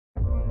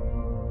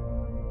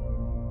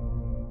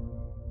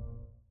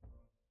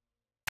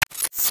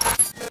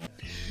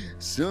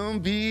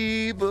Some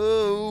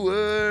people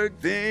work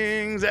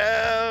things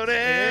out,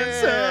 and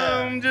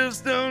some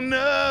just don't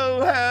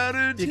know how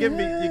to. You give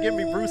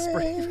me Bruce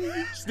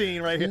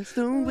Springsteen right here. Just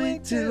don't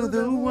wait till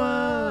the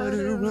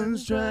water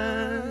runs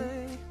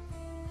dry.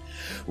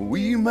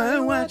 We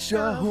might watch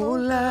our whole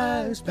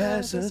lives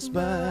pass us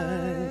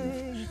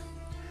by.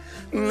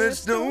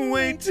 Let's don't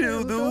wait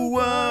till the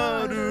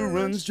water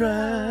runs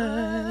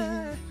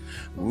dry.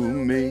 We'll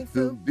make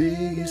the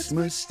biggest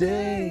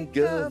mistake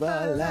of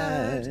our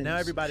lives. Now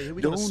everybody, here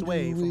we gonna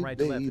sway from right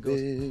to left. It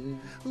goes,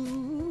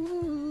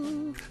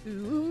 ooh,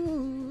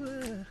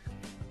 ooh,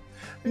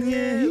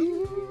 yeah,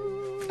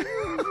 ooh,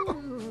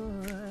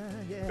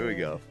 yeah. Here we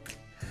go.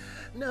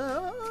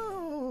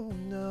 No,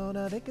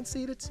 now they can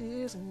see the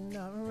tears in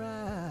our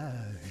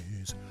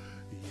eyes.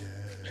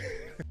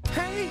 Yeah.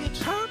 Hey, it's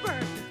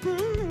Herbert.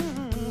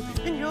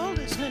 And you're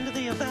listening to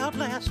the About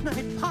Last Night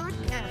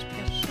podcast,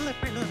 you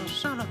slippery little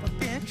son of a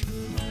bitch.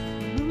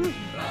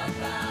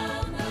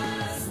 About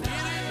last night.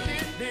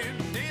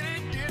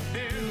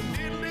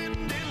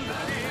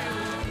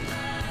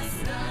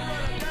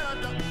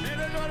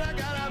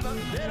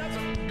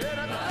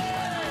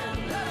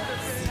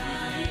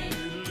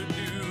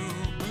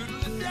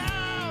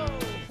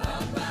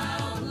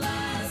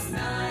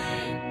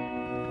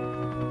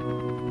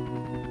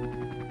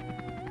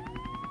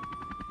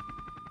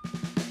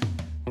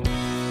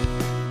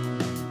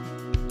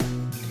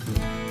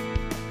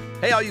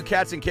 Hey, all you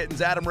cats and kittens,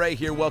 Adam Ray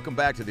here. Welcome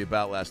back to the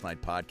About Last Night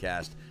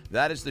podcast.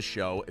 That is the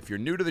show. If you're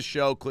new to the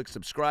show, click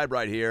subscribe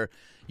right here.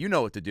 You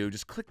know what to do.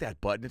 Just click that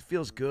button. It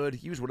feels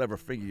good. Use whatever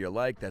finger you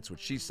like. That's what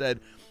she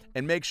said.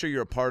 And make sure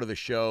you're a part of the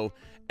show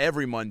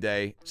every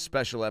Monday.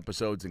 Special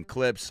episodes and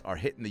clips are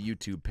hitting the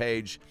YouTube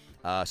page.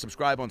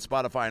 Subscribe on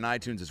Spotify and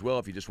iTunes as well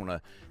if you just want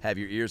to have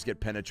your ears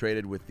get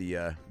penetrated with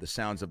the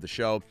sounds of the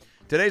show.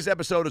 Today's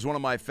episode is one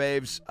of my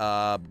faves.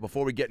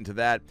 Before we get into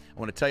that, I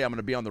want to tell you I'm going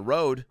to be on the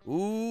road.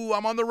 Ooh,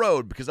 I'm on the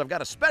road because I've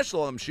got a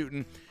special I'm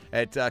shooting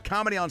at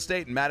Comedy on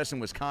State in Madison,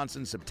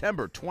 Wisconsin,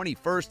 September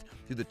 21st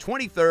through the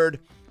 23rd.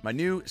 My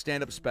new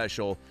stand-up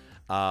special,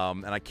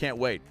 and I can't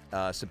wait.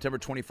 September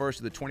 21st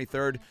to the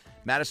 23rd,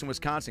 Madison,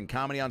 Wisconsin,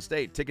 Comedy on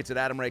State. Tickets at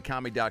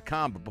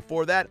adamraycomedy.com. But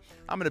before that,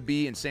 I'm going to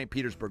be in St.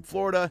 Petersburg,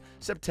 Florida,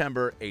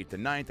 September 8th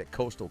and 9th at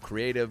Coastal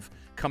Creative.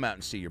 Come out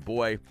and see your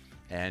boy.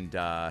 And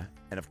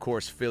of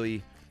course,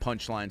 Philly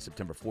Punchline,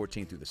 September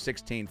 14th through the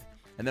 16th.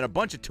 And then a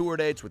bunch of tour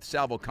dates with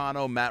Sal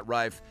Vulcano, Matt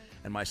Rife,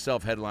 and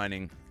myself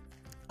headlining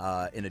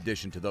in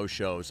addition to those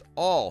shows,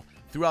 all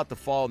throughout the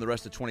fall and the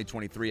rest of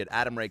 2023 at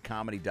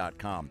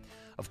adamraycomedy.com.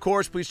 Of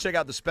course, please check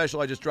out the special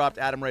I just dropped,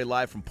 Adam Ray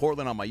Live from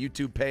Portland, on my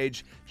YouTube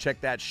page.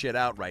 Check that shit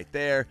out right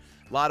there.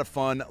 A lot of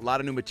fun, a lot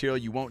of new material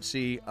you won't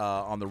see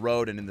on the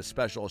road and in the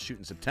special I'll shoot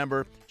in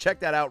September. Check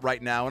that out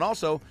right now. And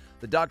also,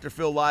 the Dr.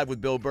 Phil Live with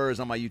Bill Burr is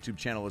on my YouTube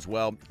channel as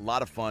well. A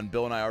lot of fun.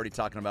 Bill and I are already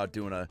talking about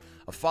doing a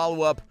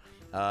follow-up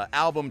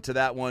album to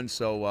that one.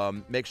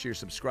 So make sure you're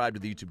subscribed to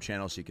the YouTube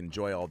channel so you can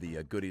enjoy all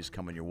the goodies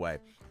coming your way.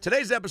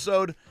 Today's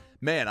episode,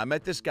 man, I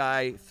met this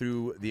guy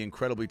through the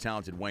incredibly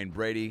talented Wayne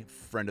Brady,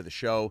 friend of the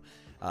show.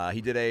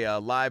 He did a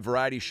live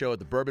variety show at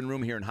the Bourbon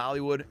Room here in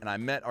Hollywood, and I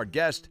met our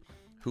guest,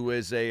 who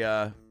is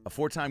a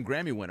four-time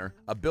Grammy winner,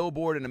 a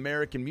Billboard and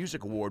American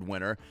Music Award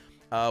winner,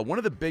 one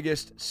of the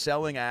biggest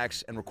selling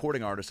acts and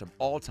recording artists of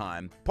all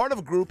time, part of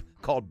a group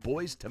called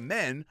Boyz II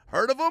Men.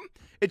 Heard of them?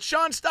 It's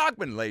Shawn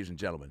Stockman, ladies and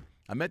gentlemen.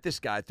 I met this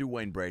guy through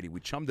Wayne Brady. We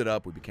chummed it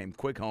up. We became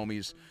quick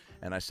homies,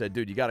 and I said,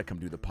 dude, you got to come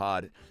do the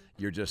pod.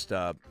 You're just,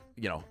 a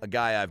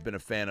guy I've been a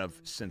fan of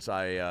since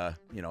I,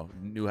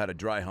 knew how to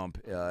dry hump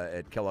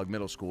at Kellogg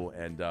Middle School.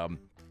 And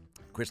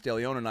Chris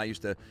DeLeon and I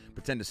used to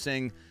pretend to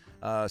sing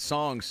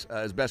songs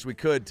as best we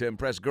could to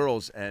impress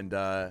girls, and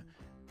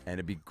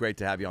it'd be great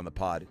to have you on the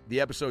pod.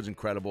 The episode's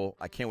incredible.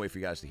 I can't wait for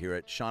you guys to hear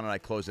it. Shawn and I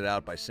closed it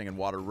out by singing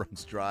Water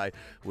Runs Dry,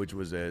 which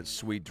was a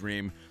sweet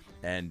dream.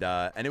 And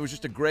it was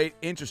just a great,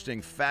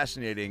 interesting,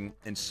 fascinating,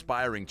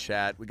 inspiring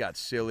chat. We got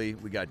silly,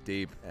 we got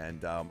deep,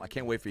 and I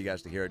can't wait for you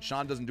guys to hear it.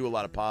 Shawn doesn't do a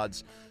lot of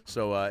pods,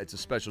 so it's a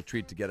special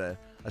treat to get a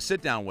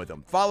sit-down with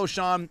him. Follow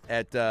Shawn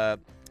at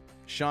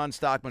Shawn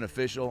Stockman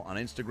Official on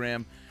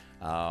Instagram.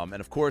 And,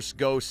 of course,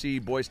 go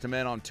see Boyz II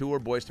Men on tour,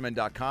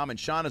 boyz2men.com. And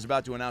Shawn is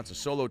about to announce a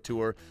solo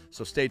tour,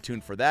 so stay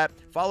tuned for that.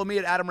 Follow me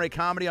at Adam Ray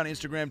Comedy on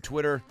Instagram,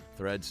 Twitter,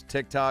 Threads,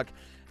 TikTok.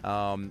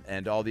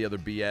 And all the other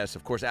BS.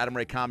 Of course,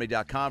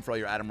 AdamRayComedy.com for all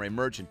your Adam Ray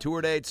merch and tour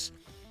dates.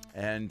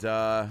 And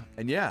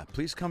yeah,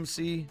 please come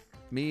see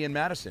me in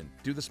Madison.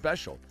 Do the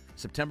special.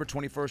 September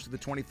 21st to the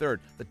 23rd.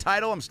 The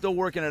title, I'm still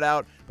working it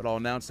out, but I'll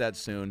announce that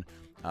soon.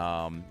 We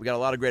got a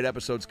lot of great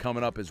episodes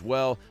coming up as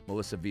well.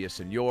 Melissa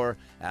Villasenor,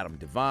 Adam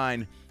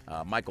Devine,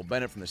 Michael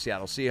Bennett from the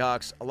Seattle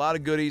Seahawks. A lot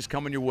of goodies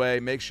coming your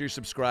way. Make sure you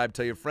subscribe.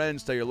 Tell your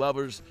friends, tell your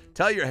lovers,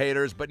 tell your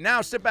haters. But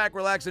now sit back,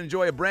 relax, and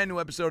enjoy a brand new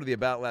episode of the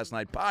About Last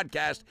Night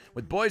podcast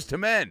with Boyz II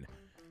Men.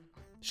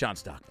 Shawn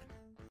Stockman.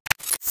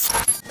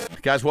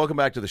 Guys, welcome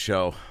back to the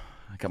show.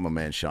 I got my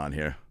man Shawn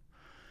here.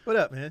 What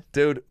up, man?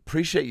 Dude,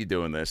 appreciate you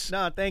doing this.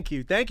 No, thank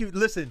you. Thank you.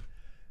 Listen,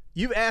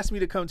 you've asked me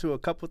to come to a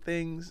couple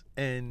things,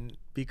 and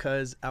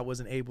because I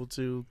wasn't able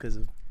to because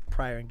of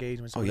prior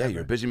engagements. Oh yeah,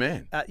 you're a busy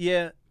man.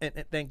 Yeah,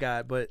 and thank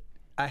God, but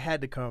I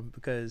had to come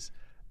because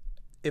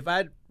if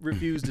I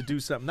refused to do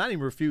something, not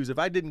even refuse, if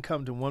I didn't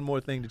come to one more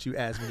thing that you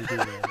asked me to do,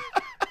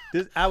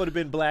 man, I would have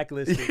been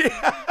blacklisted.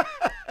 Yeah.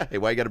 Hey,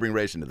 why you got to bring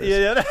race into this?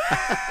 Yeah.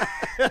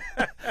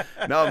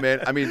 No, man.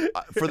 I mean,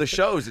 for the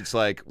shows, it's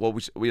like, well,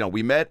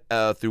 we met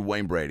through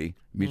Wayne Brady,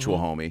 mutual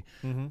homie.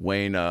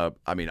 Wayne, I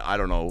mean, I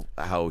don't know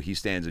how he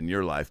stands in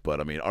your life, but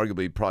I mean,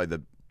 arguably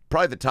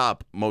probably the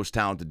top most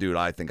talented dude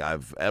I think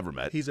I've ever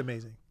met. He's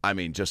amazing. I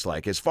mean, just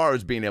like as far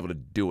as being able to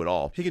do it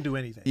all. He can do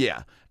anything.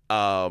 Yeah.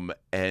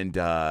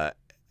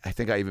 I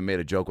think I even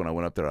made a joke when I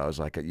went up there. I was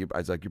like, you're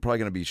probably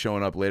going to be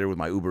showing up later with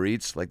my Uber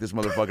Eats. Like, this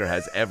motherfucker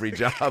has every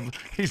job.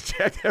 He's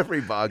checked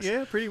every box.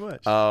 Yeah, pretty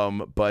much.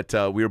 But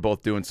we were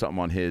both doing something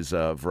on his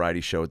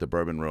variety show at the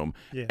Bourbon Room.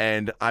 Yeah.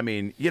 And, I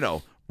mean, you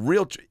know,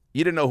 you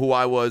didn't know who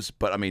I was,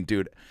 but, I mean,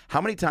 dude,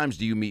 how many times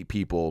do you meet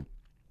people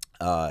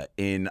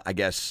in, I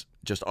guess,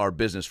 just our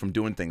business from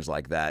doing things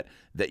like that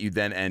you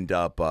then end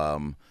up,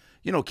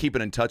 you know,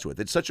 keeping in touch with?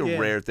 It's such a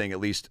rare thing, at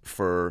least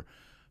for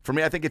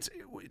me. I think it's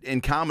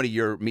in comedy,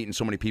 you're meeting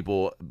so many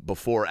people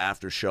before,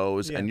 after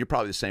shows, and you're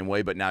probably the same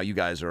way. But now you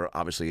guys are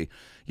obviously,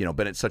 you know,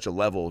 been at such a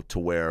level to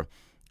where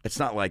it's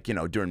not like, you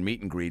know, during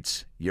meet and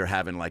greets, you're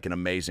having like an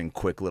amazing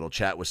quick little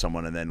chat with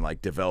someone and then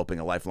like developing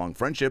a lifelong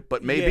friendship.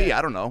 But maybe,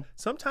 I don't know.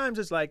 Sometimes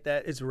it's like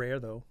that. It's rare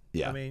though.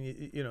 Yeah. I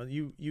mean, you know,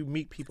 you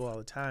meet people all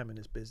the time in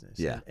this business.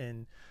 Yeah.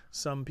 And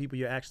some people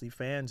you're actually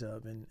fans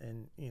of,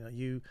 and you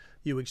know,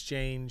 you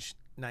exchange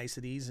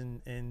niceties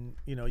and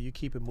you know, you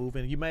keep it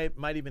moving. You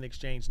might even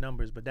exchange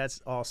numbers, but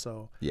that's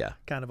also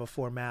kind of a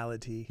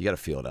formality. You got to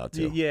feel it out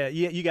too. Yeah,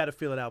 you got to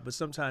feel it out. But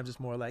sometimes it's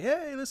more like,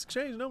 hey, let's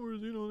exchange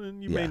numbers, you know,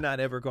 and you may not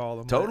ever call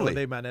them. Totally. Or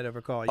they might not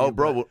ever call you. Oh,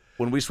 bro,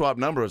 when we swapped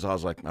numbers, I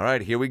was like, all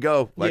right, here we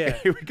go.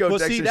 Like, here we go. Well,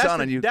 see, Sean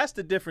on you. That's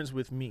the difference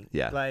with me.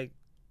 Yeah. Like,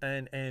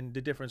 and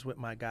the difference with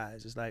my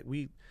guys is like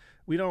we're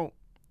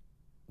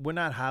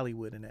not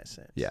Hollywood in that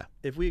sense. Yeah.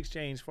 If we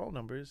exchange phone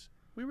numbers,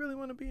 we really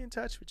want to be in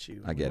touch with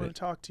you. I get it. We want to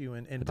talk to you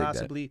and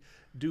possibly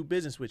do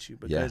business with you,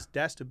 because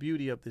that's the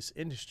beauty of this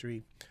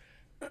industry.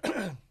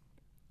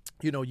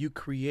 You know, you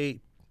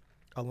create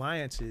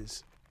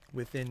alliances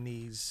within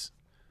these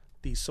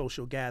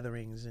social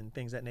gatherings and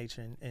things of that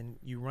nature, and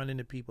you run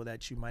into people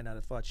that you might not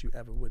have thought you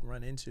ever would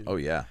run into. Oh,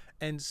 yeah.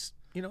 And,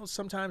 you know,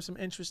 sometimes some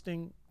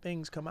interesting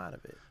things come out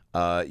of it.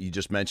 You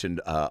just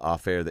mentioned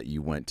off air that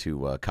you went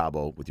to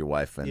Cabo with your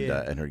wife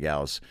and her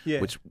gals,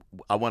 which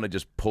I want to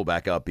just pull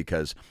back up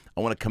because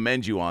I want to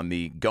commend you on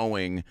the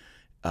going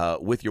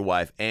with your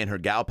wife and her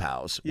gal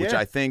pals, which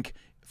I think,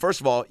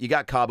 first of all, you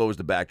got Cabo as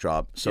the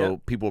backdrop,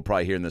 so people are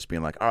probably hearing this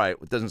being like, all right,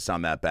 it doesn't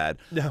sound that bad.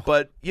 No.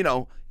 But, you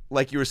know,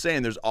 like you were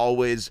saying, there's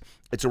always,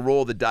 it's a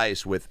roll of the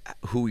dice with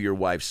who your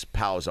wife's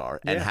pals are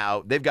and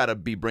how they've got to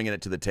be bringing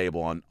it to the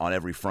table on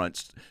every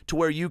front to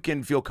where you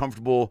can feel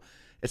comfortable.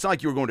 It's not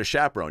like you were going to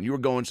chaperone. You were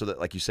going so that,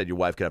 like you said, your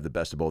wife could have the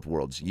best of both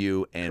worlds,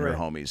 you and her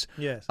homies.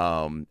 Yes.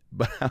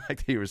 But I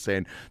like that you were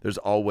saying there's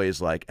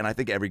always like, and I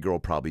think every girl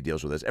probably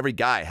deals with this. Every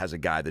guy has a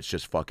guy that's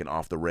just fucking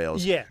off the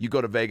rails. Yeah. You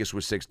go to Vegas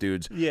with 6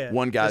 dudes. Yeah.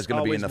 One guy's There's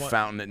going to be in the always one.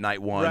 fountain at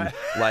night 1, Right.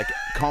 like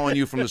calling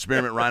you from the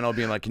Spearmint Rhino,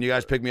 being like, can you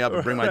guys pick me up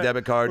and bring my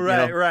debit card?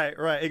 Right, you know?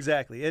 right,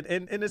 exactly.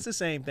 And it's the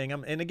same thing.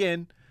 And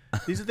again,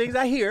 these are things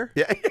I hear.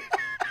 Yeah.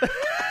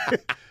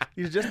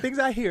 These are just things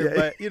I hear.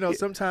 But, you know,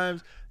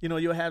 sometimes, you know,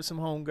 you'll have some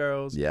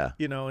homegirls,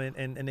 you know,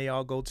 and they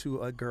all go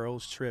to a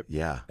girls' trip.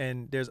 Yeah.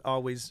 And there's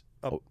always,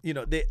 you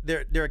know,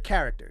 there are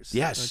characters.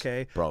 Yes.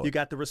 Okay. Bro. You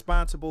got the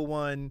responsible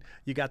one.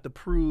 You got the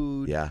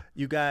prude. Yeah.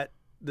 You got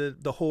the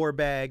whore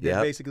bag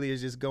that basically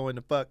is just going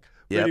to fuck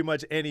pretty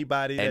much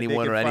anybody.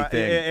 Anyone or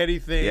anything.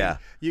 Anything. Yeah.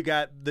 You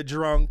got the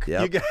drunk.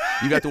 Yep.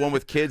 You got the one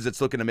with kids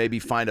that's looking to maybe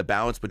find a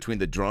balance between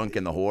the drunk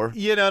and the whore.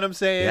 You know what I'm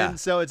saying? Yeah.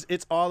 So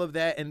it's all of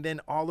that, and then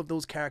all of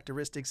those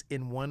characteristics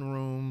in one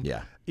room.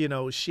 Yeah. You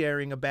know,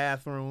 sharing a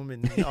bathroom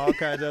and all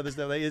kinds of other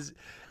stuff. Like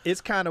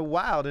it's kind of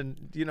wild,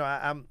 and you know,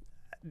 I'm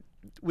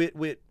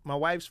with my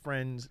wife's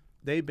friends.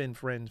 They've been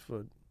friends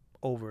for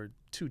over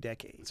 2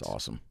 decades. It's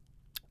awesome.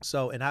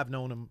 So, and I've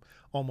known them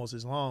almost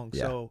as long.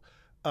 Yeah.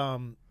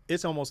 So,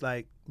 it's almost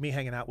like me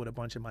hanging out with a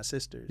bunch of my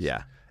sisters.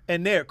 Yeah.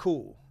 And they're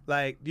cool.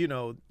 Like, you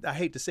know, I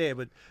hate to say it,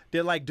 but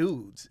they're like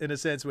dudes in a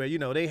sense where, you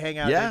know, they hang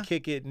out, they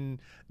kick it,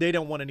 and they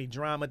don't want any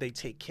drama. They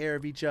take care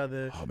of each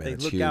other. Oh, man, they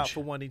that's look huge. out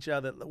for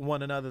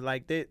one another.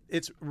 Like,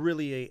 it's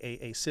really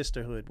a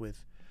sisterhood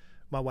with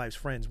my wife's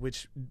friends,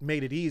 which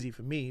made it easy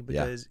for me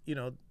because, you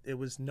know, it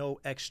was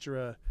no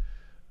extra,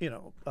 you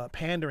know,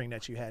 pandering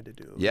that you had to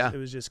do. Yeah. It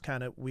was just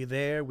kind of, we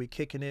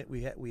kicking it.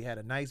 We had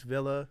a nice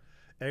villa.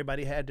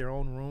 Everybody had their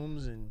own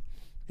rooms, and,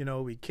 you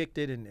know, we kicked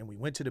it, and we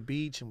went to the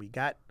beach, and we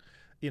got,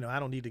 you know, I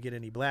don't need to get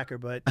any blacker,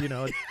 but, you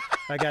know,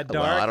 I got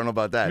dark. Well, I don't know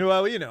about that.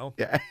 Well, you know.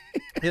 Yeah.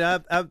 You know,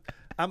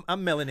 I'm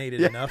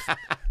melanated enough.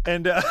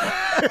 And,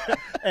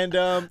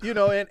 you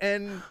know,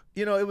 and,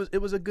 you know,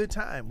 it was a good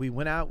time. We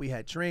went out, we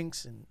had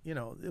drinks, and, you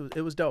know,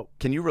 it was dope.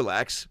 Can you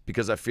relax?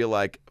 Because I feel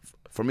like,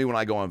 for me, when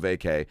I go on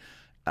vacay,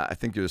 I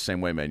think you're the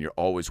same way, man. You're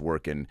always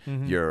working.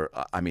 You're,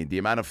 I mean, the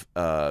amount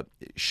of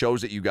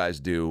shows that you guys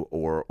do,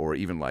 or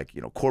even like,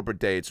 you know, corporate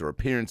dates or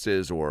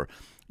appearances, or,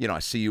 you know, I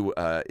see you.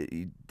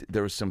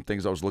 There were some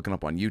things I was looking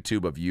up on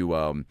YouTube of you,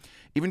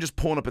 even just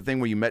pulling up a thing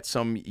where you met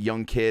some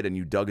young kid and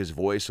you dug his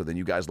voice, so then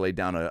you guys laid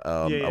down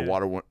a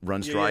Water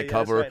Runs Dry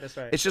cover. That's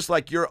right. It's just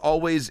like you're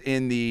always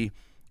in the.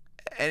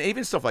 And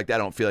even stuff like that, I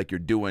don't feel like you're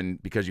doing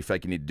because you feel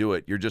like you need to do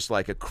it. You're just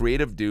like a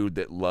creative dude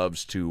that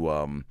loves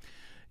to,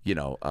 you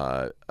know,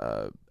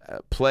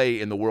 play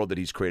in the world that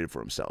he's created for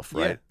himself,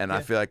 right? And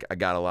I feel like I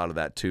got a lot of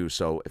that too.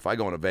 So if I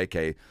go on a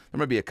vacay, there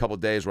might be a couple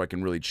days where I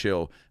can really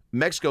chill.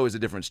 Mexico is a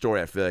different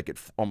story. I feel like it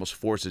almost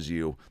forces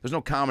you. There's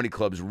no comedy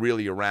clubs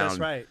really around. That's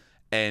right.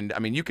 And I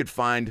mean, you could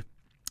find.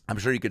 I'm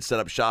sure you could set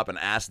up shop and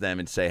ask them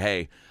and say,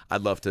 "Hey,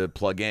 I'd love to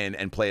plug in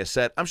and play a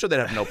set." I'm sure they'd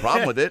have no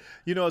problem with it.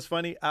 You know, it's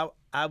funny.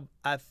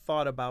 I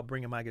thought about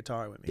bringing my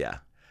guitar with me. Yeah.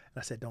 And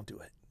I said, "Don't do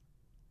it."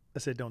 I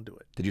said, "Don't do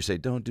it." Did you say,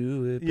 "Don't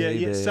do it"? Baby?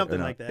 Yeah, something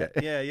no? like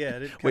that. Yeah.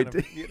 Wait,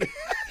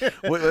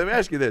 wait, let me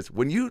ask you this: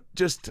 when you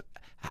just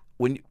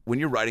when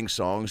you're writing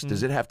songs,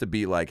 does it have to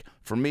be like?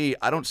 For me,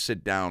 I don't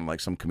sit down like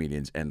some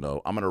comedians and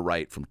go, "I'm going to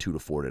write from 2 to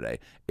 4 today."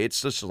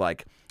 It's just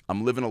like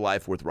I'm living a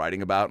life worth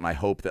writing about, and I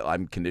hope that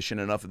I'm conditioned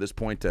enough at this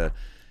point to,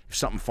 if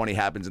something funny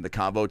happens in the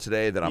convo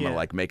today, that I'm gonna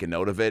like make a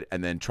note of it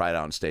and then try it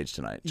out on stage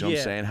tonight. Do you know what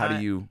I'm saying? How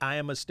do you? I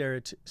am a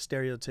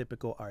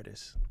stereotypical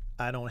artist.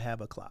 I don't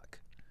have a clock.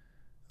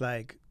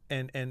 Like,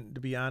 and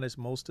to be honest,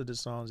 most of the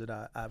songs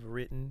that I've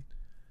written,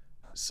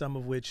 some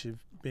of which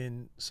have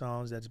been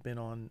songs that's been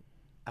on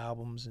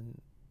albums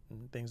and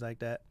things like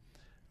that,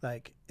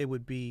 like it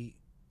would be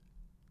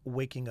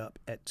waking up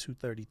at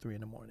 2:33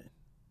 in the morning.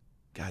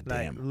 God like,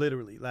 damn.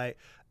 Literally. Like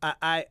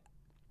I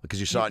because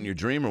you saw it in your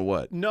dream or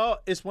what? No,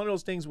 it's one of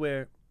those things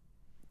where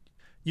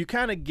you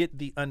kind of get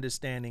the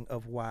understanding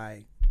of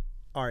why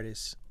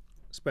artists,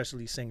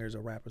 especially singers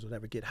or rappers or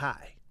whatever, get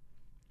high,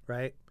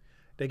 right?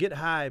 They get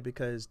high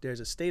because there's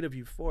a state of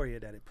euphoria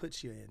that it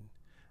puts you in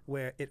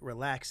where it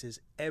relaxes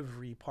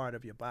every part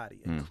of your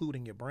body,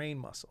 including your brain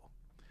muscle.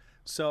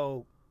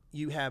 So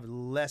you have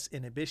less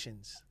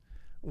inhibitions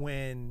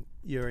when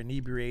you're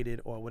inebriated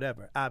or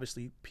whatever.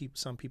 Obviously,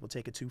 some people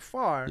take it too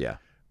far,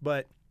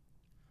 but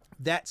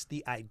that's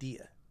the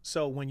idea.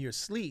 So when you're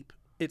asleep,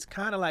 it's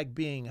kind of like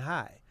being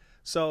high.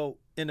 So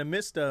in the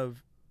midst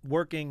of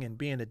working and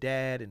being a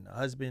dad and a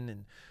husband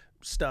and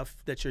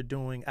stuff that you're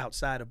doing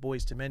outside of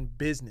Boyz II Men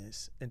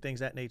business and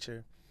things of that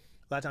nature,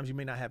 a lot of times you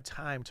may not have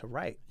time to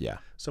write. Yeah.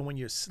 So when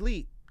you're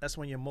asleep, that's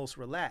when you're most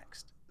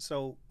relaxed.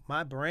 So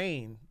my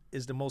brain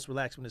is the most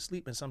relaxed when it's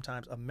sleep, and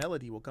sometimes a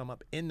melody will come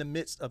up in the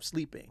midst of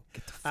sleeping.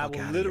 Get the fuck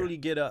I will literally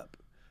get up,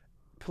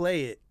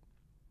 play it,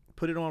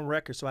 put it on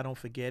record so I don't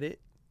forget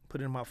it,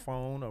 put it in my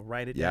phone or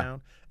write it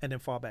down, and then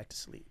fall back to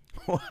sleep.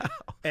 Wow.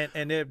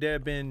 And there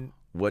have been...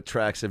 What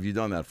tracks have you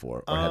done that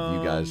for? Or have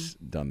you guys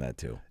done that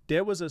too?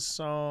 There was a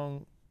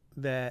song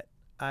that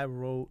I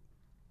wrote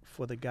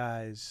for the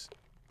guys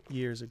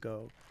years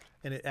ago,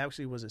 and it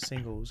actually was a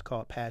single. It was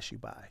called Pass You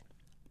By.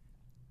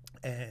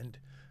 And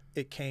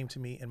it came to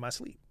me in my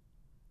sleep.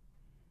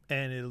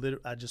 And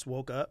I just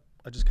woke up.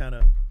 I just kind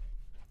of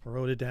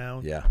wrote it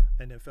down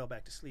and then fell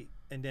back to sleep.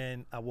 And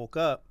then I woke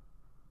up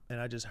and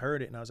I just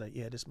heard it and I was like,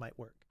 yeah, this might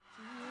work.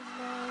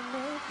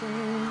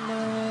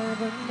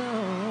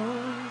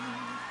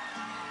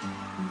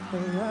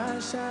 Her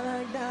eyes shine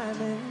like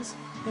diamonds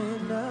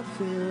in a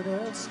field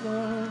of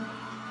snow.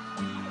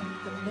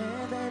 The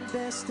man that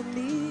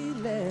destiny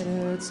led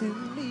her to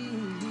me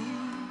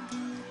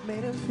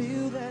made her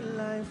feel that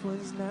life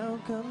was now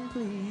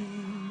complete.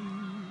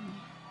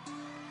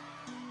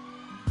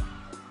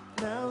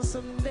 Now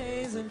some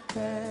days have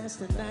passed,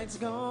 the night's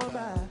gone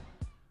by.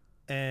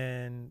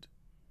 And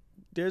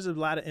there's a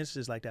lot of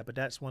instances like that, but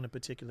that's one in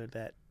particular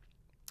that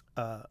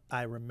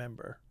I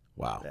remember.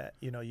 Wow. That,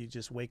 you know, you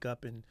just wake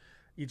up and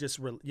you just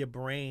your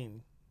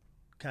brain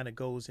kind of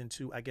goes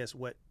into, I guess,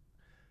 what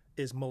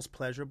is most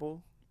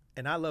pleasurable.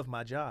 And I love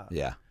my job.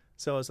 Yeah.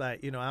 So it's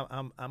like, you know,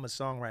 I'm a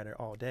songwriter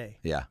all day.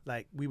 Yeah.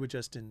 Like we were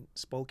just in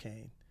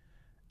Spokane,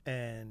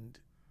 and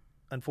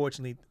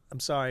unfortunately,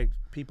 I'm sorry,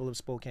 people of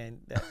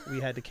Spokane, that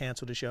we had to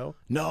cancel the show.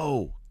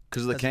 No,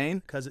 because of the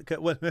cane? Because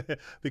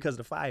of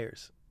the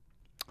fires.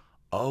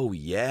 Oh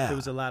yeah. There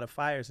was a lot of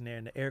fires in there,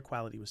 and the air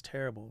quality was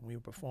terrible. We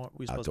were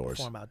supposed to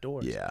perform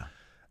outdoors. Yeah.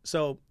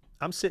 So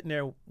I'm sitting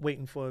there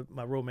waiting for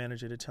my road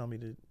manager to tell me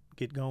to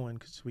get going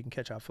because we can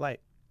catch our flight.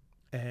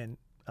 And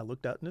I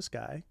looked out in the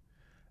sky,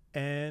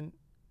 and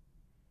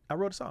I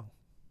wrote a song.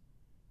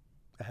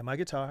 I had my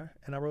guitar,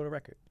 and I wrote a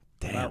record.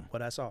 Damn. About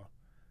what I saw.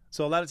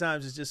 So a lot of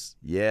times it's just,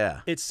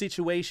 it's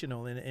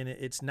situational, and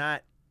it's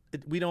not,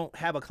 we don't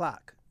have a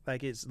clock.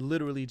 Like it's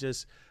literally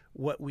just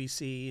what we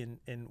see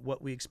and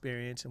what we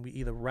experience, and we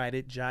either write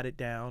it, jot it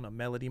down, a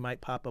melody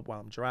might pop up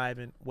while I'm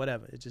driving,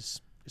 whatever. It's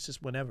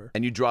just whenever.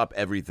 And you drop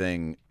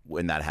everything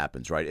when that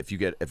happens, right?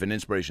 If an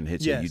inspiration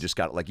hits you, you just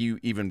got, like, you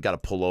even got to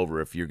pull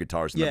over if your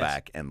guitar's in the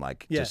back and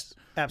like just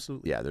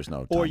absolutely. Yeah, there's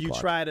no time or you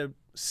clock. try to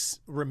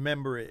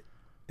remember it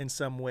in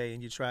some way,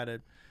 and you try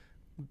to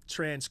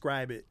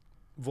transcribe it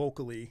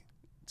vocally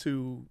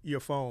to your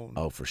phone.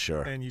 Oh, for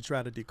sure. And you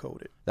try to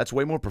decode it. That's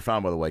way more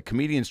profound, by the way.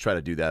 Comedians try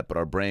to do that, but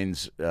our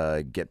brains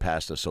get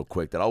past us so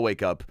quick that I'll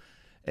wake up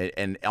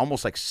and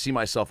almost like see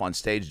myself on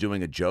stage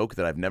doing a joke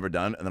that I've never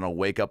done, and then I'll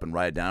wake up and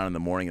write it down in the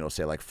morning, and it'll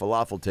say like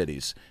falafel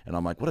titties, and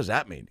I'm like, what does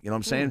that mean? You know what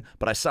I'm saying?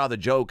 But I saw the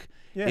joke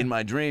in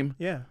my dream.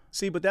 Yeah.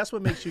 See, but that's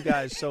what makes you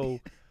guys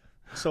so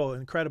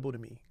incredible to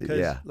me,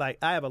 because like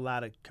I have a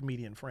lot of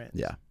comedian friends.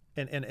 Yeah.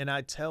 And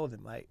I tell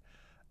them, like,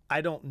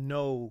 I don't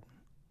know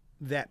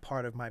that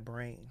part of my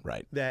brain.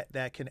 Right.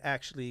 That can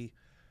actually,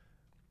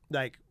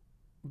 like,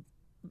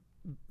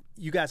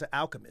 you guys are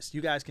alchemists.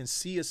 You guys can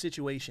see a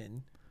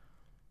situation,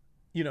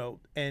 you know,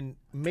 and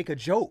make a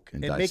joke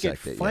and make it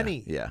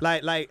funny. Yeah.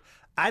 Like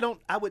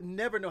I would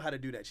never know how to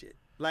do that shit.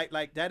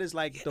 Like that is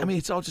like. I mean,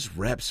 it's all just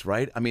reps,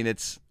 right? I mean,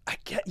 it's.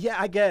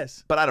 I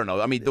guess. But I don't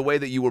know. I mean, the way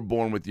that you were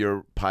born with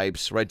your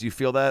pipes, right? Do you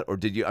feel that, or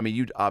did you? I mean,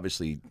 you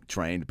obviously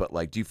trained, but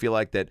like, do you feel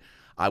like that?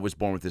 I was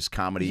born with this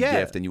comedy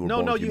gift, and you were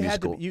born with your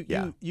musical.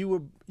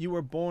 You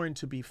were born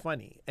to be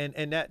funny,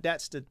 and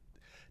that's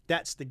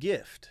the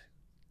gift.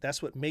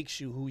 That's what makes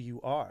you who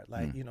you are.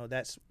 Like you know,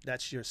 that's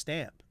your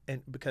stamp.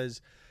 And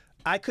because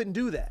I couldn't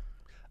do that,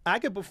 I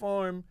could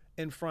perform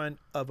in front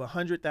of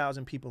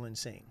 100,000 people and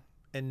sing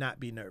and not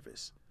be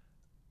nervous.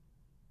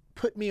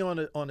 Put me on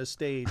a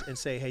stage and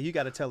say, hey, you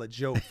got to tell a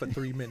joke for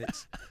 3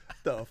 minutes.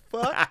 The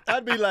fuck?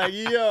 I'd be like,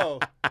 yo.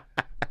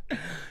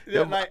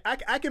 Like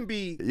I can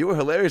be. You were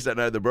hilarious that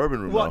night at the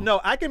Bourbon Room. Well, though.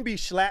 no, I can be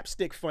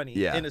slapstick funny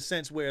in a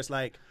sense where it's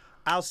like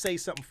I'll say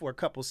something for a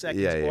couple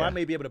seconds, or I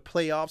may be able to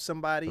play off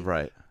somebody.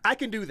 Right. I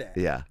can do that.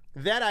 Yeah.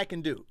 That I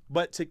can do.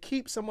 But to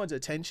keep someone's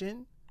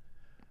attention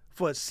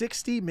for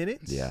 60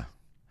 minutes,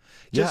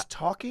 just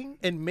talking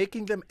and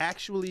making them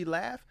actually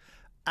laugh,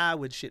 I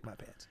would shit my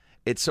pants.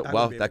 It's so,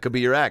 well, that could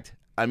be your act.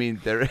 I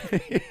mean, there.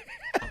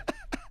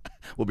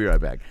 We'll be right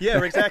back.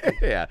 Yeah, exactly.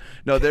 Yeah.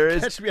 No, there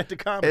is. Catch me at the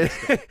comedy.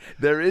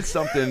 There is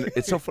something.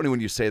 It's so funny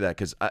when you say that,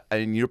 because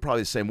and you're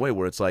probably the same way,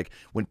 where it's like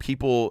when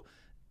people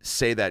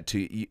say that to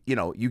you, you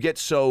know, you get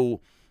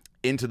so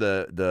into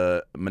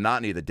the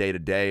monotony of the day to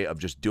day of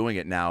just doing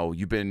it. Now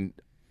you've been,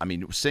 I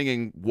mean,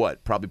 singing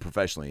what? Probably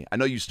professionally. I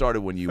know you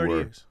started when you 30 were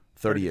years.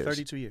 30 years.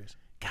 32 years.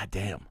 God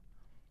damn.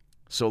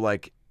 So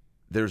like,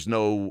 there's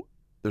no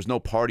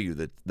part of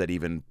you that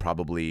even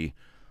probably.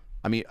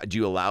 I mean, do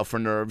you allow for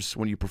nerves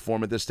when you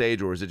perform at this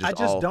stage, or is it just I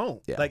just all,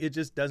 don't. Yeah. Like, it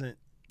just doesn't.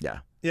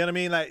 Yeah. You know what I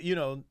mean? Like, you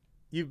know,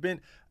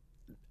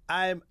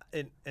 and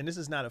this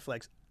is not a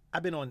flex,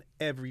 I've been on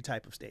every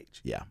type of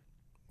stage. Yeah.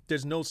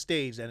 There's no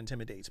stage that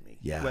intimidates me.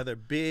 Yeah. Whether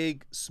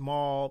big,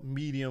 small,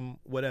 medium,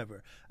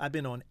 whatever. I've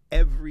been on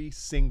every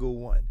single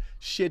one.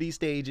 Shitty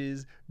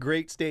stages,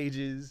 great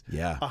stages.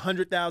 Yeah.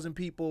 100,000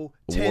 people,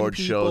 10 Award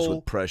people. shows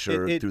with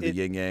pressure through the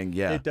yin yang.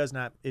 Yeah. It does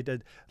not. It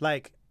does.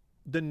 Like,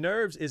 the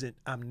nerves isn't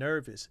I'm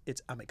nervous.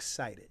 It's I'm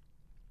excited.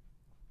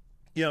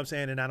 You know what I'm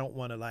saying? And I don't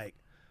want to like.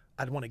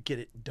 I want to get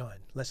it done.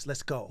 Let's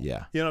go.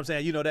 Yeah. You know what I'm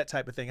saying? You know, that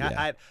type of thing.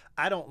 Yeah.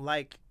 I don't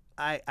like.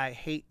 I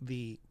hate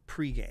the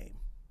pregame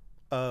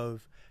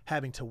of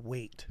having to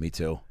wait. Me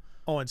too.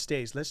 On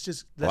stage. Let's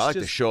just. I like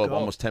to show up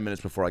almost 10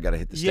 minutes before I got to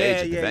hit the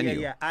stage at the venue.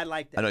 Yeah. I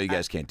like that. I know you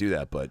guys can't do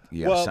that, but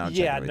you got to sound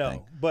check and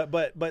everything.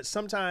 No. But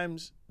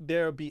sometimes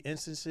there'll be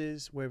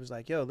instances where it was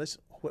like, yo,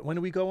 when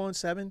do we go on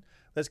 7?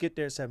 Let's get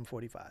there at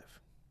 7:45.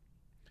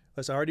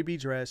 Let's already be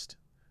dressed.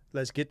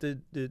 Let's get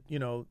get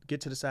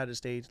to the side of the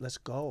stage. Let's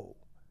go,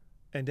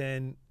 and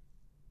then,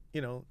 you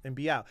know, and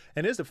be out.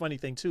 And here's the funny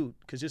thing too,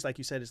 because just like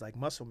you said, it's like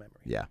muscle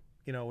memory. Yeah.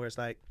 You know, where it's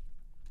like,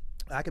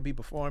 I could be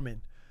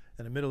performing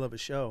in the middle of a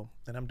show,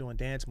 and I'm doing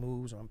dance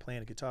moves or I'm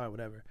playing a guitar or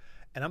whatever,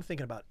 and I'm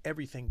thinking about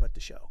everything but the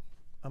show.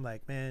 I'm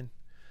like, man,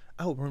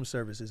 I hope room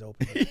service is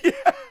open.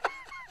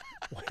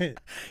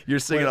 You're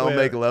singing "I'll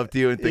Make Love to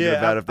You" and thinking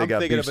about if they got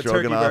beef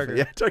stroganoff.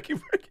 Yeah, turkey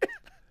burger.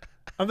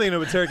 I'm thinking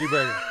of a turkey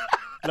burger.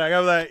 Like,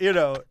 I'm like, you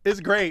know, it's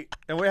great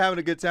and we're having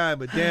a good time,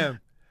 but damn,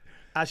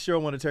 I sure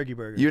want a turkey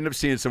burger. You end up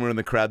seeing someone in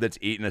the crowd that's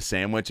eating a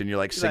sandwich, and you're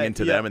like singing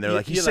to them, and they're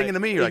like, "He's singing to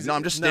me." You're like, "No,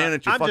 I'm just staring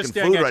at your fucking food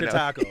right now." I'm just staring at your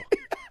taco.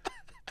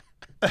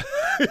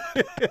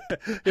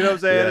 You know what I'm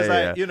saying? It's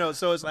like, you know,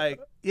 so it's like,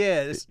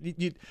 yeah,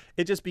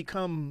 it just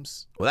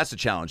becomes. Well, that's the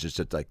challenge, is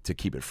to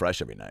keep it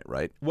fresh every night,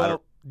 right?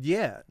 Well,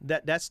 yeah,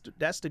 that's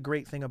the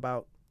great thing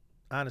about,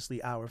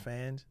 honestly, our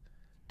fans,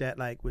 that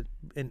like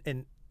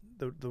and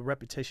the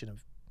repetition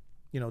of,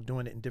 you know,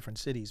 doing it in different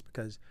cities,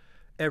 because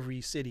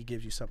every city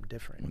gives you something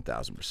different.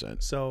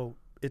 1,000%. So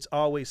it's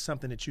always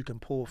something that you can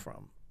pull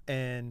from.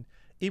 And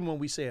even when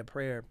we say a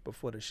prayer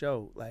before the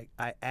show, like,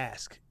 I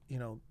ask, you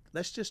know,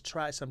 let's just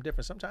try something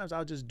different. Sometimes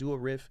I'll just do a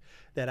riff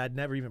that I'd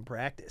never even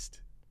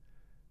practiced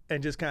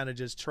and just kind of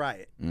just try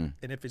it. And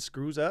if it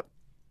screws up,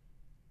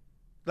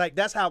 like,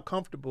 that's how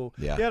comfortable.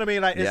 Yeah. You know what I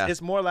mean? Like,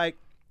 it's more like,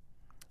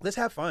 let's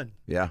have fun.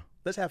 Yeah.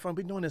 Let's have fun.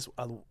 We've been doing this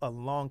a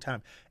long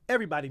time.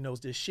 Everybody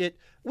knows this shit.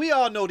 We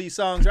all know these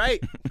songs, right?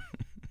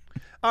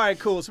 All right,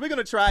 cool. So we're going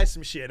to try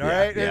some shit, all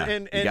right? Yeah,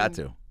 and you got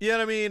to. You know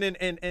what I mean?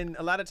 And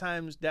a lot of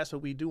times that's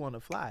what we do on the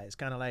fly. It's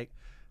kind of like,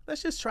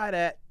 let's just try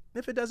that.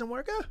 If it doesn't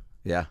work,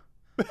 yeah.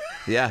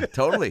 Yeah,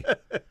 totally.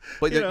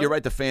 But You know? you're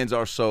right. The fans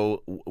are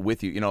so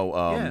with you. You know,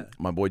 Yeah.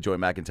 my boy Joey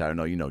McIntyre. I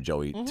know you know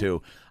Joey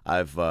too.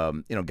 I've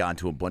you know, gone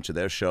to a bunch of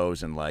their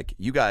shows, and like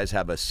you guys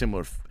have a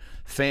similar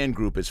fan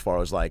group as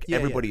far as like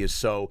everybody is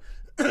so.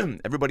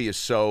 Everybody is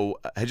so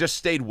has just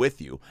stayed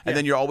with you, and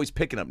then you're always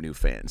picking up new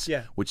fans,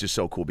 which is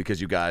so cool because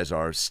you guys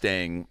are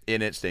staying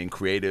in it, staying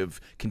creative,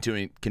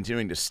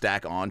 continuing to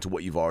stack on to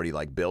what you've already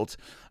like built.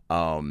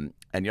 And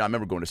you know, I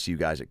remember going to see you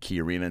guys at Key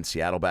Arena in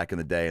Seattle back in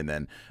the day, and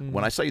then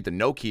when I saw you at the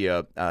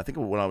Nokia, I think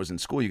when I was in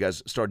school, you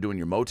guys started doing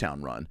your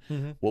Motown run.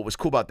 What was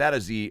cool about that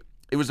is it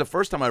was the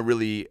first time I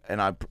really,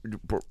 and I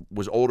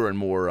was older and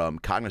more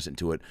cognizant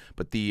to it,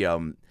 but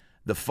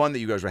the fun that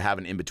you guys were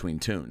having in between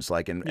tunes,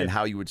 like and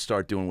how you would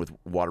start doing with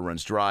Water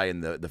Runs Dry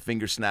and the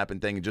finger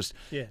snapping thing, and just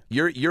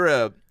you're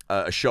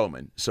a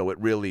showman, so it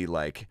really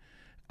like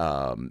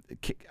I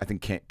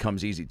think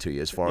comes easy to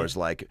you as far as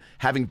like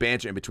having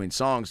banter in between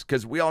songs,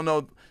 because we all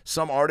know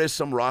some artists,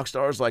 some rock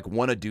stars like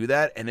want to do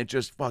that, and it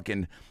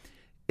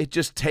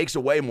just takes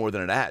away more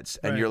than it adds,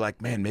 and you're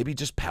like, man, maybe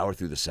just power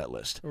through the set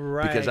list,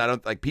 because I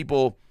don't think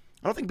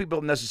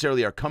people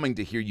necessarily are coming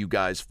to hear you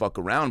guys fuck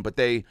around, but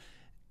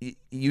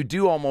you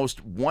do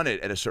almost want it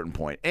at a certain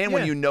point. And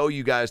when you know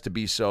you guys to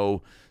be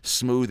so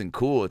smooth and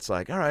cool, it's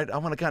like, all right, I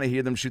want to kind of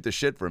hear them shoot the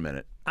shit for a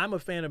minute. I'm a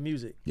fan of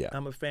music. Yeah.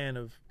 I'm a fan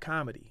of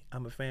comedy.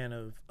 I'm a fan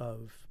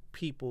of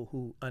people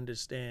who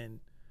understand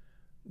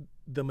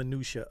the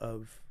minutia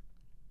of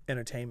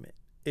entertainment.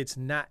 It's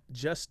not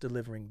just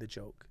delivering the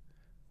joke,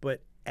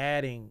 but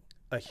adding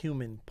a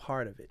human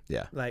part of it.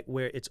 Yeah. Like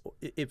where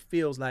it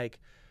feels like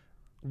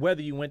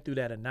whether you went through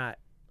that or not,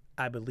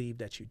 I believe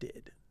that you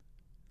did.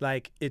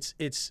 Like it's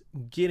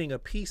getting a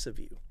piece of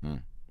you,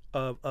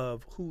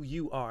 of who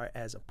you are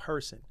as a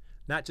person,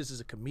 not just as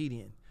a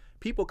comedian.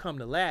 People come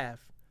to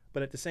laugh,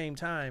 but at the same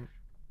time,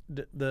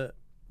 the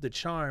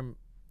charm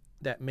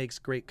that makes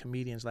great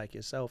comedians like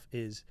yourself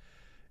is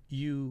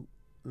you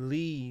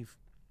leave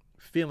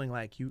feeling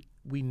like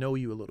we know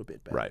you a little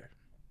bit better. Right.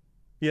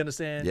 You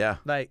understand? Yeah.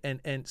 Like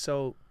and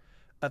so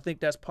I think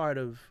that's part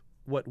of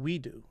what we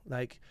do.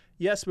 Like,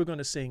 yes, we're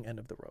gonna sing End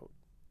of the Road.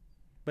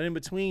 But in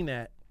between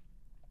that,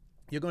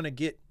 you're going to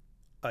get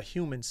a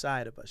human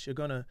side of us. You're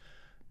going to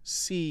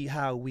see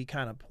how we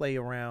kind of play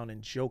around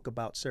and joke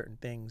about certain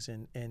things,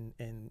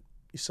 and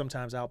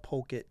sometimes I'll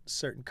poke at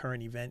certain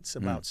current events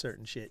about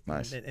certain shit,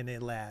 and they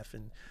laugh,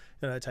 and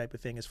you know, that type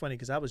of thing. It's funny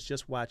because I was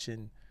just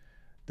watching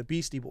the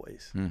Beastie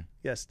Boys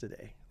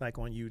yesterday, like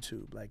on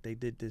YouTube. Like they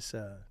did this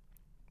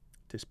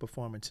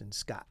performance in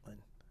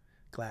Scotland,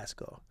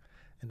 Glasgow,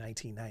 in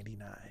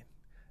 1999,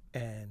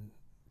 and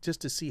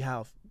just to see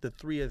how the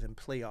three of them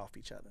play off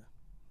each other.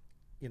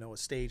 You know,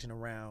 staging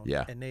around.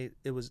 Yeah.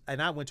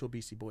 And I went to a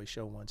Beastie Boys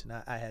show once, and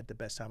I had the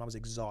best time. I was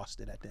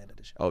exhausted at the end of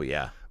the show. Oh,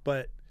 yeah.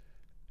 But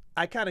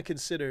I kind of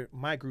consider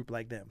my group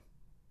like them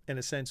in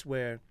a sense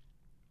where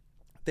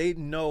they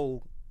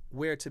know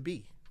where to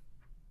be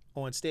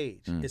on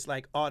stage. It's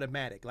like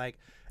automatic. Like,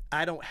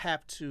 I don't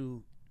have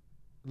to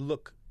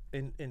look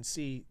and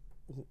see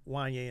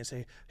Wanya and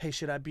say, hey,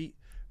 should I be?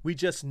 We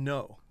just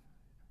know.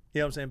 You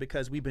know what I'm saying?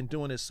 Because we've been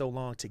doing this so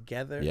long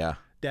together. Yeah.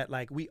 That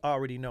like we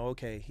already know,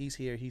 okay, he's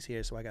here,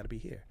 so I got to be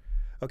here.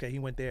 Okay, he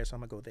went there, so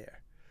I'm going to go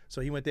there. So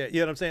he went there. You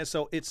know what I'm saying?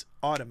 So it's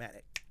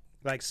automatic.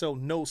 Like, so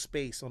no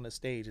space on the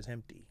stage is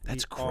empty.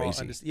 That's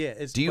crazy.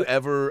 Do you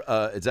ever,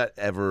 is that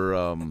ever,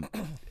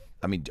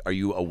 I mean, are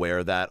you aware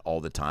of that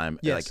all the time?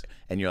 Yes. Like,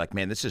 and you're like,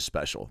 man, this is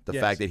special. The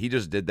fact that he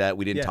just did that,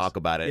 we didn't talk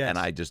about it, and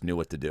I just knew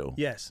what to do.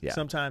 Yes. Yeah.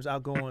 Sometimes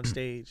I'll go on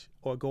stage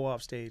or go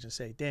off stage and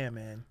say, damn,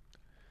 man,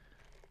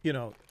 you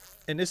know,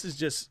 and this is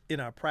just in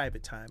our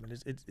private time, and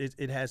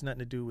it has nothing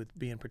to do with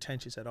being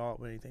pretentious at all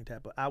or anything like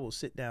that, but I will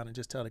sit down and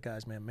just tell the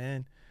guys,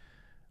 man,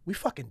 we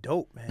fucking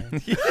dope,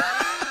 man.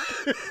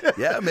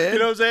 Yeah, man. You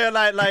know what I'm saying?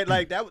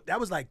 Like that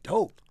was like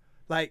dope.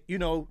 Like, you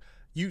know,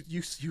 you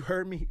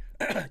heard me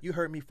you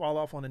heard me fall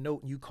off on a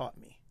note and you caught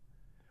me.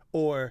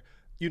 Or,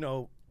 you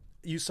know,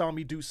 you saw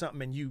me do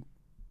something and you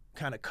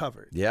kind of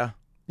covered. Yeah.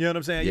 You know what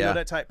I'm saying? Yeah. You know,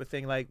 that type of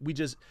thing. Like,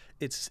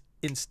 it's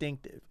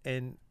instinctive,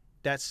 and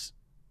that's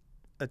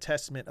a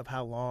testament of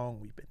how long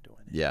we've been doing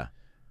it. Yeah.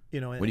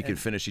 You know, when you can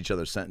finish each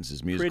other's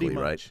sentences musically,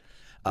 right?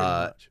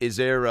 Is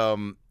there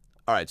all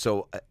right,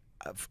 so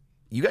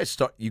you guys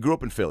you grew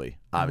up in Philly,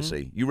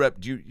 obviously. You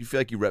feel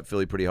like you rep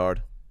Philly pretty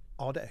hard?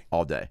 All day.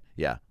 All day.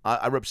 Yeah.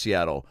 I rep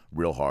Seattle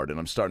real hard, and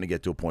I'm starting to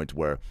get to a point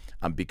where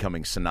I'm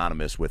becoming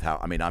synonymous with how,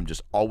 I mean, I'm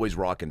just always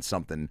rocking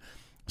something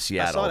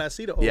Seattle. I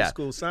see the old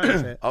school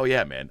signs. Oh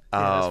yeah, man.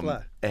 Yeah, that's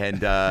fly.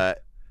 And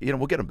you know,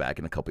 we'll get them back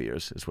in a couple of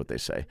years, is what they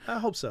say. I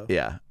hope so.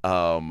 Yeah.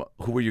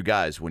 Who were you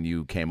guys when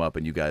you came up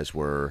and you guys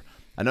were,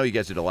 I know you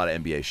guys did a lot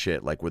of NBA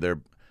shit. Like, were there,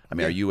 I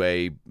mean, are you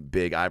a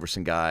big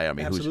Iverson guy? I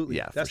mean,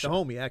 absolutely. That's the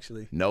homie,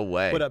 actually. No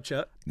way. What up,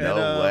 Chuck?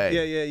 No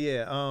way.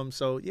 Yeah.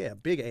 So, yeah,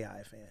 big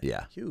AI fan.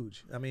 Yeah.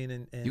 Huge. I mean,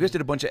 and you guys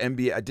did a bunch of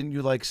NBA, didn't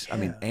you, like, I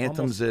mean,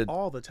 anthems?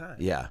 All the time.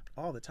 Yeah.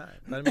 All the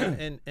time. I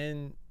mean,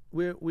 and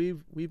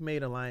we've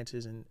made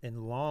alliances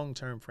and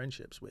long-term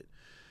friendships with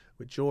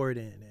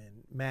Jordan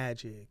and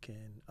Magic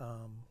and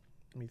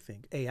let me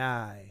think,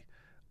 AI,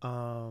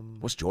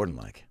 What's Jordan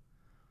like?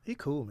 He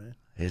cool, man.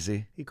 Is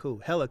he? He cool.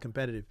 Hella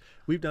competitive.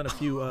 We've done a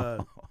few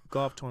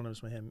golf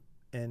tournaments with him,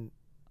 and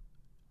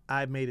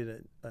I made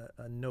it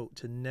a note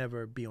to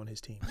never be on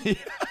his team.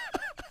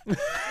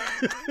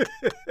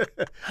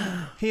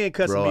 He ain't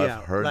cussing me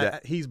out. Heard like,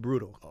 that. He's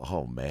brutal.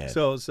 Oh man.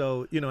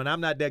 So you know, and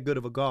I'm not that good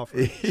of a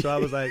golfer. So I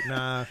was like,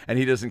 nah. And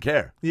he doesn't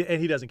care. Yeah,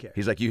 and he doesn't care.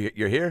 He's like,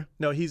 you're here?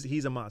 No,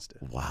 he's a monster.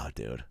 Wow,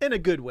 dude. In a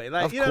good way.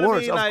 Like, Of you know what I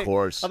course, mean? of Like,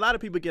 course. A lot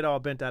of people get all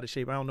bent out of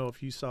shape. I don't know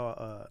if you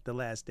saw The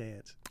Last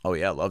Dance. Oh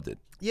yeah, I loved it.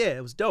 Yeah,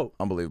 it was dope.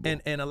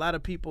 Unbelievable. And a lot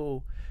of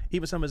people,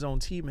 even some of his own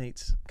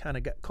teammates, kind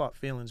of got caught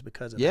feelings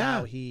because of Yeah.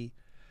 how he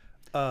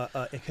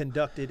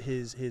conducted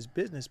his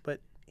business.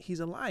 But he's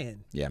a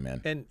lion. Yeah,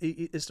 man. And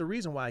it's the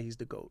reason why he's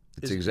the GOAT.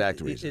 It's the exact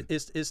reason.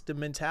 It's the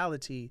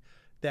mentality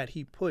that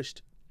he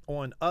pushed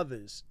on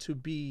others to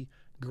be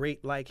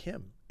great like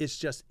him. It's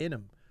just in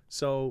him.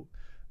 So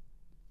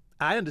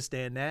I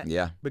understand that.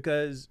 Yeah.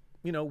 Because,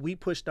 you know, we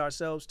pushed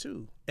ourselves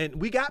too.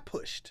 And we got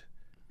pushed.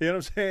 You know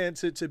what I'm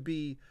saying? To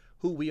be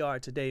who we are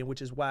today, and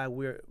which is why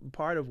we're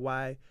part of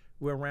why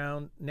we're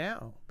around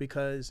now.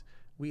 Because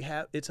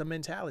it's a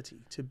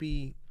mentality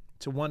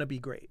to want to be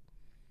great.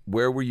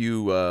 Where were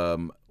you?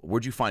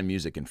 Where'd you find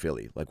music in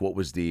Philly? Like,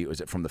 was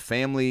it from the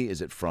family?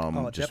 Is it from?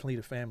 Oh, definitely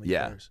the family.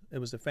 Yeah. First. It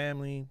was the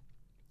family.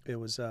 It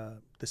was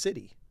the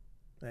city.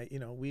 Right? You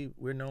know,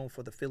 we're known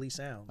for the Philly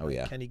sound. Oh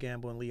yeah. Kenny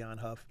Gamble and Leon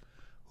Huff,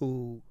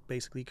 who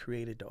basically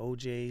created the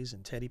OJs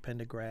and Teddy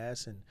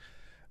Pendergrass, and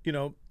you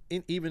know,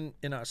 even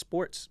in our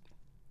sports,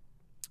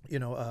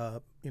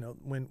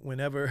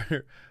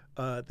 whenever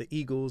the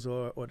Eagles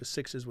or the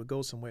Sixers would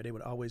go somewhere, they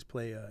would always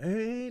play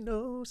 "Ain't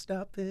No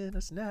Stopping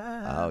Us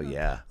Now." Oh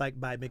yeah. Like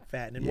by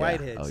McFadden and Yeah.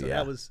 Whitehead. Oh, So yeah.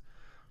 that was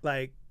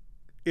like,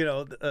 you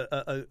know,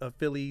 a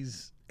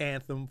Phillies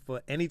anthem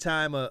for any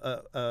time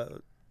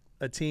a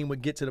team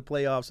would get to the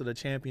playoffs or the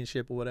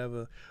championship or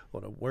whatever,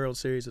 or the World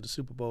Series or the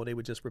Super Bowl. They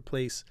would just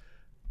replace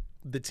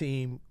the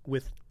team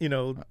with, you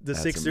know, the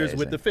That's Sixers with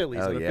amazing. the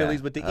Phillies, Oh, or the yeah.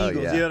 Phillies with the Oh,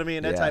 Eagles. yeah. You know what I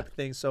mean? That Yeah. type of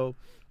thing. So,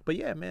 but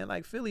yeah, man,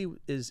 like Philly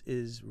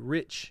is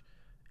rich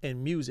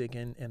in music,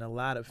 and a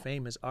lot of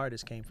famous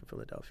artists came from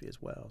Philadelphia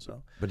as well.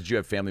 So But did you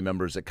have family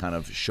members that kind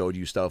of showed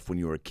you stuff when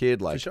you were a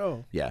kid? Like, for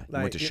sure. Yeah. You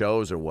Like, went to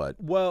shows or what?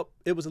 Well,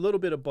 it was a little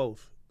bit of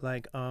both.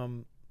 Like,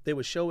 they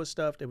would show us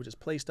stuff. They would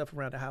just play stuff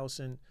around the house.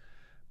 And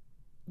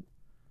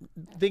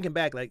thinking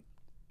back, like,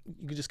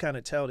 you could just kind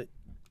of tell that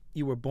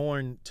you were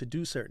born to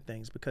do certain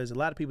things, because a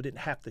lot of people didn't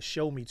have to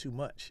show me too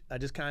much. I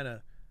just kind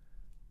of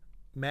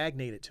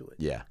magnated to it.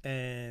 Yeah.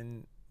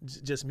 And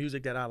just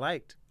music that I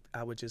liked,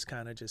 I would just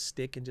kind of just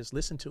stick and just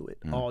listen to it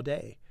all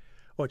day,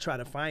 or try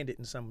to find it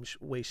in some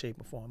way, shape,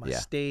 or form. I Yeah.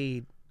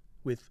 stayed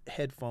with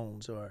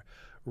headphones or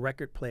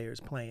record players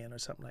playing or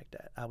something like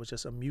that. I was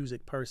just a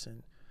music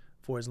person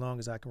for as long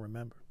as I can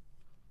remember.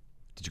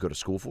 Did you go to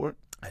school for it?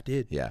 I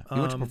did. Yeah.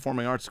 You went to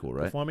performing arts school,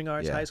 right? Performing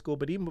arts Yeah. high school,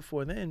 but even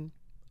before then,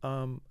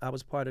 I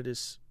was part of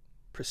this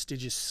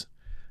prestigious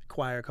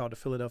choir called the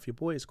Philadelphia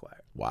Boys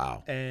Choir.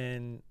 Wow.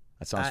 And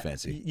That sounds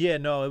fancy. Yeah,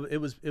 no, it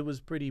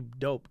was pretty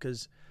dope,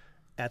 because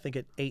I think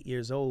at 8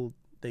 years old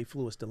they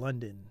flew us to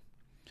London,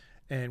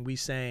 and we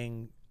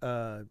sang,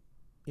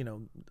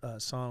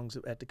 songs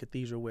at the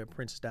cathedral where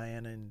Princess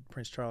Diana and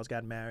Prince Charles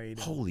got married.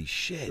 And Holy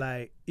shit.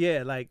 like,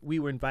 yeah, like we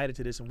were invited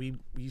to this, and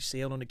we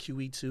sailed on the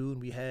QE2,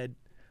 and we had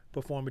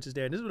performances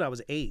there. And this is when I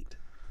was 8.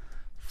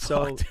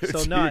 So, Fuck, dude, so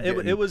so no,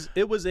 you're it was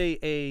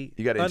a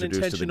you got introduced to the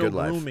unintentional good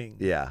life. grooming.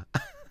 Yeah.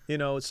 You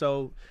know,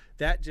 so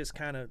that just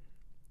kind of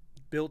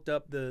built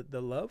up the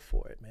love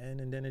for it, man.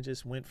 And then it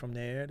just went from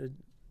there to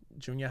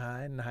junior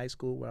high and high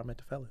school, where I met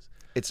the fellas.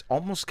 It's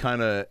almost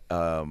kind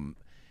of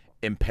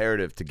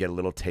imperative to get a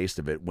little taste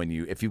of it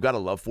if you've got a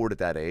love for it at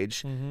that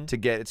age. To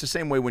get, it's the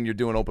same way when you're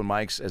doing open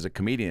mics as a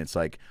comedian. It's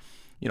like,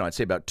 you know, I'd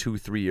say about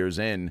 2-3 years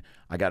in,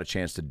 I got a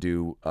chance to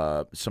do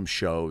some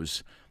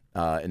shows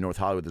in North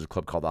Hollywood. There's a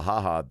club called the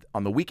Ha Ha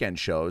on the weekend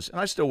shows, and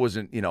I still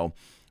wasn't, you know,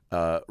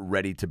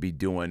 ready to be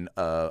doing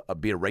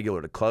be a regular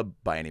at a club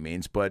by any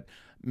means, but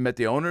met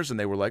the owners and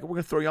they were like, we're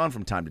gonna throw you on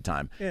from time to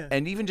time. Yeah.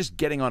 And even just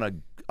getting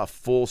on a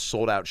full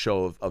sold out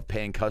show of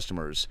paying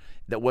customers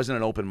that wasn't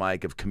an open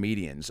mic of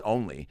comedians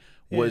only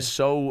was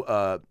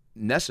so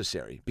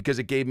necessary, because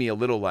it gave me a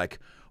little like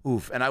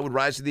oof, and I would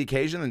rise to the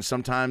occasion, and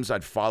sometimes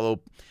I'd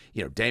follow,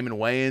 you know, Damon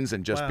Wayans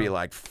and just be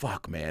like,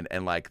 fuck man,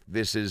 and like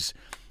this is.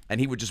 And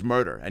he would just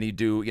murder, and he'd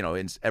do, you know,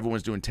 and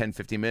everyone's doing 10,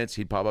 15 minutes.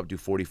 He'd pop up, do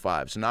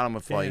 45. So now I'm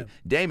going to follow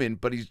Damon,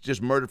 but he's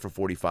just murdered for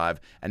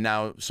 45, and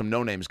now some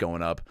no-names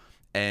going up.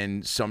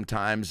 And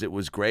sometimes it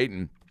was great,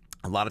 and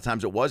a lot of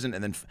times it wasn't.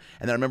 And then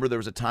I remember there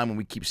was a time when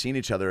we keep seeing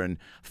each other, and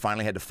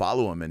finally had to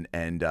follow him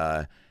and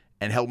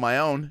held my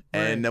own.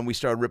 And then we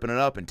started ripping it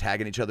up and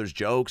tagging each other's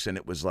jokes, and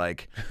it was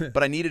like,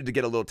 but I needed to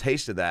get a little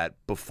taste of that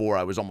before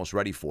I was almost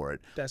ready for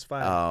it. That's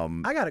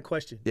fine. I got a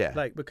question. Yeah.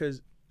 Like,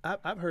 because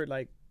I've heard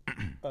like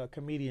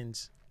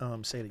comedians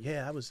say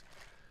that, I was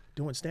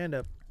doing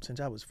stand-up since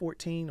I was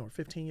 14 or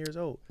 15 years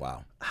old.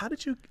 Wow. How did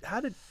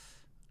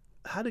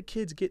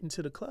kids get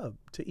into the club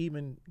to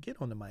even get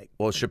on the mic?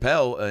 Well,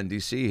 Chappelle in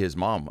D.C., his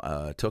mom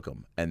took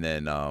him, and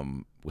then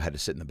we had to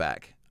sit in the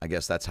back. I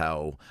guess that's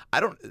how.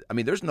 I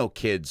mean, there's no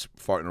kids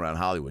farting around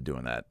Hollywood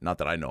doing that. Not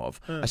that I know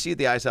of. I see at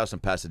the Ice House in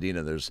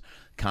Pasadena, there's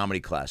comedy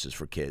classes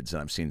for kids,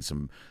 and I've seen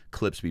some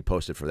clips be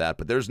posted for that.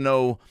 But there's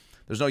no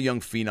young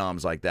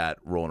phenoms like that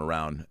rolling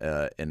around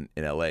in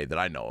L.A. that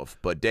I know of.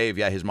 But Dave,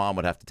 yeah, his mom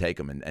would have to take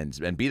him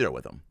and be there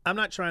with him. I'm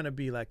not trying to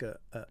be like a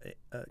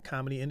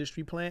comedy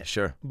industry plant.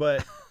 Sure.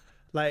 But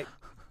like,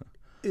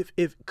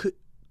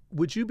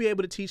 would you be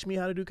able to teach me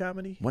how to do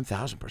comedy?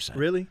 1,000%.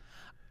 Really?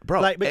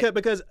 Bro, like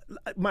because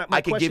my I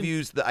could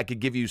question,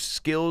 give you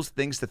skills,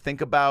 things to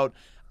think about.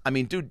 I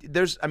mean, dude,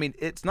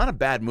 it's not a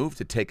bad move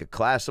to take a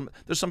class.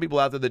 There's some people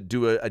out there that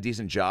do a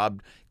decent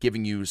job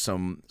giving you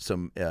some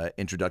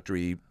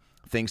introductory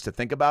things to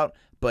think about.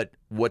 But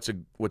what's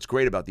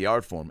great about the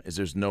art form is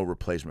there's no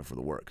replacement for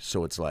the work.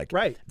 So it's like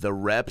the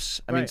reps.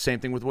 I mean, same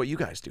thing with what you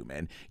guys do,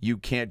 man. You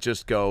can't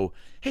just go,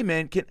 hey,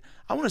 man,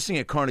 I want to sing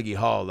at Carnegie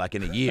Hall like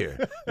in a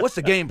year. What's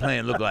the game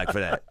plan look like for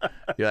that?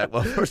 You're like,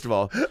 well, first of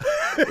all,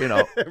 you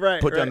know,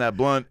 put down that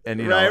blunt and,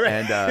 you know,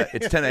 and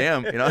it's 10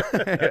 a.m., you know.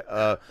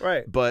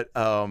 But,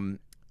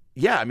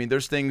 yeah, I mean,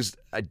 there's things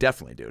I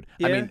definitely, dude.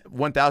 Yeah. I mean,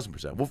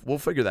 1,000%. We'll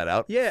figure that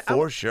out. Yeah,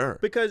 for sure.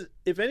 Because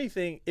if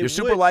anything, you're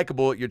super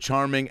likable. You're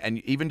charming, and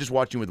even just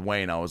watching with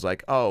Wayne, I was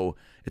like, oh,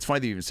 it's funny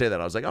that you even say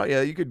that. I was like, oh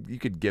yeah, you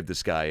could give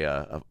this guy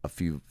a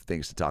few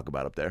things to talk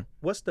about up there.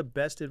 What's the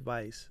best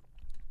advice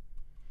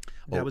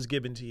that was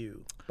given to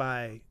you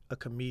by a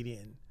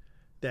comedian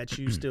that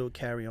you still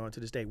carry on to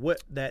this day?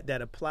 What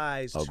that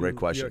applies to great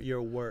question.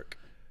 Your work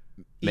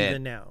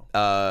even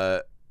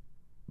now?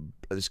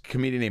 This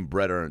comedian named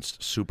Brett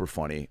Ernst, super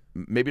funny.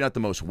 Maybe not the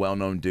most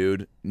well-known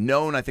dude.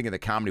 Known, I think, in the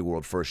comedy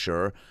world for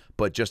sure,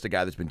 but just a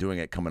guy that's been doing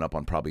it coming up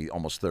on probably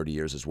almost 30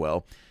 years as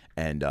well.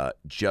 And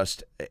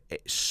just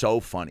so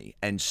funny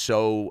and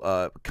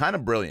so kind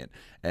of brilliant.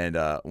 And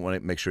I want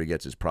to make sure he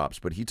gets his props.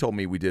 But he told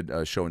me we did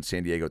a show in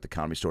San Diego at the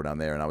Comedy Store down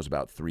there, and I was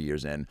about 3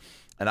 years in.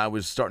 And I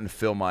was starting to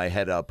fill my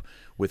head up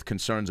with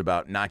concerns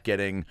about not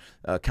getting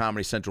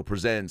Comedy Central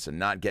Presents and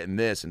not getting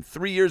this. And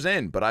 3 years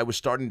in, but I was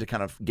starting to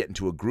kind of get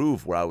into a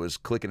groove where I was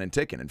clicking and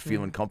ticking and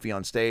feeling comfy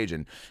on stage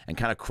and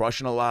kind of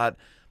crushing a lot.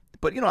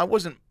 But, you know,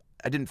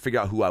 I didn't figure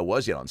out who I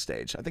was yet on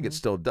stage. I think it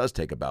still does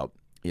take about,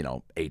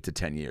 8 to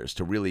 10 years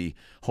to really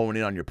hone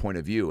in on your point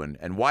of view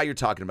and why you're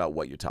talking about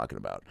what you're talking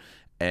about.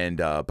 And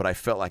but I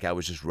felt like I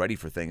was just ready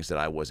for things that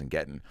I wasn't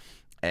getting.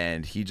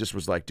 And he just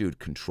was like, dude,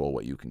 control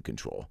what you can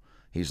control.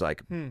 He's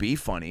like, be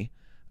funny,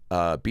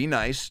 be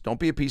nice, don't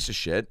be a piece of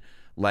shit.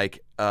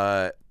 Like,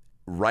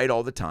 write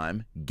all the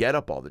time, get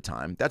up all the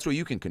time. That's what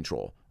you can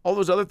control. All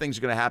those other things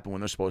are going to happen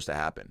when they're supposed to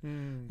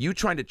happen. You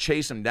trying to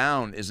chase them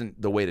down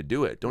isn't the way to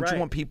do it. Don't you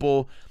want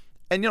people...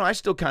 And, I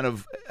still kind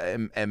of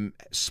am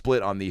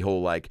split on the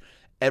whole, like,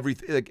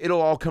 everything. Like,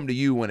 it'll all come to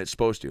you when it's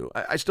supposed to.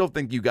 I still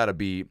think you got to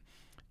be,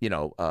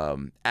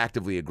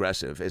 actively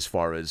aggressive as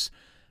far as,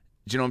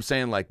 do you know what I'm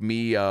saying? Like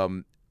me,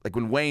 like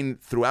when Wayne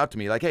threw out to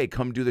me, like, hey,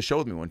 come do the show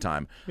with me one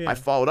time. Yeah. I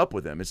followed up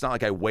with him. It's not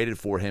like I waited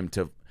for him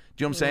to, do you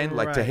know what I'm saying?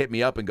 Like to hit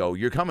me up and go,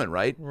 you're coming,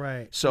 right?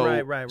 Right.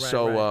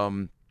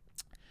 So,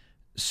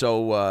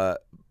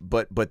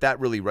 but that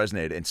really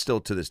resonated, and still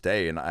to this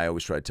day, and I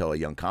always try to tell a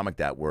young comic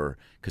that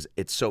because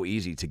it's so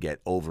easy to get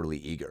overly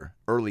eager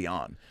early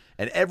on,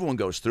 and everyone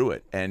goes through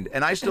it, and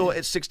I still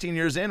at 16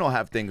 years in, I'll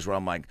have things where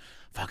I'm like,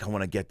 fuck, I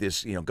want to get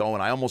this,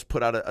 going. I almost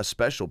put out a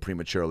special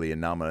prematurely,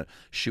 and now I'm gonna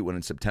shoot one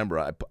in September.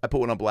 I put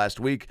one up last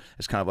week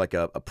as kind of like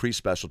a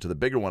pre-special to the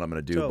bigger one I'm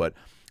gonna do, but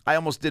I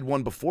almost did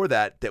one before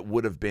that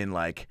would have been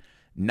like,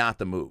 not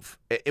the move.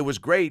 It was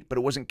great, but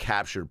it wasn't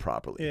captured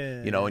properly.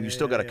 And you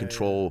still got to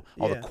control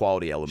all the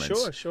quality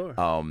elements. Sure.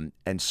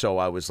 And so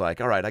I was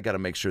like, all right, I got to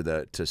make sure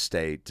to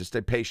stay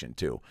patient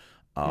too.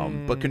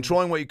 But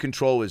controlling what you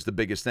control is the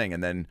biggest thing.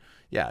 And then,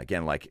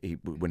 again, like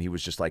when he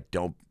was just like,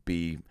 don't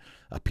be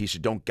a piece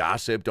of, don't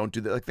gossip, don't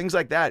do that, like things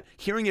like that.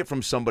 Hearing it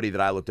from somebody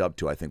that I looked up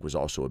to, I think was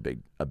also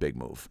a big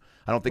move.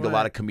 I don't think a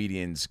lot of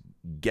comedians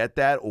get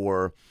that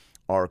or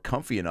are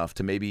comfy enough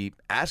to maybe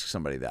ask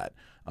somebody that.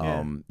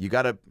 You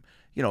got to.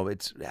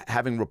 It's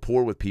having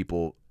rapport with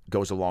people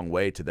goes a long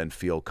way to then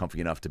feel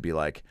comfy enough to be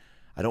like,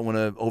 I don't want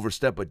to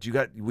overstep, but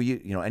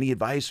any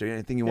advice or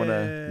anything you want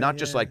to, not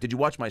just like, did you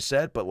watch my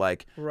set, but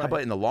like, how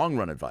about in the long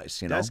run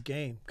advice, That's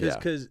game.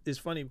 Because it's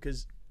funny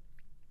because,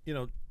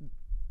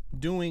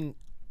 doing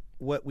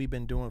what we've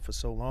been doing for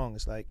so long,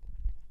 it's like,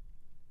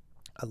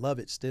 I love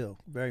it still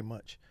very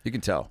much. You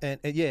can tell.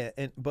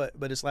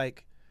 But it's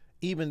like,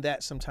 even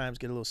that sometimes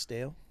get a little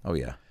stale. Oh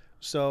yeah.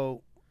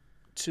 So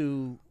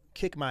to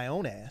kick my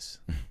own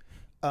ass,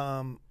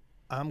 I'm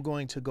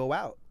going to go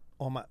out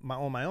on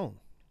my own,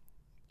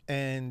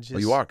 and just,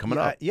 you are coming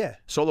up,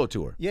 solo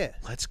tour,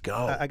 let's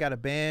go. I got a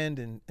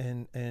band,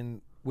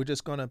 and we're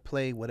just gonna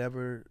play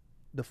whatever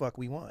the fuck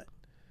we want.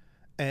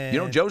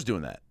 And Joe's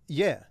doing that.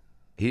 Yeah,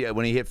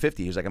 when he hit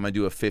 50, he was like, I'm gonna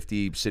do a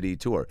 50-city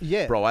tour.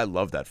 Yeah, bro, I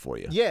love that for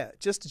you. Yeah,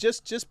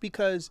 just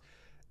because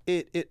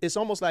it's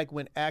almost like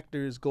when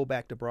actors go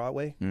back to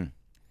Broadway.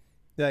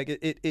 Like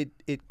it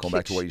going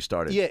back to where you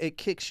started. Yeah, it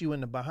kicks you in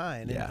the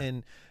behind,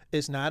 and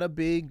it's not a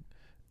big,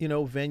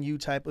 venue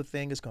type of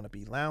thing. It's going to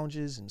be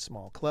lounges and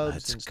small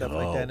clubs and stuff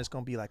like that. And it's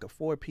going to be like a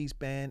 4-piece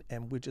band,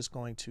 and we're just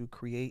going to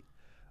create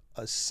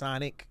a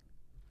sonic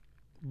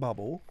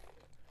bubble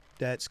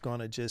that's going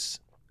to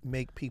just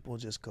make people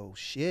just go,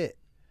 shit,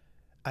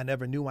 I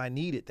never knew I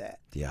needed that.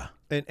 Yeah.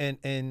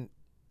 And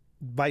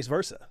vice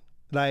versa.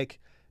 Like,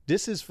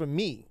 this is for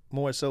me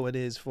more so it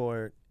is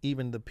for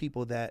even the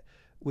people that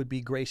would be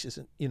gracious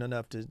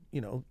enough to,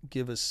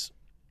 give us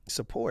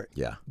support.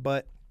 Yeah.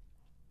 But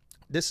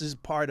this is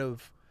part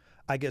of,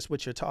 I guess,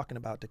 what you're talking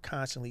about, to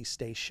constantly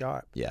stay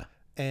sharp. Yeah.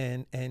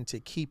 And to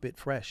keep it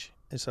fresh.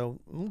 And so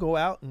go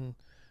out and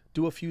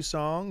do a few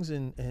songs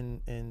and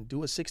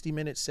do a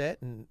 60-minute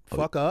set and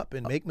fuck up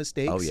and make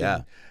mistakes. Oh,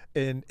 yeah.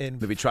 And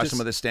maybe try some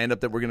of the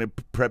stand-up that we're going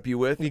to prep you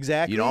with.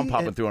 Exactly. I'm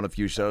popping through on a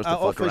few shows to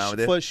fuck around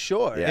with it. For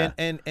sure. Yeah.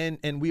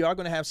 And we are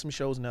going to have some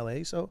shows in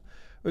L.A., so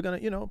we're going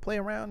to, play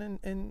around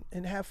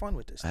and have fun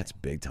with this. That's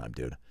big time,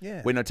 dude.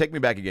 Yeah. Wait, now take me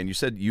back again. You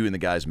said you and the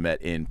guys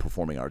met in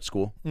performing arts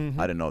school? Mm-hmm.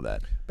 I didn't know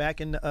that.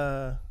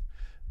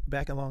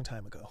 Back a long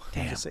time ago.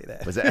 Damn. I'll just say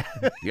that. Was that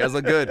you guys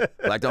look good.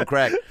 Black don't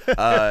crack.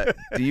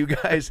 Do you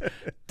guys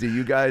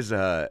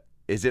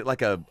is it like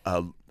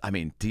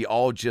do you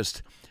all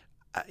just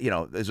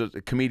there's a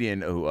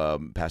comedian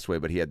who passed away,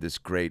 but he had this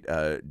great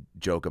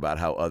joke about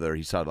how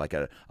he saw like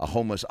a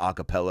homeless a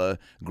cappella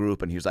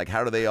group, and he was like,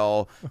 how do they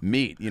all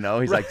meet? He's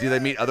like, do they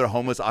meet other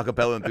homeless a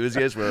cappella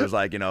enthusiasts where it was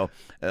like,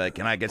 like,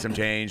 can I get some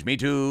change? Me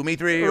too, me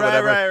three, or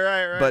whatever.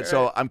 Right. But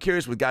so I'm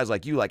curious with guys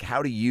like you, like,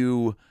 how do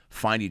you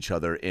find each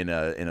other in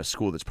a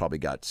school that's probably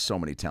got so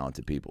many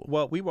talented people?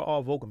 Well, we were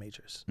all vocal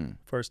majors,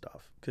 first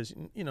off, because,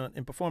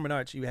 in performing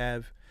arts, you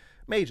have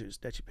majors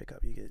that you pick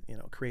up. You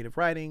get, creative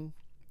writing,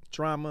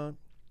 drama,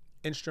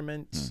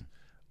 instruments,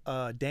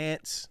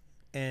 dance,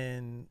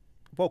 and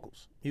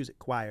vocals, music,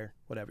 choir,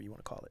 whatever you want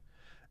to call it.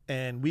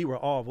 And we were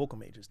all vocal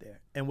majors there.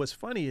 And what's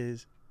funny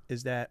is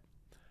that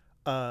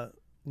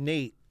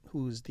Nate,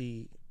 who's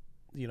the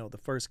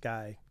first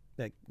guy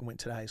that went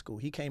to the high school,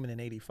 he came in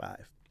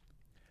 '85.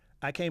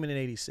 I came in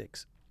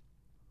 '86.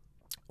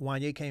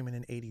 Wanya came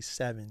in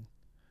 '87.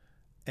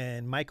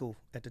 And Michael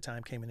at the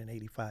time came in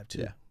 '85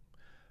 too.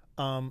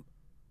 Yeah.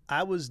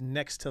 I was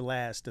next to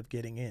last of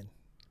getting in,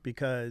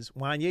 because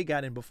Wanya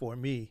got in before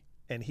me,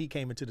 and he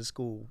came into the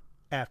school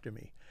after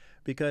me,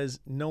 because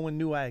no one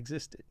knew I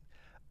existed.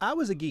 I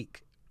was a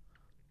geek,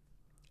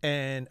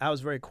 and I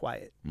was very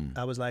quiet.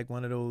 I was like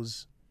one of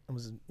those,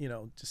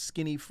 just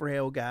skinny,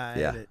 frail guy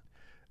that,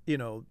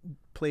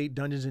 played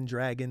Dungeons and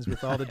Dragons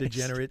with all the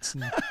degenerates.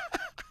 And,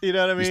 you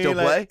know what I mean? You still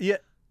play? Yeah.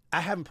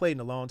 I haven't played in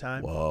a long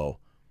time. Whoa.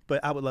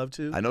 But I would love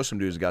to. I know some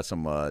dudes got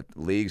some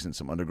leagues and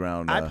some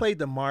underground. I played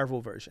the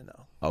Marvel version,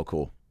 though. Oh,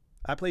 cool.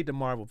 I played the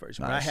Marvel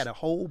version. Nice. I had a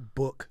whole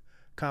book,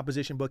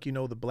 composition book,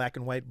 the black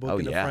and white book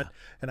in the front,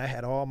 and I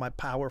had all my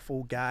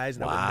powerful guys,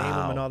 and I would name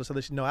them and all this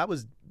other shit. No, I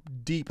was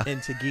deep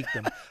into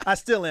geekdom. I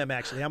still am,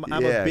 actually. I'm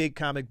a big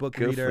comic book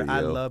reader.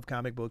 I love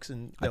comic books.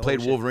 And I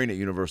played Wolverine at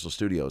Universal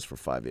Studios for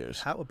 5 years.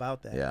 How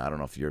about that? Yeah, I don't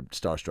know if you're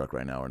starstruck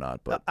right now or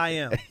not, but I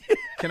am.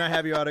 Can I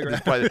have your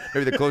autograph?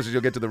 Maybe the closest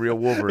you'll get to the real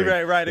Wolverine.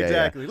 Right,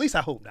 exactly. At least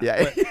I hope not.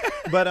 Yeah.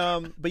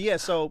 But yeah,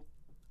 so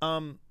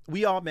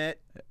we all met,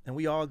 and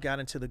we all got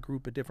into the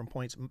group at different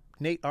points.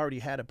 Nate already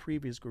had a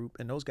previous group,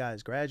 and those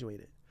guys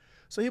graduated.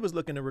 So he was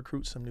looking to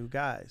recruit some new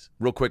guys.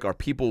 Real quick, are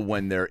people,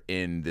 when they're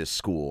in this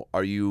school,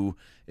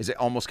 is it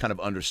almost kind of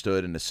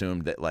understood and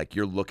assumed that, like,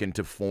 you're looking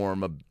to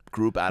form a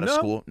group out of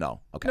school? No.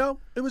 Okay. No,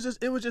 it was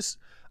just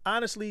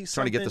honestly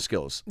trying to get the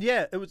skills.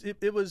 Yeah,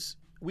 it was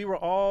we were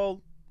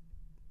all,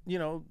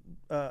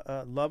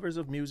 lovers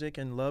of music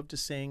and loved to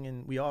sing,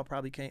 and we all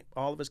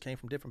all of us came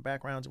from different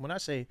backgrounds. And when I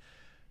say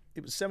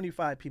it was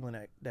 75 people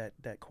in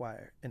that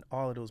choir, and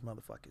all of those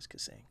motherfuckers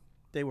could sing.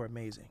 They were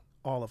amazing.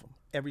 All of them.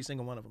 Every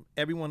single one of them.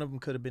 Every one of them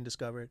could have been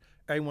discovered.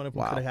 Every one of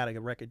them could have had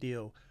a record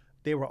deal.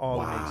 They were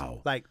all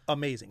amazing. Like,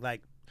 amazing.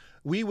 Like,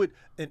 we would,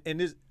 and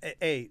this,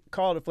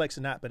 call it a flex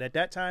or not, but at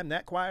that time,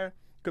 that choir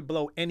could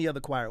blow any other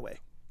choir away.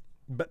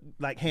 But,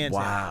 like, hands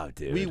down. Wow,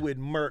 dude. We would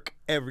murk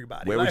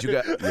everybody. Where would you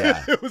go?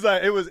 Yeah.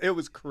 It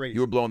was crazy.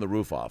 You were blowing the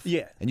roof off.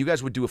 Yeah. And you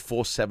guys would do a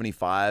full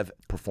 75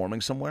 performing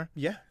somewhere?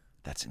 Yeah.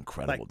 That's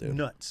incredible, dude.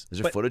 Nuts. Is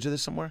there footage of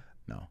this somewhere?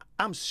 No.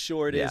 I'm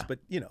sure it is, but,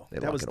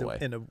 that was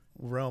in the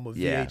realm of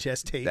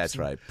VHS tapes. That's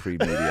right.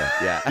 Pre-media.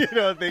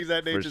 Yeah. Things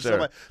that nature.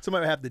 Sure.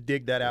 Somebody would have to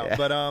dig that out.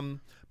 Yeah.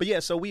 But yeah,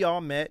 so we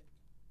all met,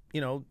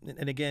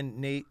 and again,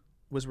 Nate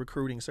was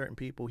recruiting certain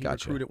people. He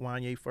recruited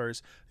Wanya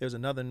first. There was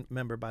another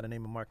member by the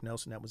name of Mark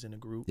Nelson that was in the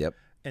group. Yep.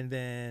 And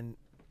then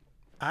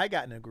I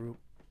got in a group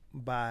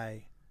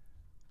by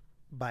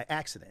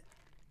accident,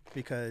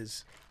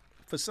 because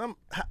for some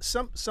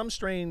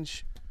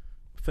strange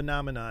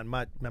phenomenon,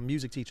 my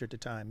music teacher at the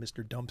time,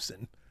 Mr.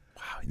 Dumpson.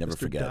 Wow, you never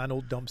forget.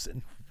 Donald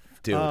Dumpson.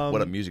 Dude,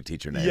 what a music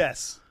teacher name.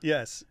 Yes.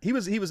 He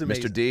was amazing.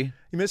 Mr. D?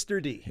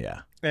 Mr. D.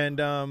 Yeah.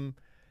 And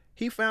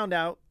he found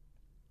out,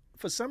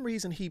 for some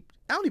reason,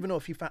 I don't even know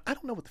if he found, I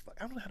don't know what the fuck,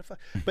 I don't know how to fuck.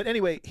 But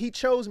anyway, he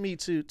chose me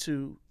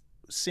to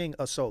sing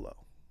a solo,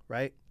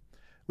 right?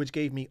 Which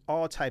gave me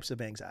all types of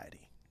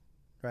anxiety,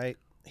 right?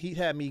 He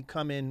had me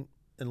come in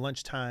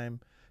lunchtime,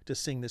 to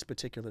sing this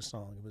particular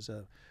song. It was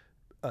a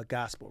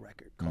gospel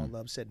record called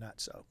Love Said Not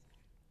So.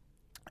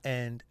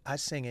 And I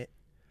sing it.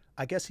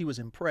 I guess he was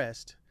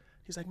impressed.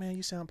 He's like, man,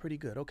 you sound pretty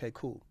good. Okay,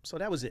 cool. So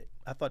that was it.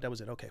 I thought that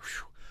was it. Okay.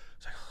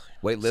 Like,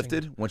 Weight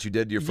lifted once you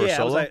did your first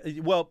solo? I was like,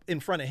 well, in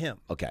front of him.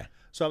 Okay.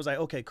 So I was like,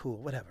 okay, cool,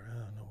 whatever. I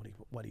don't know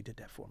what he did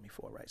that for me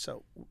for, right?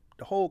 So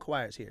the whole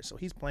choir's here. So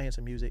he's playing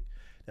some music.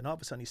 Then all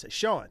of a sudden he says,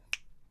 Shawn,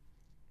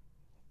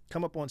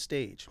 come up on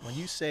stage. When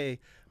you say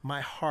my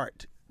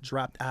heart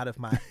dropped out of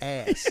my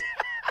ass,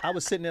 I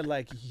was sitting there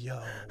like,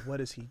 yo, what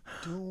is he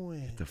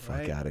doing? Get the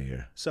fuck out of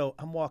here. So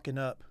I'm walking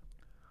up,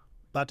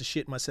 about to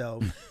shit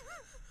myself.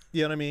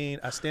 You know what I mean?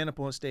 I stand up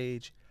on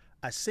stage.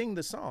 I sing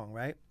the song,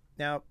 right?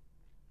 Now,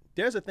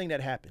 there's a thing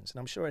that happens, and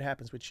I'm sure it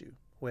happens with you,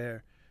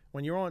 where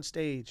when you're on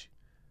stage,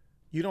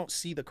 you don't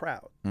see the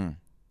crowd.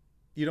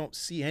 You don't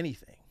see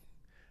anything.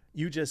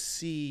 You just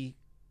see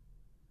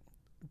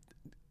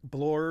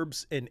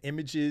blurbs and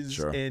images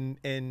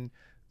and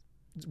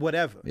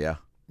whatever. Yeah.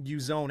 You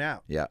zone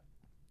out. Yeah.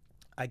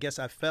 I guess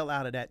I fell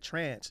out of that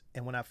trance,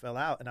 and when I fell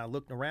out and I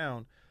looked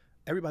around,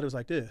 everybody was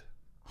like this.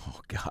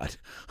 Oh, God.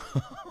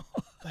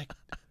 Like,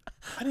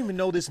 I didn't even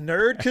know this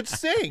nerd could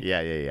sing.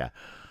 Yeah.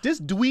 This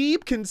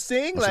dweeb can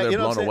sing. So like, they're you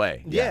know blown what I'm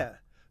saying? away. Yeah.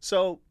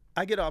 So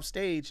I get off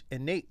stage,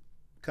 and Nate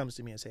comes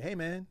to me and say, hey,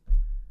 man,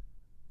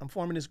 I'm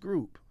forming this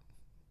group.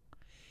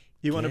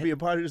 You want to be a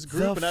part of this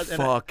group? The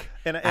fuck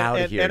out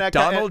of here.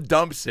 Donald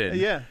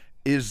Dumpson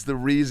is the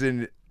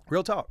reason.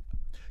 Real talk.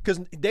 Because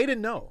they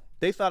didn't know.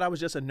 They thought I was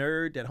just a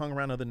nerd that hung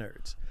around other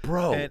nerds.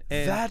 Bro, and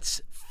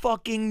that's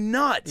fucking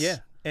nuts. Yeah.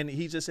 And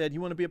he just said,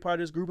 you want to be a part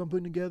of this group I'm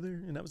putting together?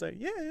 And I was like,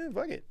 yeah,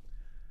 fuck it.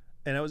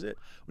 And that was it.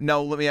 Now,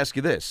 let me ask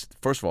you this.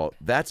 First of all,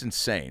 that's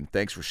insane.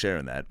 Thanks for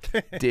sharing that.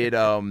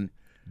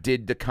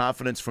 Did the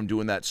confidence from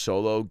doing that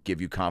solo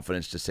give you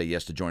confidence to say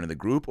yes to joining the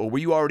group? Or were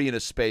you already in a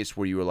space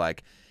where you were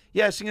like,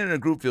 yeah, singing in a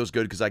group feels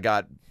good because I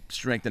got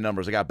strength in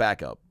numbers. I got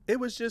backup. It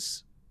was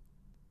just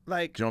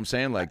like. Do you know what I'm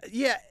saying? Like,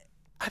 yeah,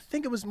 I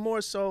think it was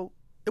more so.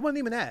 It wasn't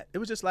even that. It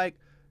was just like,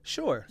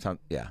 sure.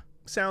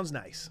 Sounds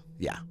nice.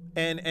 Yeah.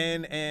 And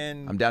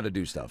I'm down to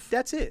do stuff.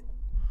 That's it.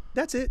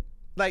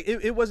 Like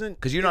it wasn't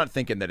because you're not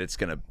thinking that it's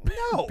gonna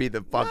be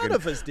the fucking none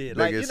of us did.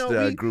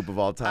 biggest group of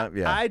all time.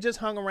 I just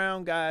hung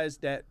around guys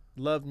that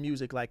loved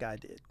music like I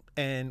did,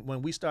 and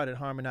when we started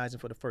harmonizing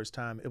for the first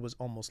time, it was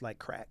almost like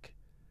crack.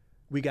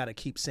 We got to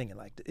keep singing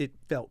like it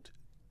felt.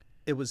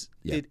 It was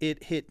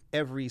it hit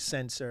every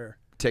sensor.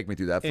 Take me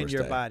through that in first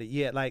your day. body.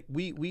 Yeah, like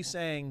we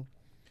sang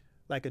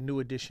like a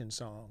New Edition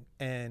song,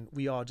 and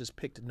we all just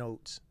picked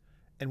notes,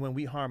 and when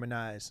we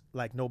harmonized,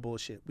 like no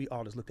bullshit, we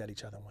all just looked at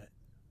each other and went,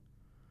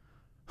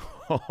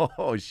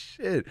 oh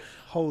shit!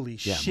 Holy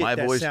shit! My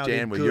that voice sounded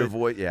jammed with good. your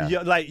voice.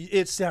 Yeah, like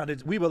it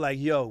sounded. We were like,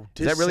 "Yo,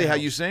 is that really how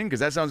you sing? Because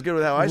that sounds good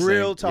with how I sing."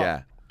 Real talk.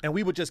 Yeah. And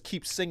we would just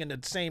keep singing the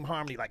same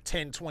harmony like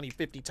 10, 20,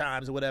 50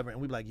 times or whatever,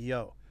 and we'd be like,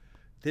 "Yo,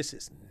 this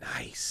is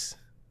nice."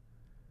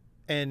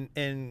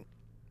 And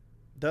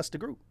thus the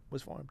group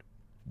was formed.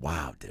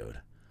 Wow, dude.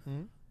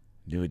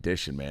 New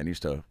Edition, man.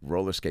 Used to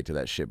roller skate to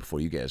that shit before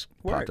you guys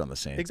popped on the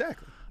scene.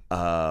 Exactly.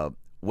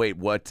 Wait,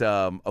 what?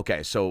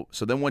 Okay, so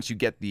then once you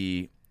get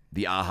the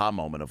aha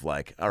moment of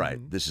like, all right,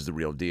 this is the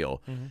real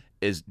deal.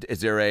 Is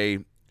there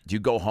do you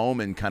go home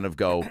and kind of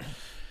go,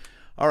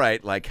 all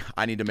right, like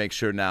I need to make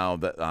sure now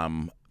that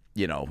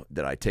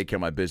that I take care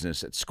of my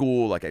business at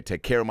school, like I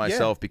take care of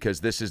myself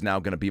because this is now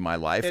going to be my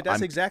life. Yeah,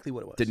 that's exactly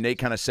what it was. Did Nate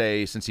kind of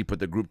say, since he put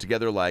the group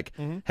together, like,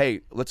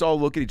 hey, let's all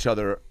look at each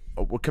other.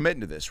 We're committing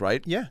to this,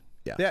 right? Yeah.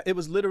 It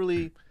was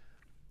literally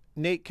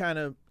Nate kind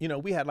of,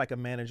 we had like a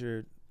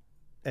manager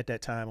at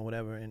that time or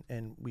whatever,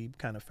 and we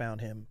kind of found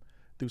him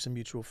through some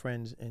mutual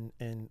friends,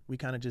 and we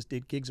kind of just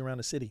did gigs around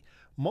the city,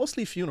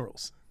 mostly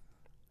funerals.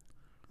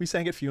 We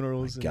sang at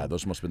funerals. God,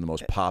 those must have been the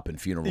most poppin'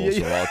 funerals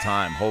of all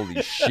time.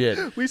 Holy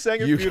shit. We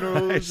sang at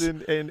funerals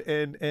and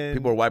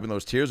people were wiping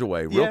those tears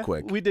away real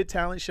quick. We did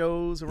talent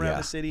shows around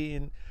the city,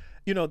 and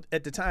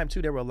at the time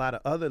too, there were a lot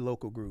of other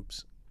local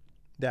groups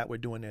that were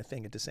doing their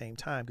thing at the same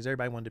time because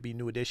everybody wanted to be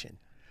New Edition.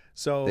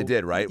 So they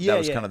did, right? Yeah, that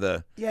was kind of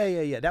the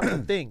that was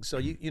the thing. So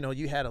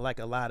you had like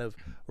a lot of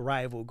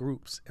rival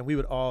groups, and we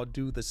would all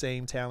do the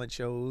same talent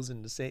shows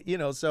and the same,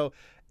 so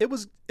it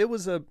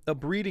was a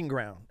breeding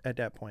ground at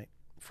that point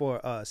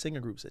for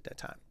singer groups at that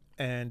time.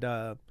 And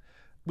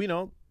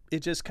it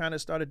just kind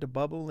of started to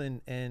bubble,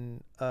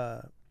 and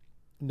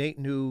Nate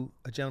knew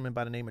a gentleman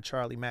by the name of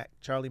Charlie Mack.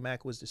 Charlie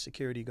Mack was the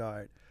security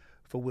guard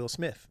for Will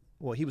Smith.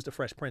 Well, he was the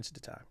Fresh Prince at the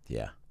time.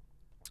 Yeah.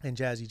 And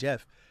Jazzy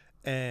Jeff.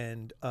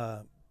 And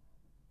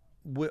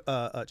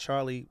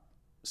Charlie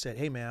said,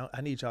 hey, man,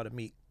 I need y'all to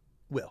meet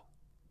Will.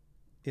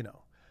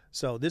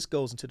 So this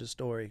goes into the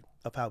story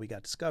of how we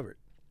got discovered.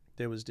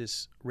 There was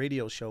this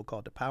radio show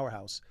called The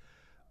Powerhouse,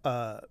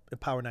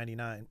 Power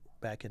 99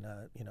 back in,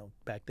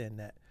 back then,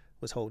 that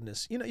was holding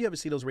this. You ever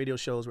see those radio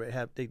shows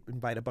where they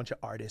invite a bunch of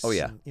artists? Oh,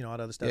 yeah. And, all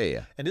that other stuff.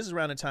 Yeah. And this is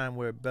around the time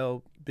where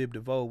Belle Biv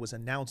DeVoe was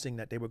announcing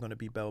that they were going to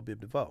be Belle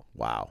Biv DeVoe.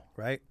 Wow.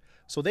 Right?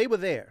 So they were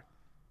there,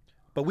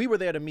 but we were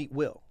there to meet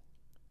Will.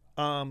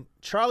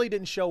 Charlie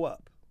didn't show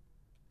up.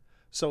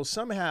 So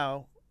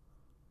somehow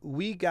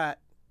we got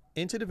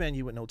into the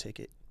venue with no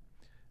ticket.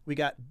 We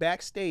got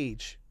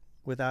backstage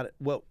with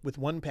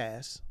one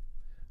pass.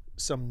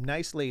 Some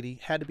nice lady,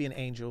 had to be an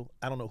angel.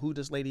 I don't know who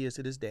this lady is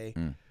to this day.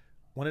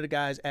 One of the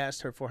guys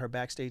asked her for her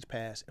backstage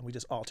pass, and we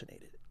just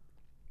alternated,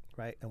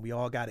 right? And we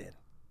all got in,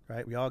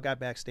 right? We all got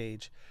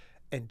backstage.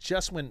 And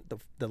just when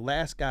the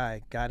last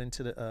guy got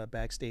into the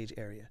backstage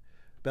area,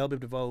 Belle Biv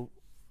DeVoe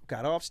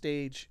got off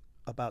stage,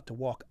 about to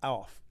walk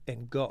off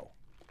and go.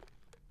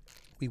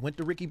 We went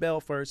to Ricky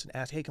Bell first and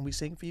asked, hey, can we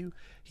sing for you?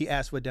 He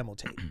asked for a demo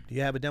tape. Do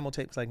you have a demo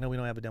tape? It's like, no, we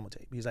don't have a demo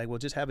tape. He's like, well,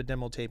 just have a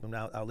demo tape and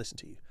I'll listen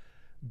to you.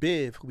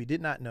 Biv, who we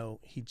did not know,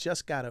 he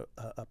just got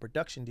a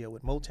production deal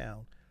with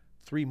Motown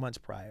 3 months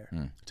prior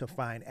to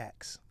find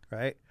acts,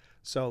 right?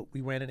 So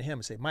we ran into him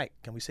and said, Mike,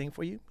 can we sing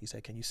for you? He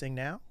said, can you sing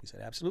now? He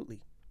said, absolutely.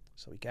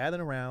 So we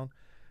gathered around,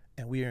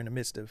 and we are in the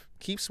midst of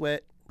Keith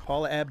Sweat,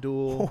 Paula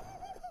Abdul,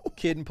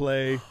 Kid and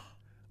Play.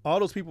 All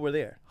those people were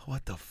there.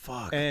 What the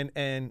fuck?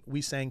 And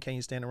we sang Can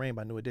You Stand the Rain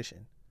by New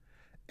Edition.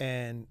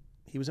 And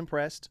he was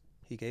impressed.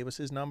 He gave us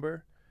his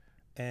number.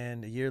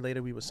 And a year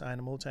later, we were signed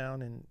to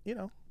Motown. And, you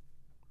know,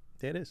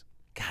 there it is.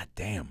 God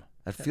damn.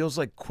 That feels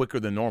like quicker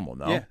than normal,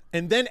 no? Yeah.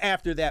 And then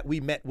after that, we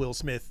met Will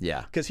Smith.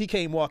 Yeah. Because he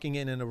came walking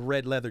in a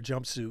red leather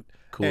jumpsuit.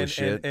 Cool as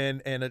shit.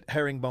 And a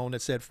herringbone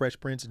that said Fresh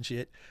Prince and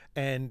shit.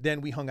 And then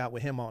we hung out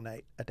with him all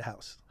night at the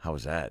house. How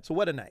was that? So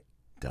what a night.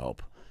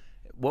 Dope.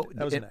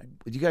 That was a night.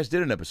 You guys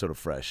did an episode of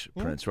Fresh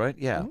Prince, right?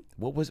 Yeah.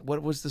 What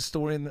was the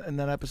story in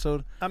that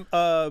episode?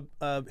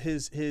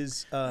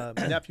 His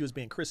nephew was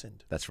being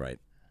christened. That's right.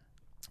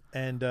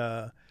 And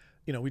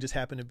you know, we just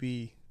happened to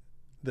be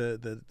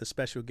the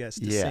special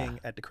guest to sing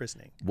at the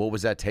christening. What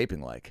was that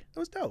taping like? It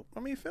was dope. I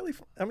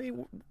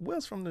mean,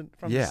 Will's from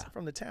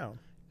the town.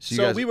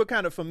 So we were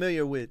kind of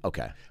familiar with.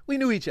 Okay. We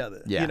knew each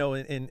other. Yeah. You know,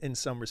 in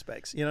some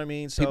respects. You know what I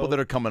mean? So, people that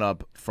are coming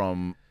up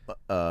from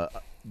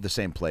the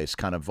same place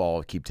kind of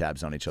all keep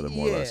tabs on each other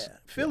more or less.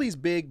 Philly's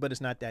big, but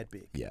it's not that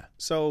big. Yeah.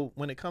 So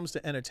when it comes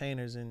to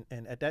entertainers, and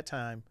at that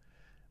time,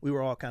 we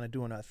were all kind of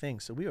doing our thing.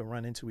 So we would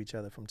run into each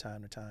other from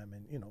time to time.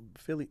 And, you know,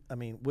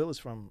 Will is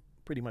from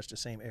pretty much the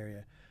same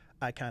area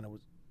I kind of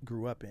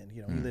grew up in.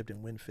 You know, he lived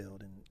in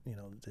Winfield and, you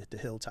know, the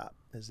Hilltop,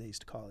 as they used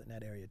to call it, in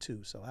that area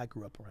too. So I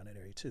grew up around that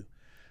area too.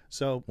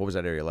 So what was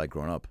that area like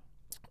growing up?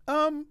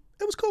 It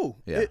was cool.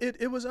 Yeah.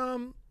 It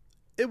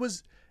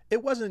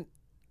wasn't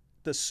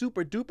the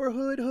super duper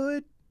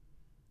hood,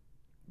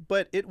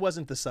 but it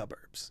wasn't the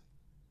suburbs.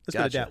 Let's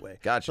put it that way.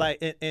 Gotcha.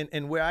 Like,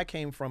 and where I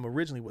came from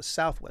originally was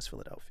Southwest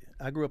Philadelphia.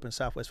 I grew up in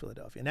Southwest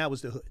Philadelphia, and that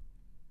was the hood.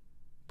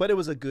 But it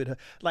was a good hood.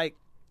 Like,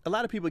 a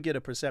lot of people get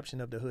a perception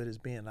of the hood as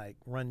being like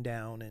run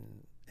down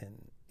and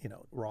you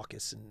know,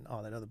 raucous and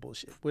all that other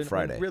bullshit.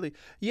 Friday. Really,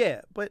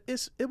 yeah. But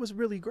it was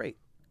really great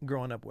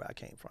growing up where I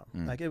came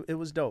from. Like it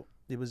was dope.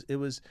 It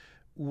was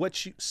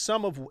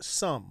some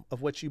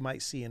of what you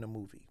might see in a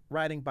movie.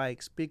 Riding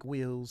bikes, big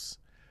wheels,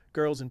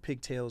 girls in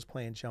pigtails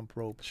playing jump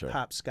rope,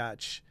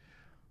 hopscotch.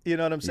 You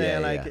know what I'm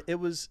saying? It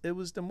was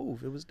the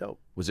move. It was dope.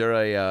 Was there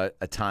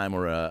a time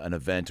or an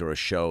event or a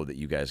show that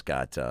you guys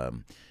got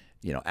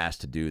you know, asked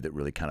to do that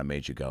really kind of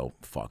made you go,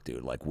 fuck,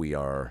 dude, like we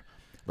are,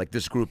 like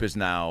this group is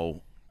now,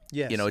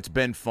 you know, it's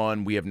been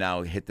fun. We have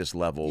now hit this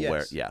level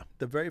where,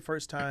 The very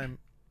first time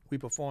we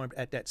performed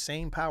at that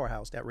same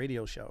Powerhouse, that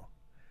radio show,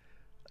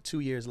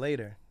 2 years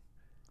later,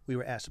 we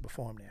were asked to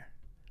perform there.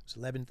 It was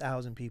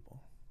 11,000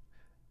 people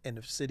in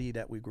the city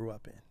that we grew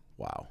up in.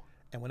 Wow.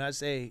 And when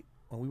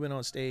we went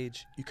on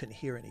stage, you couldn't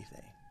hear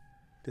anything.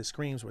 The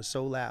screams were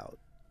so loud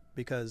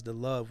because the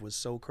love was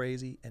so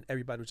crazy and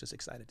everybody was just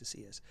excited to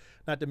see us.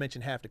 Not to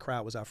mention half the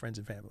crowd was our friends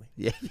and family.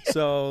 Yeah.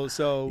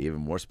 So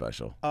even more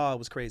special. Oh, it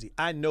was crazy.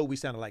 I know we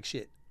sounded like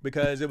shit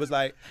because it was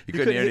like you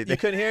couldn't hear anything. You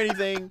couldn't hear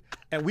anything,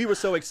 and we were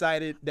so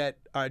excited that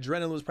our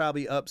adrenaline was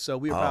probably up. So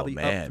we were probably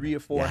up 3 or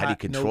 4. Yeah, how do you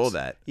control notes.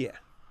 that? Yeah,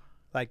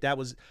 like that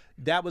was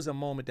a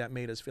moment that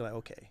made us feel like,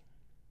 okay,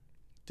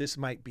 this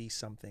might be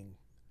something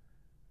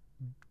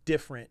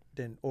different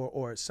than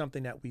or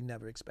something that we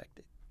never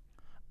expected.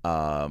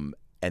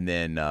 And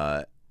then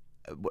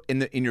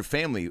in your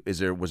family, was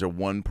there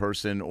one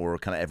person or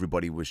kind of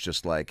everybody was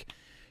just like,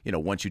 you know,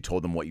 once you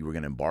told them what you were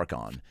going to embark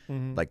on,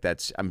 like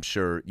I'm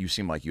sure you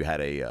seem like you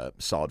had a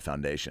solid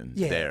foundation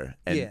there,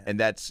 and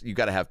that's, you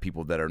got to have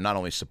people that are not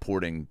only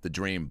supporting the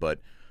dream, but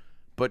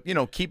you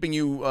know, keeping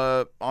you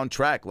on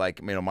track.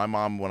 Like, you know, my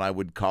mom, when I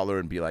would call her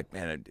and be like,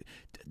 man,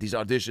 these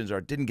auditions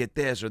didn't get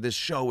this, or this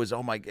show is,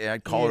 oh my,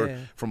 I'd call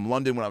her from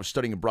London when I was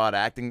studying abroad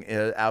acting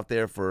out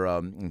there for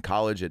in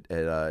college in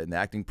the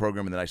acting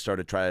program, and then I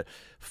started trying to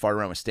fart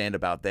around with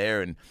stand-up out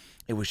there, and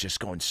it was just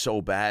going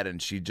so bad, and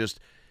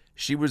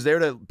she was there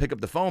to pick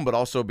up the phone, but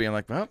also being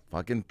like, well,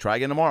 fucking try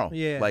again tomorrow.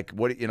 Yeah. Like,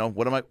 what do you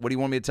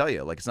want me to tell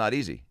you? Like, it's not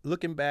easy.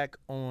 Looking back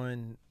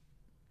on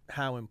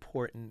how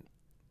important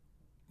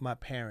my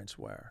parents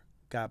were,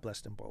 God bless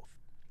them both,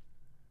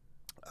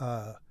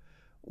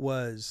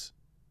 was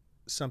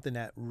something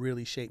that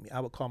really shaped me. I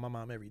would call my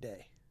mom every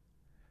day,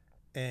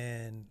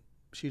 and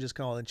she just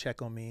call and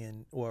check on me,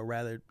 or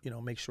rather, you know,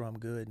 make sure I'm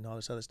good and all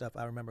this other stuff.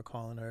 I remember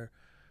calling her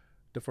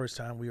the first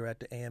time we were at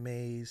the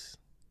AMAs,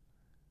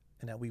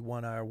 and that we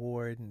won our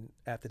award. And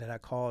after that, I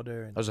called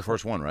her. And That was the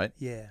first one, right?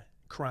 yeah,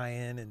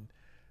 crying, and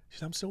she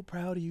said, "I'm so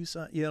proud of you,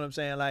 son." You know what I'm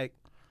saying? Like,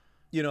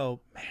 you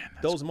know, Man,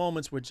 those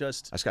moments were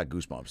just. I just got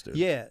goosebumps, dude.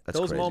 Yeah, That's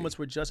those crazy. moments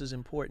were just as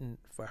important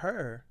for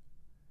her,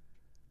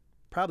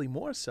 probably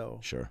more so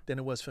Sure. than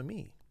it was for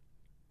me,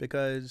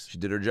 because She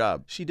did her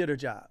job. she did her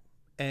job.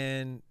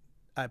 And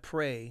I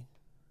pray,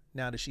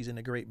 now that she's in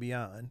the great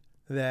beyond,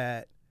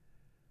 that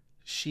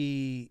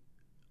she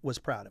was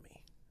proud of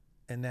me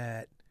and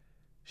that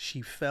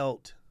she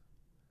felt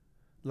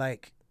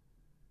like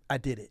I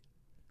did it,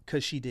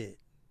 because she did.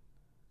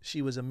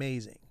 She was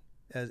amazing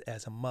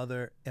as a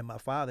mother, and my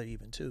father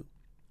even too,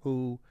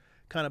 who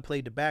kind of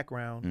played the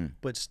background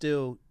but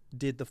still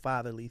did the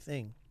fatherly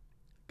thing.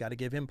 Got to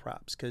give him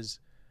props, because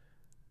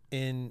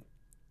in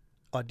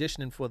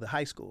auditioning for the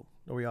high school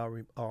where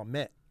we all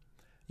met,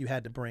 you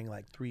had to bring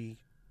like 3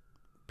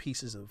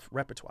 pieces of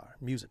repertoire,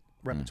 music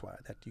repertoire,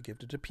 that you give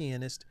to the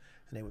pianist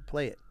and they would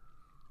play it.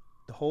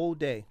 The whole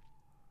day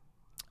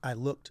I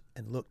looked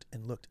and looked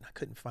and looked, and I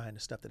couldn't find the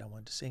stuff that I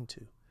wanted to sing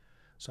to.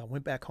 So I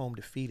went back home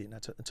defeated, and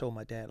I told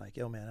my dad, like,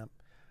 yo, man,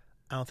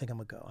 I don't think I'm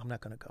going to go. I'm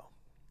not going to go.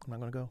 I'm not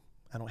going to go.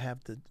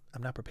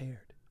 I'm not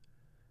prepared.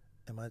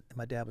 And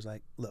my dad was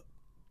like, look.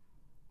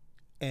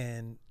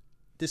 And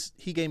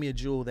he gave me a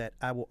jewel that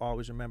I will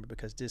always remember,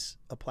 because this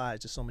applies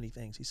to so many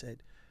things. He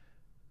said,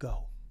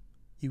 go.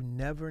 You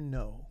never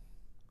know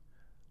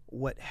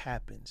what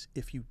happens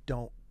if you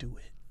don't do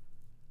it.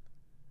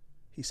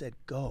 He said,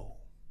 go.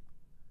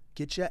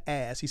 Get your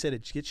ass. He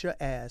said, get your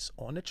ass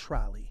on the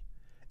trolley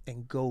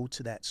and go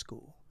to that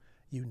school.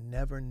 You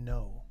never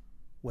know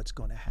what's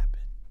going to happen.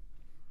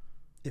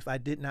 If I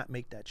did not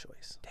make that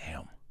choice,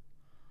 Damn.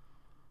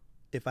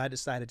 if I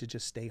decided to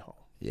just stay home,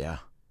 Yeah.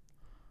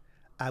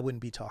 I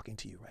wouldn't be talking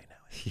to you right now.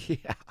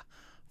 Yeah.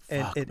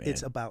 And Fuck,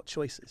 it's man. about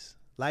choices.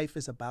 Life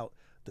is about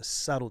the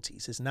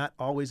subtleties. It's not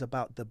always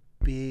about the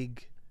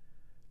big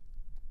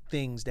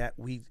things that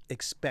we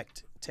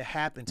expect to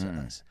happen to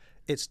us.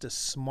 It's the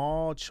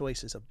small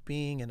choices of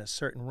being in a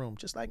certain room,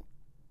 just like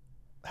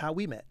how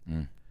we met.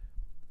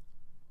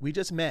 We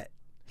just met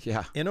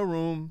Yeah. in a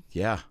room.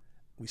 Yeah.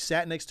 We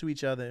sat next to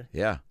each other.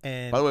 Yeah.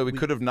 And By the way, we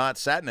could have not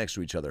sat next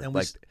to each other. and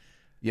Like,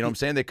 you know what I'm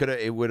saying?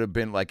 It would have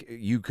been like,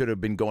 you could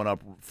have been going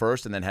up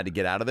first and then had to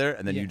get out of there,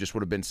 and then Yeah. you just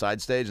would have been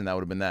side stage, and that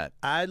would have been that.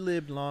 I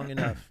lived long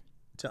enough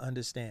to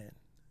understand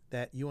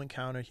that you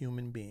encounter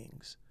human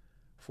beings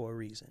for a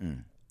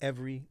reason.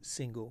 Every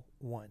single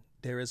one.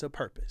 There is a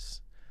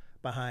purpose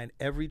behind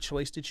every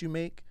choice that you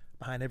make,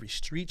 behind every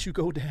street you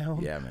go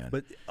down. Yeah, man.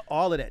 But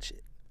all of that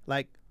shit.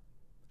 Like,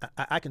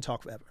 I can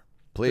talk forever.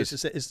 Please.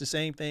 It's the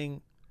same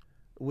thing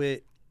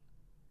with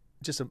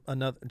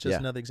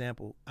another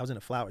example. I was in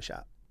a flower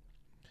shop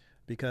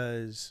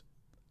because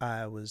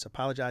I was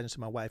apologizing to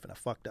my wife and I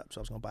fucked up, so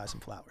I was gonna buy some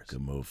flowers.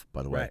 Good move,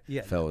 by the way. Right,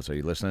 yeah. Fellas, are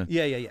you listening?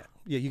 Yeah.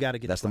 You got to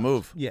get. That's the flowers.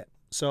 move. Yeah.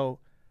 So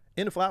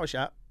in the flower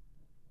shop,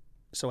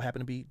 so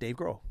happened to be Dave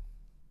Grohl.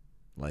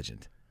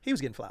 Legend. He was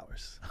getting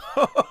flowers.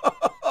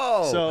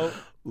 Oh, So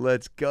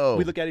let's go.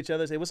 we look at each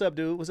other and say, "What's up,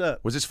 dude? What's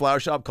up?" Was this flower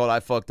shop called I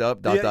Fucked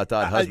Up, Yeah,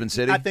 Husband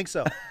City? I think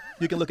so.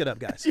 You can look it up,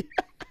 guys.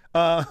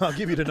 I'll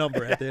give you the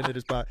number at the end of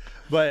this part.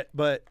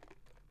 But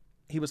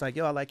he was like,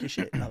 "Yo, I like your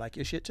shit. I like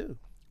your shit too."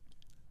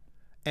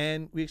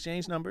 And we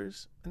exchanged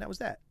numbers, and that was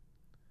that.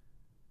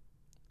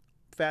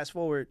 Fast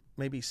forward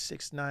maybe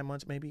 6-9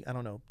 months, maybe, I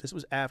don't know. This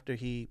was after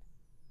he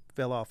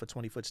fell off a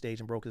 20-foot stage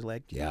and broke his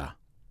leg. Yeah.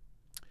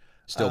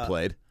 Still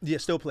played. Yeah,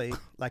 still played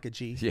like a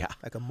G. Yeah.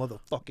 Like a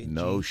motherfucking G.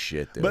 No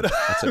shit, dude. But-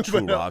 That's a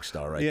true but, rock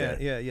star right yeah,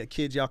 there. Yeah.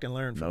 Kids, y'all can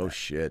learn from No that.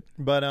 shit.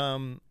 But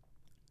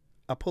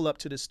I pull up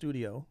to the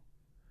studio,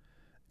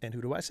 and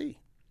who do I see?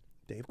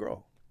 Dave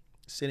Grohl,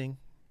 sitting,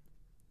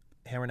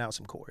 hammering out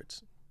some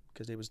chords,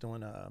 because they was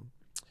doing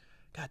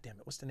God damn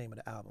it, what's the name of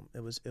the album?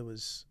 It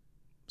was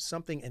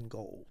something in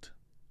gold.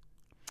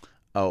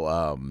 Oh,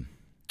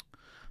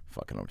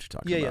 fucking know what you're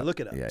talking about. Yeah, look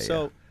it up. Yeah,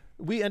 So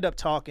we end up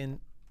talking,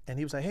 and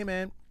he was like, "Hey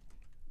man,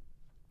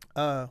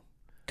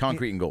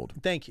 Concrete and Gold.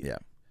 thank you." Yeah.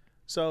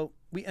 So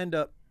we end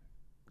up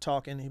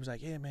talking. He was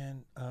like, "Yeah,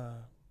 man."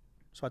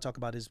 So I talk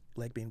about his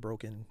leg being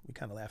broken. We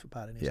kind of laugh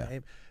about it. And he's Yeah. like, "Hey,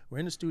 we're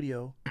in the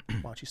studio.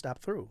 Why don't you stop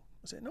through?"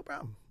 I said, "No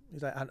problem."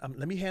 He's like,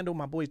 "Let me handle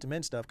my Boyz II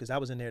Men stuff," because I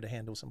was in there to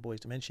handle some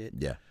Boyz II Men shit.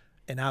 Yeah.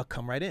 And I'll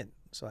come right in.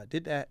 So I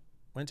did that.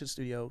 Went to the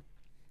studio.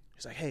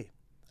 He's like, "Hey,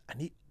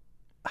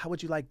 how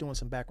would you like doing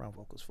some background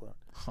vocals for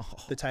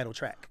the title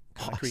track,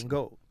 Concrete and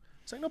Gold?"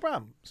 It's like, "No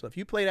problem. So if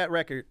you play that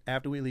record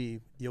after we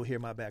leave, you'll hear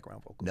my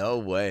background vocals." No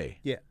way.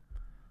 Yeah.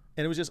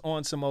 And it was just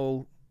on some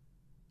old,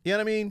 you know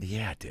what I mean?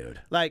 Yeah,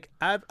 dude. Like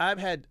I've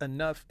had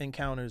enough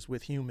encounters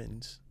with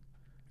humans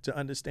to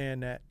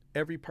understand that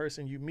every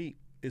person you meet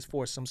is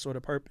for some sort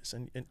of purpose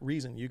and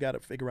reason. You got to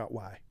figure out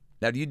why.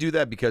 Now, do you do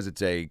that because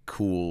it's a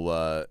cool,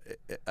 a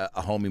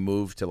homie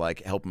move to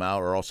like help them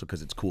out, or also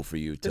because it's cool for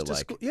you to It's the like?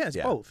 school, yeah, it's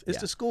both. It's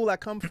the school I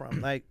come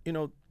from. Like, you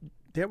know,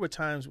 there were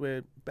times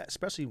where,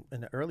 especially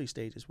in the early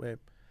stages, where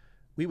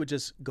we would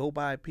just go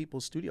by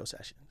people's studio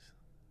sessions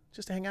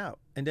just to hang out.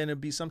 And then it'd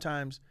be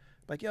sometimes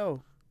like, "Yo,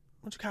 why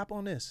don't you cop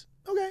on this?"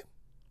 Okay.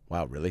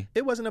 Wow, really?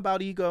 It wasn't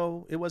about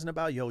ego. It wasn't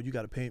about, yo, you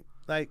got to pay.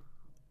 Like,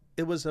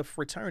 it was a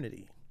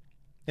fraternity.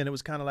 And it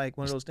was kind of like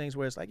one of those things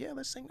where it's like, yeah,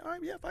 let's sing. All right,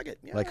 yeah, fuck it.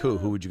 Yeah. Like who?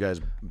 Who would you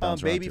guys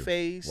bounce around to?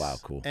 Babyface. Wow,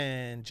 cool.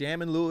 And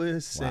Jam and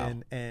Lewis. Wow.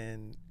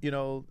 And you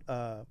know,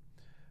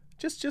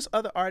 just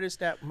other artists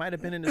that might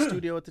have been in the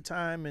studio at the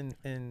time.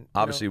 And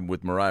obviously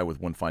with Mariah, with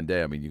One Fine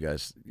Day, I mean, you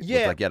guys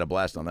looked like you had a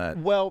blast on that.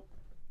 Well,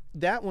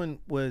 that one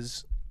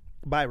was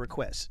by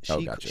request.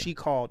 Gotcha. She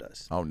called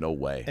us. Oh, no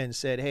way. And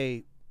said,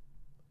 hey,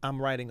 I'm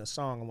writing a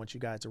song. I want you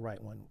guys to write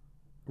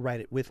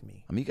it with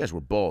me. I mean, you guys were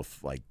both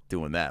like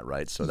doing that,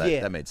 right? So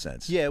that made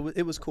sense. Yeah,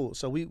 it was cool.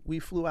 So we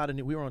flew out, and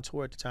we were on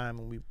tour at the time,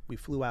 and we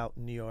flew out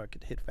in New York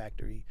at Hit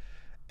Factory,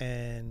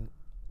 and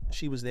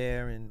she was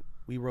there, and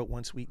we wrote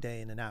One Sweet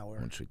Day in an hour.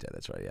 One Sweet Day,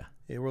 that's right, yeah.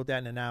 We wrote that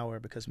in an hour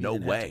because we No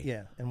didn't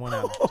way. In 1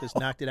 hour. Just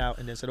knocked it out,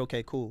 and then said,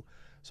 okay, cool.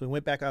 So we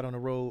went back out on the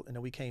road, and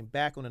then we came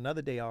back on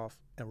another day off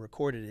and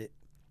recorded it.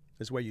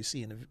 That's where you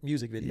see in the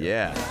music video.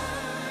 Yeah.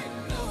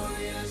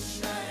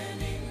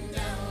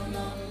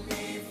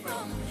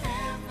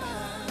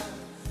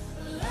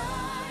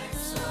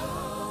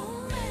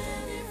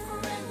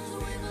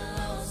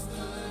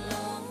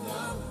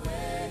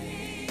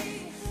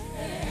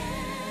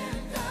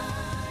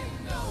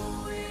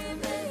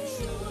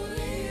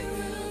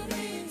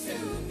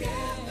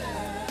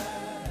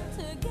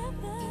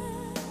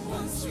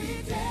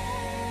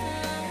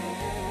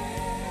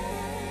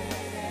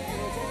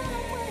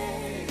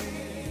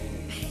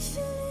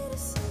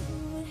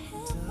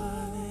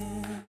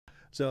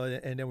 So,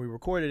 and then we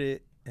recorded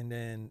it, and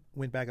then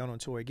went back out on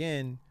tour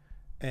again,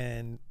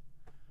 and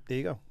there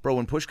you go. Bro,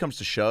 when push comes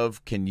to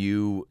shove, can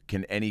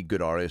any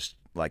good artist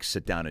like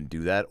sit down and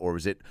do that? Or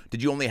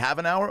did you only have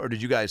an hour, or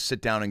did you guys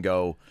sit down and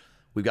go,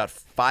 we've got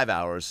 5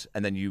 hours,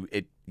 and then you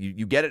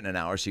get it in an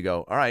hour, so you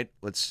go, all right,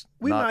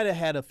 we might have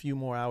had a few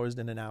more hours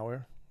than an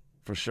hour.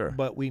 For sure.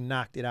 But we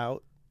knocked it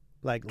out,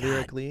 like,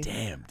 lyrically.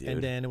 Damn, dude.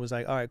 And then it was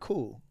like, all right,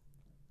 cool.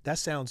 That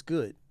sounds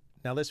good.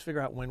 Now let's figure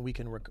out when we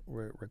can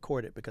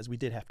record it, because we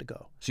did have to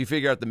go. So you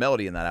figure out the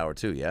melody in that hour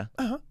too, yeah?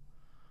 Uh-huh.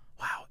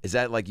 Wow. Is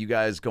that like you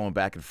guys going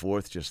back and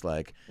forth, just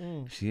like,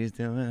 she's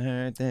doing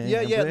her thing,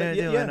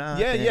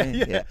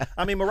 yeah.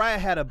 I mean, Mariah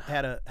had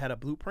a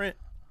blueprint,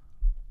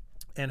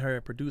 and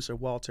her producer,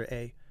 Walter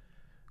A.,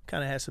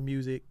 kind of had some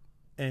music.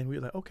 And we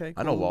were like, okay,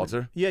 cool. I know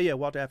Walter. Yeah,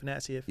 Walter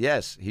Afanasieff.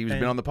 Yes, he's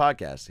been on the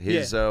podcast.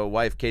 His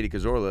wife, Katie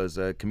Cazorla, is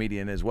a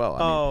comedian as well.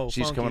 I mean,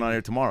 she's coming on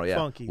here tomorrow.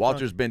 Yeah,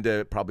 Walter's been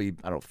to probably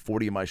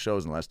 40 of my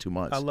shows in the last 2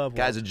 months. I love Walter.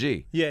 Guy's a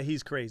G. Yeah,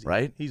 he's crazy.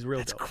 Right? He's real.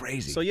 That's dope.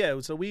 crazy. So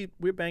so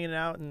we're banging it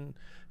out, and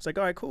it's like,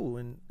 all right, cool,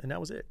 and that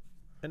was it.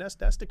 And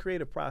that's the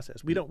creative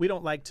process. We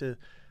don't like to,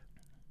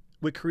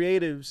 with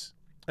creatives,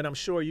 and I'm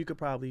sure you could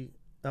probably,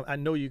 I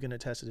know you can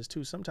attest to this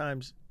too.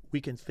 Sometimes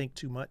we can think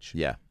too much.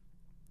 Yeah.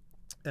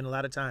 And a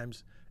lot of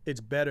times it's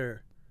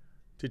better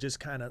to just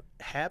kind of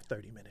have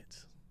 30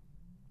 minutes.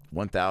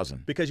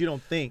 1,000. Because you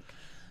don't think.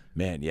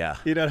 Man, yeah.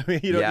 You know what I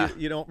mean?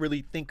 You don't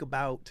really think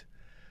about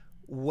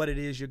what it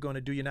is you're going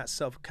to do. You're not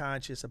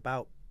self-conscious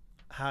about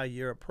how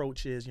your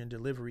approach is, your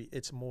delivery.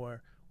 It's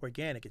more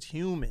organic. It's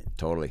human.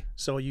 Totally.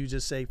 So you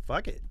just say,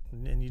 fuck it.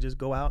 And you just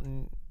go out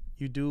and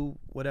you do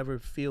whatever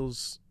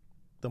feels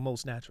the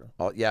most natural.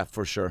 Oh, yeah,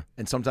 for sure.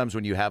 And sometimes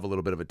when you have a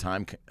little bit of a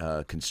time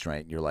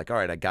constraint, you're like, all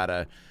right,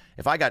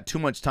 if I got too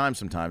much time,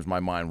 sometimes my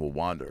mind will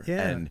wander.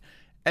 Yeah.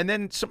 And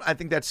then I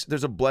think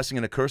there's a blessing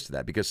and a curse to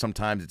that, because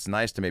sometimes it's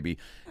nice to maybe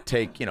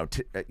take,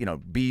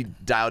 be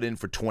dialed in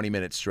for 20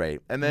 minutes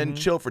straight and then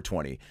chill for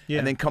 20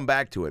 and then come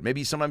back to it.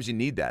 Maybe sometimes you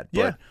need that.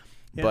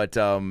 But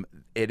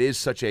it is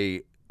such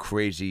a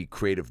crazy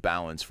creative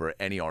balance for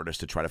any artist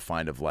to try to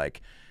find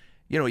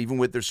even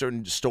with there's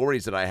certain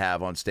stories that I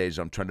have on stage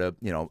I'm trying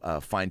to,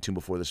 fine tune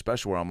before the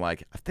special, where I'm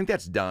like, I think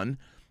that's done.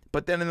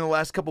 But then in the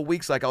last couple of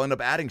weeks, I'll end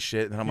up adding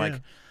shit, and I'm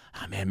like,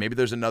 oh man, maybe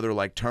there's another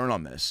turn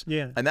on this.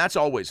 Yeah. And that's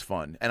always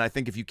fun. And I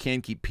think if you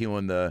can keep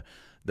peeling the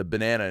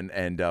banana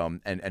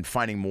and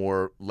finding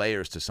more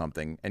layers to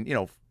something, and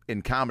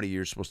in comedy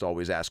you're supposed to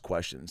always ask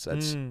questions.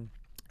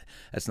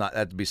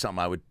 That'd be something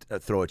I would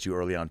throw at you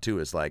early on too,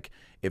 is like,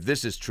 if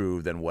this is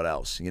true, then what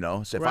else?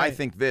 So if I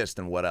think this,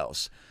 then what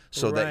else?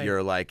 So that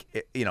you're like,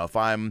 if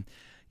I'm,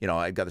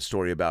 I got a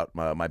story about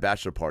my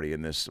bachelor party,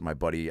 and my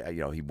buddy,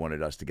 he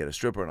wanted us to get a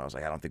stripper, and I was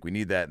like, I don't think we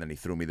need that. And then he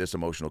threw me this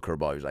emotional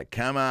curveball. He was like,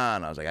 come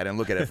on. I was like, I didn't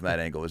look at it from that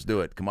angle. Let's do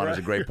it. Come on, it was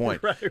a great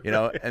point.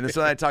 And then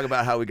so I talk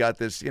about how we got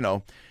this,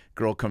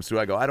 girl comes through.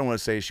 I go, I don't want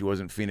to say she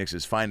wasn't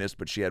Phoenix's finest,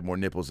 but she had more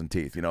nipples and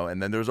teeth,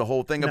 And then there was a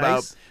whole thing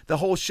about the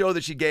whole show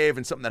that she gave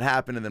and something that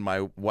happened. And then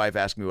my wife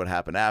asked me what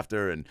happened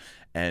after, and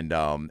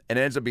it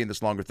ends up being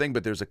this longer thing.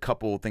 But there's a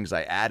couple things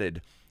I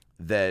added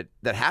that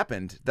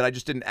happened that I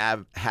just didn't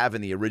have in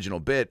the original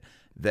bit,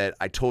 that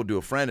I told to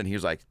a friend, and he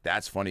was like,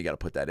 that's funny, you got to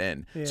put that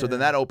in. Yeah. So then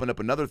that opened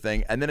up another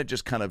thing, and then it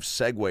just kind of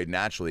segued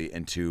naturally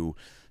into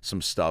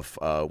some stuff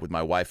with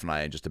my wife and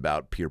I, and just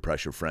about peer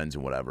pressure friends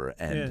and whatever,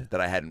 and that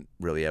I hadn't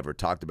really ever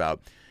talked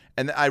about.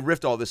 And I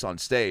riffed all this on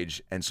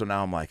stage, and so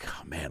now I'm like,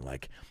 oh man,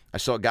 I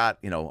still got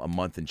a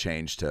month and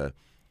change to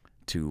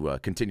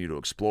continue to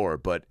explore,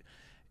 but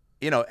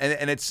you know,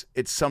 and it's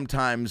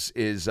sometimes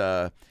is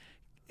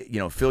you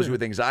know, fills you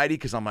with anxiety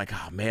because I'm like,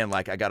 oh man,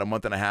 like I got a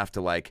month and a half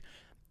to like,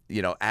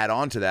 you know, add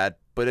on to that.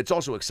 But it's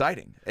also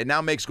exciting. It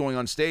now makes going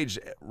on stage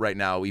right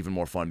now even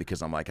more fun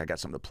because I'm like, I got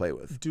something to play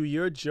with. Do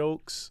your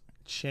jokes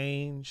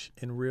change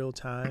in real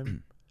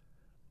time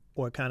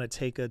or kind of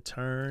take a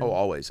turn? Oh,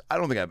 always. I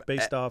don't think I've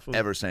based off of...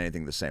 ever said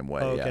anything the same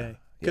way. Okay.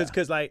 Yeah.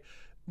 Because like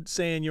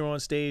saying you're on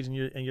stage and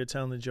you're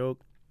telling the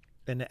joke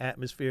and the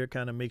atmosphere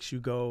kind of makes you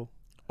go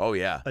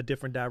a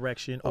different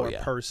direction or a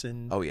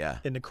person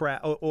in the crowd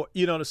or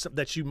you know,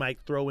 that you might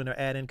throw in or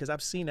add in, because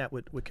I've seen that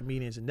with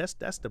comedians, and that's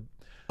the...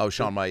 Oh,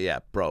 Shawn,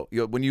 bro. You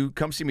know, when you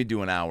come see me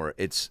do an hour,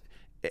 it's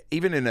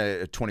even in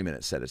a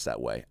 20-minute set, it's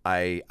that way.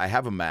 I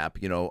have a map,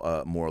 you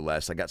know, more or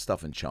less. I got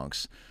stuff in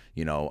chunks.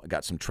 You know, I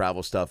got some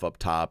travel stuff up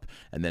top,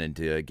 and then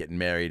into getting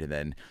married, and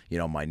then, you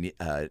know, my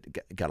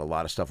got a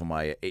lot of stuff on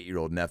my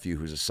 8-year-old nephew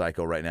who's a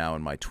psycho right now,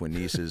 and my twin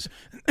nieces,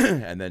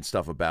 and then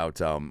stuff about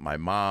my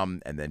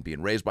mom, and then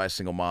being raised by a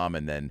single mom,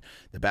 and then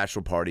the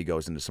bachelor party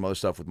goes into some other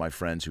stuff with my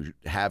friends who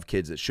have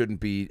kids that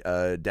shouldn't be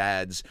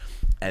dads,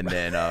 and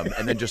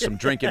then just some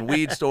drinking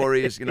weed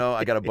stories. You know,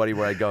 I got a buddy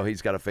where I go,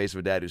 he's got a face of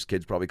a dad whose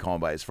kids probably call him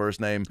by his first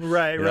name,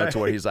 right? You know, to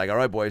where he's like, all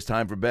right, boys,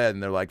 time for bed,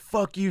 and they're like,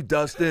 fuck you,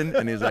 Dustin,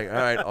 and he's like, all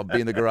right, I'll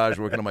be in the garage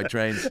working on my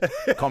trains.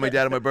 Call me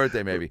dad on my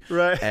birthday, maybe.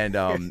 Right.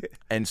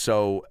 And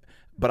so,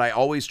 but I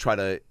always try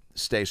to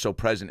stay so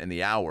present in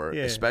the hour,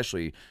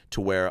 especially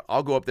to where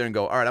I'll go up there and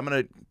go, all right, I'm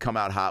gonna come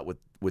out hot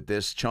with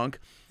this chunk,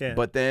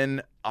 but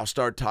then I'll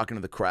start talking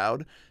to the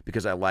crowd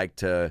because I like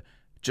to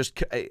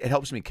just, it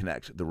helps me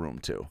connect the room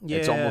too.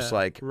 It's almost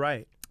like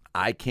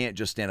I can't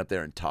just stand up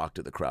there and talk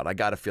to the crowd. I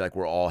got to feel like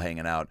we're all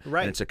hanging out,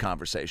 and it's a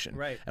conversation,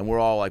 and we're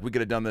all like, we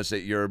could have done this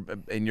in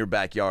your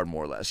backyard,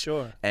 more or less.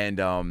 Sure. And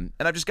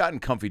I've just gotten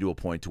comfy to a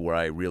point to where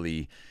I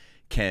really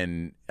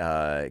can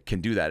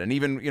do that. And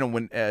even, you know,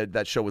 when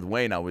that show with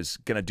Wayne, I was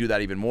gonna do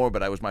that even more,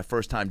 but I was my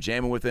first time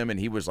jamming with him, and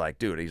he was like,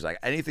 dude, he's like,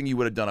 anything you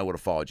would have done, I would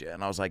have followed you.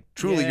 And I was like,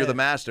 truly, you're the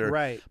master.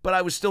 Right. But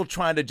I was still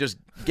trying to just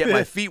get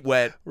my feet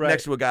wet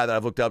next to a guy that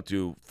I've looked up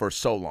to for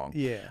so long.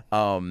 Yeah.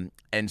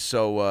 And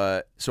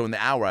so in the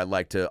hour, I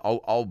like to,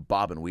 I'll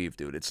bob and weave,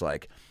 dude. It's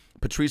like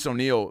Patrice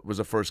O'Neal was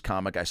the first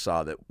comic I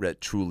saw that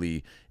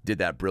truly did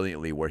that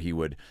brilliantly, where he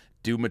would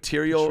do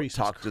material, Patrice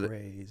talk to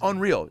the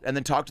unreal, and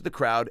then talk to the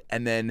crowd,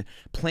 and then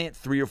plant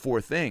 3 or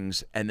 4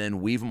 things, and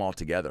then weave them all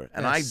together.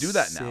 And I do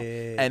that now,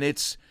 and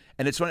it's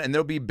fun. And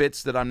there'll be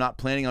bits that I'm not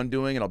planning on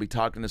doing, and I'll be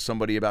talking to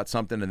somebody about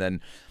something, and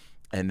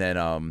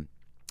then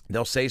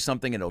they'll say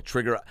something, and it'll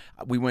trigger.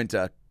 We went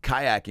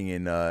kayaking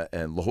in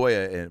La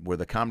Jolla, where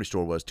the Comedy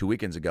Store was 2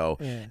 weekends ago,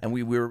 and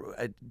we were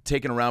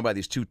taken around by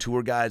these 2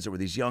 tour guides that were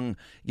these young,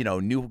 you know,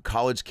 new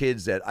college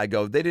kids that I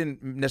go, they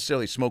didn't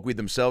necessarily smoke weed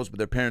themselves, but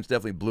their parents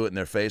definitely blew it in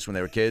their face when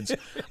they were kids.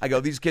 I go,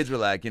 these kids were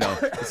like, you know,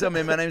 what's up,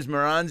 man? My name's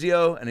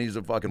Maranzio, and he's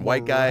a fucking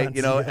white guy,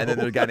 you know, and then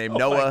there's a guy named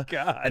Noah,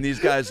 and these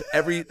guys,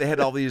 they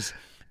had all these,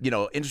 you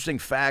know, interesting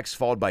facts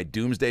followed by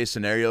doomsday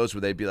scenarios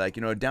where they'd be like,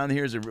 you know, down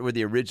here is where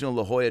the original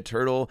La Jolla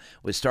turtle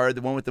was started,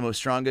 the one with the most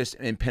strongest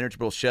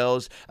impenetrable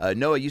shells.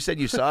 Noah, you said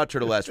you saw a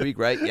turtle last week,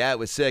 right? Yeah, it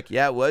was sick.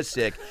 Yeah, it was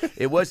sick.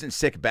 It wasn't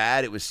sick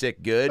bad. It was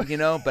sick good, you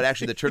know, but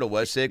actually the turtle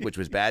was sick, which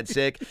was bad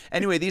sick.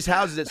 Anyway, these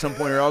houses at some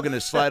point are all going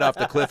to slide off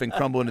the cliff and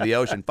crumble into the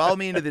ocean. Follow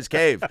me into this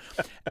cave.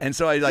 And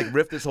so I like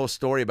riffed this whole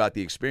story about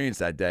the experience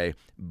that day,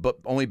 but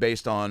only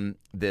based on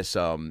this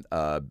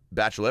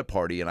bachelorette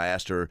party. And I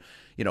asked her,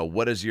 you know,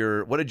 what did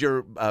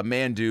your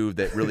man do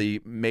that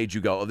really made you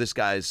go, oh, this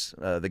guy's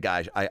the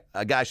guy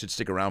a guy should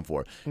stick around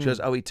for? She goes,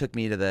 oh, he took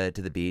me to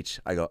the beach.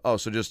 I go, oh,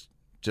 so just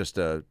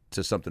to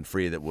something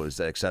free that was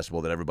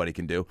accessible that everybody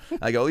can do.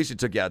 I go, at least he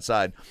took you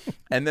outside.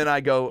 And then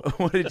I go,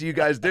 what did you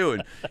guys do?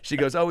 And she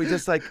goes, oh,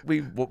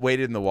 we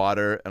waded in the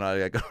water. And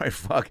I go, all right,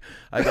 fuck.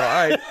 I go,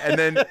 all right. And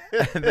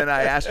then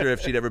I asked her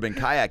if she'd ever been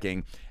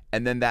kayaking.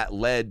 And then that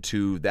led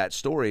to that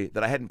story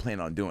that I hadn't planned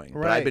on doing.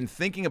 But I've been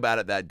thinking about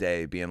it that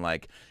day, being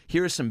like,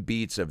 here are some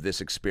beats of this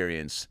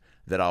experience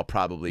that I'll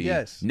probably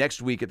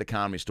next week at the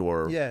Comedy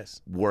Store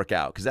work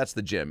out. Because that's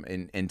the gym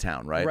in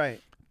town, right?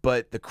 Right.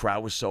 But the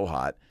crowd was so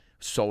hot,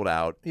 sold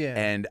out. Yeah.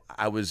 And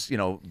I was, you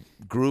know,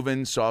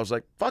 grooving. So I was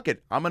like, fuck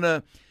it. I'm going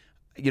to,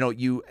 you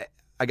know,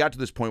 I got to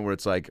this point where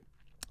it's like,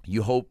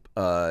 you hope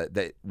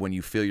that when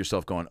you feel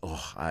yourself going,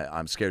 oh,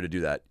 I'm scared to do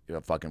that,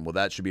 fucking, well,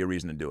 that should be a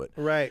reason to do it.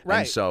 Right.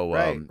 And so,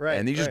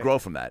 and you just grow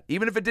from that.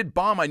 Even if it did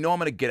bomb, I know I'm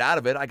going to get out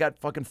of it. I got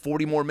fucking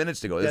 40 more minutes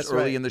to go. It's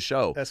early in the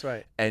show. That's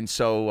right. And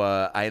so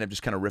I ended up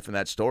just kind of riffing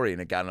that story,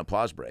 and it got an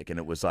applause break. And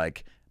it was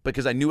like,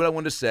 because I knew what I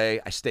wanted to say,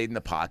 I stayed in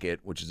the pocket,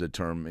 which is a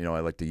term, you know,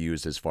 I like to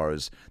use as far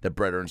as that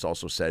Brett Ernst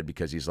also said,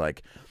 because he's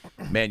like,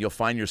 man, you'll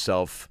find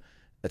yourself,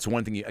 that's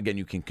one thing,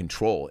 you can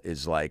control,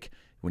 is like,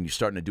 when you're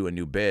starting to do a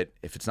new bit,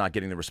 if it's not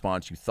getting the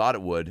response you thought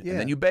it would, and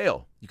then you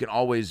bail. You can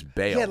always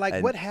bail. Yeah,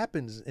 like what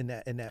happens in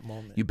that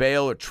moment? You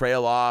bail or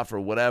trail off or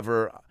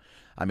whatever.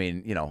 I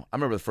mean, you know, I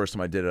remember the first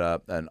time I did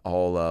an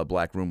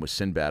all-black room with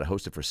Sinbad. I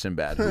hosted for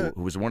Sinbad,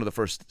 who was one of the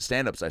first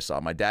stand-ups I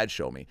saw. My dad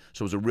showed me,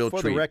 so it was a real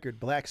treat. For the record,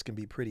 blacks can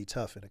be pretty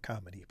tough in a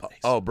comedy place.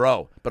 Oh,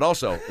 bro, but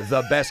also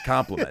the best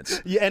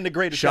compliments. Yeah, and the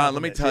greatest Shawn,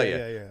 let me compliments.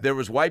 tell you, there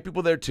was white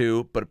people there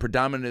too, but a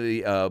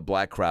predominantly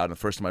black crowd. And the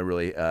first time I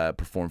really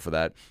performed for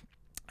that,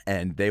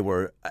 and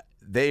they're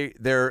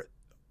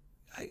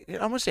I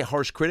don't want to say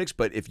harsh critics,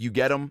 but if you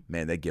get them,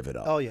 man, they give it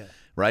up. Oh yeah.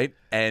 Right?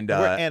 And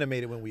we're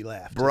animated when we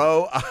laugh.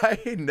 Bro,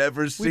 I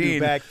never seen we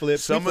do backflips.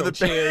 Some we of the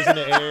chairs in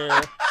the air.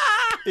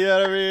 You know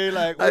what I mean?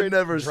 Like we're I've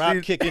never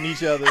drop kicking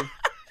each other.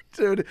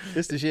 Dude,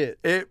 it's the shit.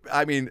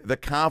 I mean, the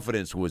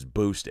confidence was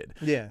boosted.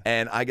 Yeah.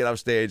 And I get off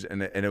stage,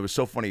 and it was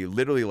so funny.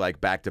 Literally,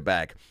 like back to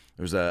back,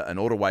 there was an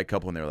older white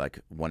couple, and they were like,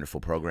 "Wonderful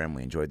program.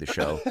 We enjoyed the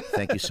show.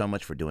 Thank you so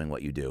much for doing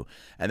what you do."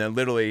 And then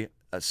literally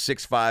a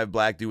 6'5"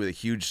 black dude with a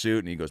huge suit,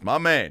 and he goes, "My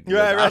man, he goes,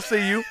 I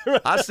see you.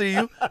 I see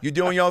you. You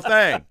doing your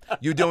thing.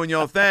 You doing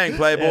your thing,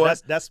 Playboy."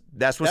 Yeah,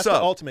 that's what's the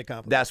up. ultimate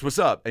compliment. That's what's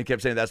up. And he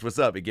kept saying, "That's what's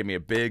up." He gave me a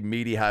big,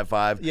 meaty high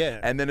five. Yeah.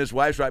 And then his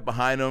wife's right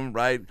behind him,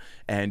 right?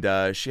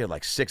 And she had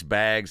like 6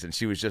 bags, and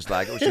she was just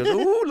like, she goes,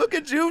 "Ooh, look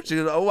at you." She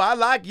goes, "Oh, I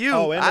like you.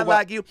 Oh, I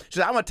like you." She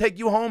said, "I'm going to take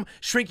you home,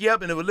 shrink you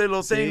up into a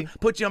little thing,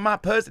 put you in my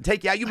purse, and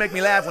take you out. You make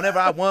me laugh whenever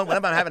I want,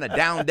 whenever I'm having a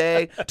down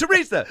day."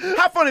 Teresa,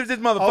 how funny is this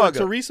motherfucker?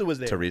 Oh, Teresa was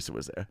there. Teresa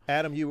was there.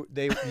 Adam, you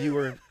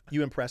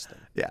impressed them.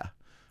 Yeah.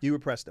 You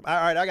impressed them. All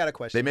right, I got a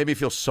question. They made me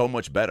feel so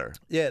much better.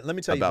 Yeah, let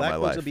me tell you, black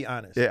folks will be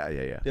honest.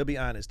 Yeah. They'll be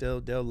honest.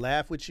 They'll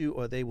laugh with you,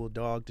 or they will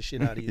dog the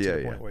shit out of you to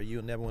the point where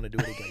you'll never want to do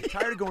it again.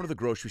 Tired of going to the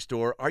grocery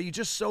store? Are you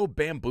just so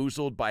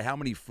bamboozled by how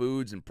many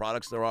foods and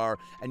products there are,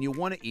 and you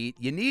want to eat?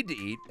 You need to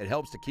eat. It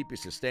helps to keep you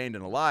sustained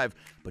and alive,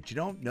 but you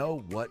don't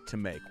know what to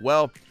make.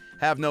 Well,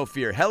 have no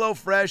fear.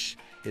 HelloFresh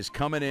is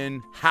coming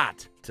in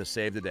hot to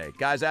save the day.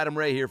 Guys, Adam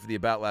Ray here for the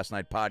About Last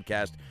Night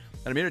podcast.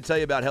 And I'm here to tell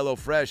you about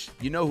HelloFresh.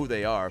 You know who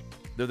they are.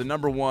 They're the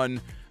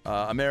 #1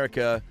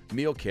 America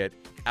meal kit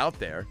out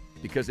there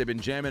because they've been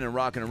jamming and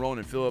rocking and rolling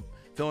and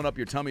filling up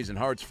your tummies and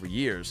hearts for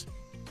years.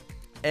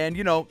 And,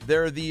 you know,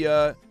 they're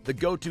the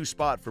go-to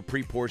spot for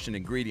pre-portioned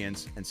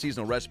ingredients and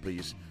seasonal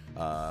recipes.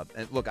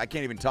 And look, I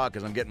can't even talk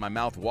because I'm getting my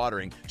mouth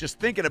watering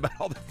just thinking about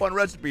all the fun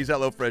recipes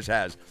HelloFresh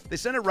has. They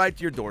send it right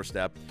to your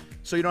doorstep,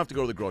 so you don't have to go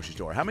to the grocery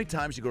store. How many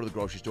times you go to the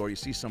grocery store, you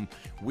see some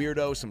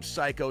weirdo, some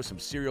psycho, some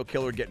serial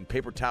killer getting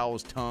paper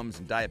towels, Tums,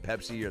 and Diet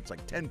Pepsi. It's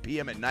like 10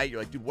 p.m. at night. You're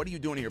like, dude, what are you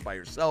doing here by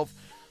yourself?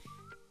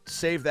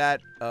 Save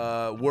that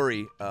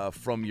worry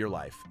from your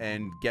life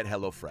and get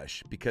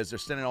HelloFresh because they're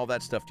sending all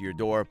that stuff to your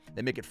door.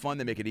 They make it fun,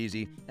 they make it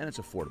easy, and it's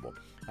affordable.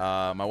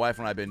 My wife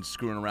and I have been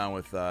screwing around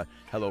with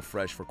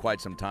HelloFresh for quite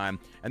some time,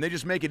 and they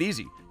just make it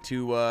easy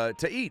to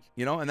eat,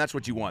 you know, and that's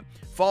what you want.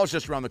 Fall's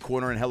just around the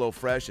corner, and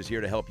HelloFresh is here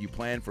to help you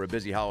plan for a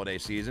busy holiday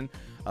season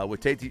with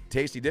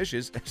tasty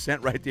dishes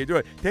sent right to your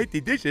door.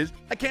 Tasty dishes?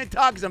 I can't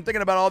talk because I'm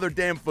thinking about all their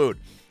damn food.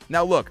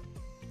 Now, look,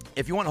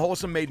 if you want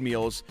wholesome made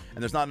meals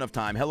and there's not enough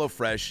time,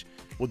 HelloFresh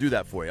will do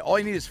that for you. All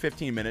you need is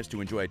 15 minutes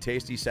to enjoy a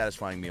tasty,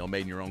 satisfying meal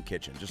made in your own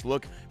kitchen. Just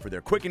look for their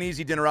quick and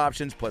easy dinner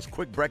options, plus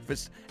quick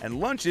breakfasts and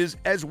lunches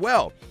as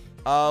well.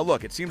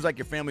 Look, it seems like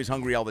your family's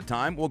hungry all the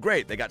time. Well,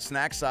 great. They got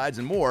snacks, sides,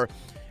 and more.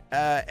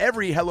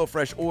 Every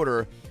HelloFresh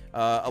order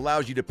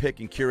allows you to pick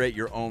and curate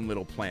your own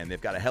little plan.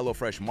 They've got a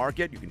HelloFresh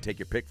Market. You can take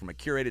your pick from a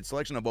curated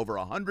selection of over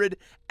 100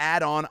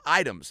 add-on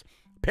items.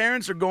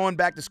 Parents are going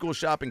back to school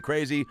shopping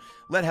crazy.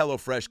 Let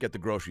HelloFresh get the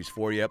groceries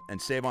for you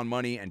and save on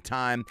money and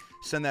time.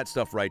 Send that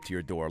stuff right to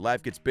your door.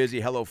 Life gets busy.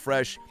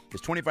 HelloFresh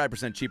is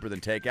 25% cheaper than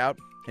takeout,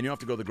 and you don't have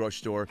to go to the grocery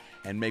store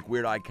and make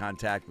weird eye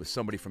contact with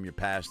somebody from your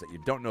past that you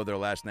don't know their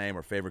last name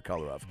or favorite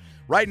color of.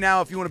 Right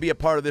now, if you want to be a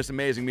part of this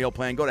amazing meal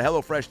plan, go to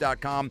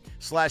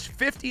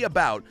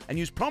HelloFresh.com/50about and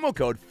use promo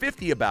code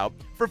 50about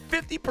for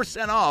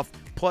 50% off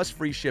plus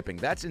free shipping.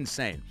 That's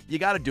insane. You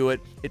got to do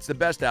it. It's the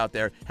best out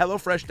there.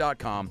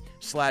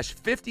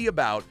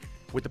 HelloFresh.com/50about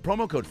with the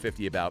promo code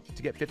 50about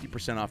to get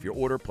 50% off your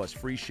order plus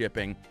free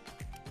shipping.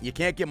 You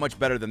can't get much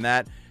better than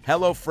that.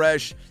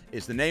 HelloFresh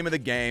is the name of the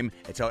game.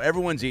 It's how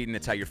everyone's eating.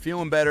 It's how you're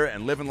feeling better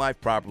and living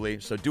life properly.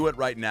 So do it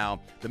right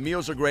now. The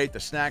meals are great. The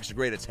snacks are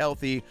great. It's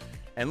healthy.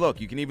 And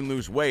look, you can even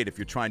lose weight if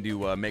you're trying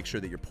to make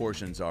sure that your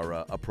portions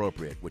are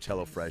appropriate, which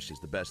HelloFresh is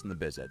the best in the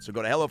biz at. So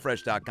go to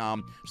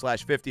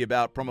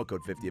HelloFresh.com/50about, promo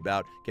code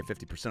 50about, get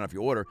 50% off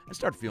your order, and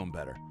start feeling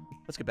better.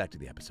 Let's get back to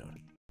the episode.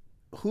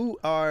 Who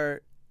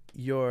are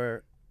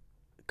your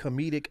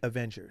comedic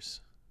Avengers?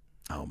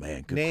 Oh,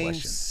 man, good Name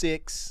question.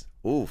 6.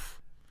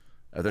 Oof.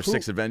 Are there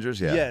 6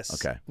 Avengers? Yeah. Yes.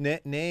 Okay.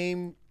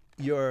 Name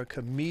your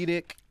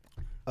comedic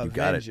You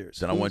got it. Avengers.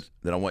 Then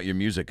I want your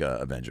music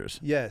Avengers.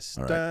 Yes.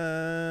 All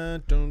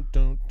right. Dun, dun,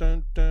 dun,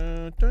 dun,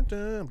 dun, dun,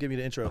 dun. I'm giving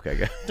you the intro. Okay,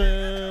 good.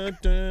 Dun,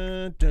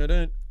 dun, dun,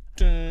 dun,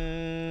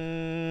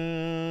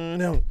 dun.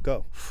 No,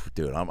 go.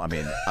 Dude, I'm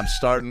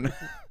starting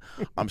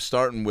I'm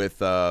starting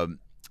with oh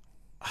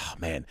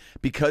man,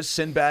 because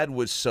Sinbad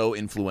was so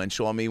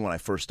influential on me when I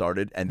first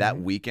started, and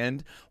that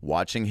weekend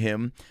watching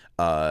him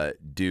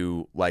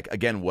do, like,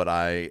 again, what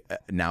I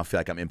now feel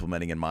like I'm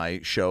implementing in my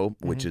show,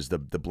 which is the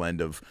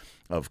blend of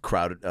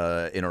crowd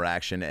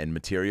interaction and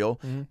material.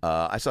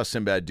 I saw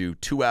Sinbad do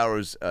 2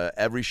 hours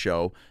every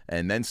show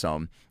and then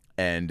some,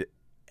 and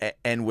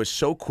was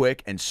so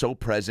quick and so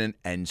present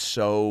and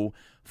so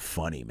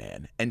funny,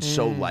 man, and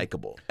so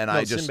likable. And No,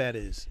 I just Sinbad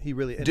is. He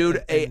really,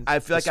 dude. I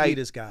feel like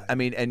sweetest guy. I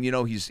mean, and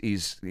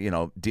he's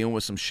dealing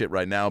with some shit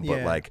right now,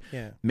 but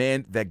Yeah.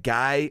 man, that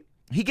guy.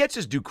 He gets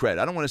his due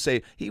credit. I don't want to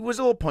say he was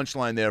a little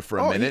punchline there for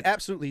a minute. He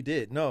absolutely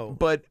did. No,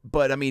 but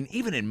I mean,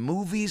 even in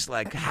movies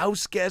like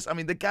House Guest, I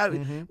mean, the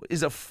guy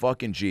is a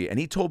fucking G. And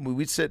he told me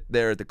we'd sit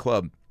there at the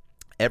club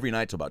every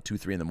night till about 2,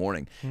 3 in the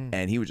morning,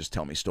 and he would just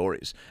tell me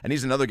stories. And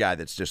he's another guy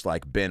that's just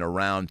like been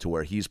around to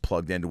where he's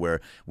plugged into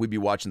where we'd be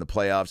watching the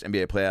playoffs,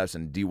 NBA playoffs,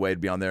 and D Wade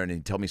would be on there, and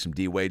he'd tell me some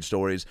D Wade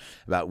stories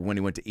about when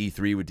he went to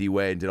E3 with D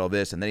Wade and did all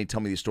this, and then he'd tell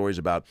me these stories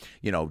about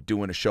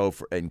doing a show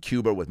in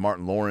Cuba with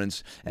Martin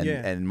Lawrence,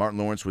 and Martin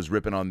Lawrence was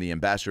ripping on the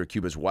ambassador of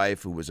Cuba's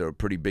wife, who was a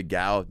pretty big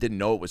gal, didn't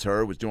know it was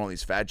her, was doing all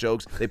these fat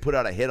jokes. They put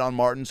out a hit on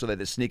Martin so they had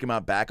to sneak him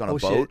out back on a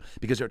boat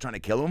because they were trying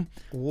to kill him.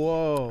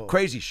 Whoa,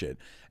 crazy shit.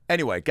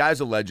 Anyway, guy's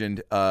a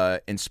legend,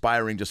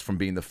 inspiring just from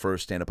being the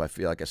first stand-up I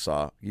feel like I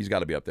saw. He's got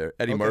to be up there.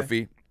 Eddie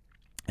Murphy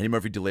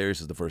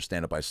Delirious is the first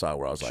stand-up I saw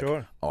where I was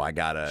like, oh, I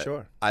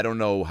gotta, I don't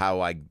know how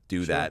I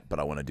do that, but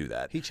I want to do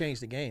that. He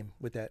changed the game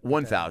with that.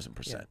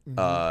 1,000%.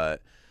 I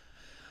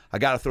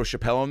got to throw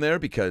Chappelle in there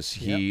because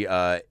he,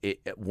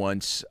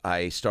 once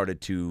I started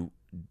to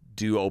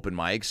do open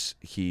mics,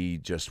 he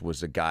just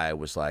was a guy I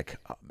was like,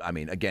 I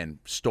mean, again,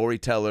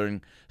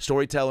 storytelling,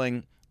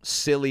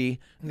 silly.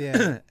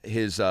 Yeah.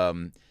 his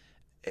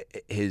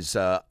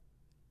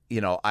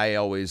I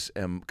always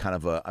am kind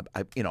of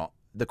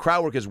the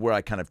crowd work is where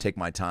I kind of take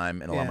my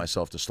time and allow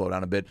myself to slow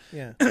down a bit.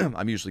 Yeah.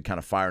 I'm usually kind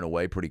of firing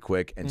away pretty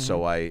quick, and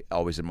so I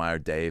always admire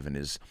Dave and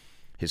his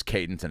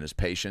cadence and his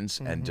patience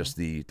and just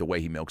the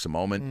way he milks a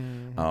moment.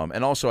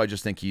 And also I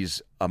just think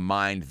he's a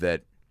mind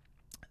that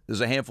there's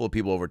a handful of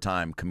people over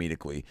time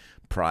comedically,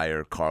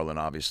 Pryor, Carlin,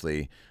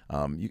 obviously.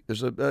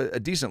 There's a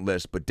decent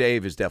list, but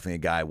Dave is definitely a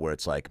guy where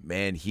it's like,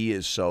 man, he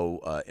is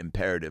so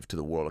imperative to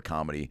the world of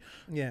comedy.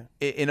 Yeah.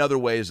 In other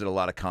ways that a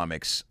lot of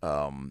comics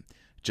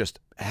just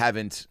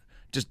haven't,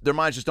 their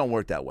minds just don't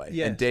work that way.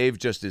 Yes. And Dave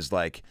just is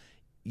like,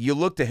 you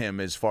look to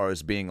him as far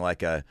as being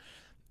like a,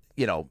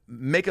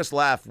 make us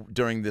laugh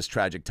during this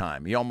tragic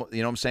time. You know what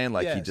I'm saying?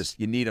 Like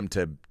you need him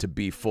to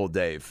be full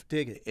Dave.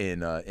 Dig it.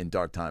 In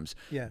dark times.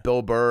 Yeah.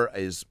 Bill Burr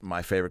is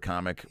my favorite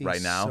comic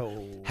right now.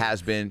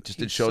 Has been. Just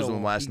did shows with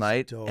him last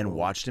night and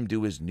watched him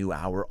do his new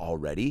hour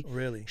already.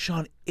 Really?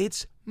 Shawn,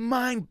 it's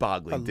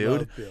mind-boggling, dude.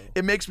 Love Bill.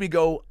 It makes me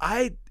go,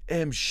 I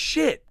am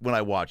shit when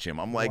I watch him.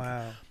 I'm like,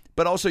 wow.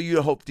 But also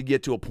you hope to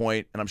get to a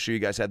point, and I'm sure you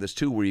guys had this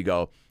too, where you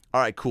go, all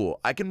right, cool.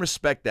 I can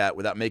respect that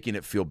without making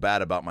it feel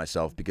bad about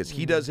myself because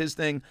he does his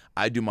thing,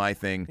 I do my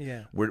thing.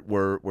 Yeah.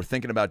 We're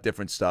thinking about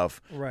different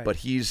stuff. Right. But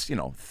he's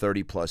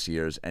 30+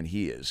 years and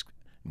he is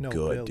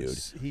good, dude.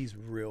 He's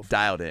real funny.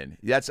 Dialed in.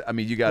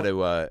 You got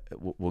to.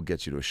 We'll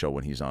get you to a show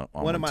when he's on.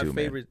 One of my too,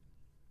 favorite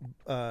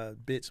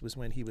bits was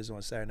when he was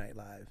on Saturday Night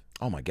Live.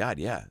 Oh my God,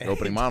 yeah, the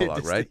opening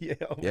monologue, right? Yeah,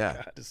 oh my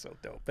God, it's so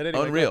dope. But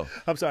anyway, unreal.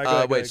 I'm sorry.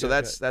 Go ahead, so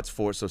that's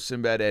 4. So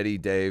Sinbad, Eddie,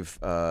 Dave,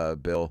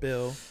 Bill.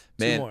 Man,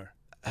 2 more.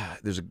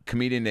 There's a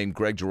comedian named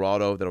Greg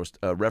Giraldo that I was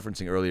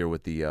referencing earlier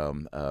with the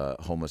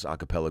homeless a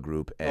cappella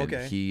group, and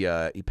he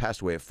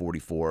passed away at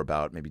 44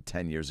 about maybe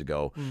 10 years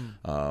ago.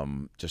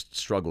 Just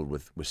struggled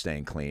with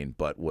staying clean,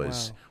 but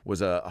was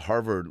a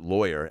Harvard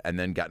lawyer and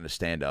then got into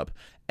stand-up.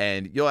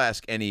 And you'll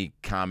ask any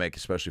comic,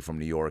 especially from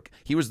New York,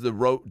 he was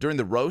during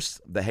the roast,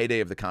 the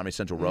heyday of the Comedy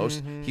Central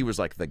roast, he was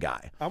like the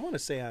guy. I want to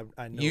say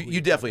I know you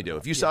definitely do.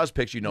 If you saw his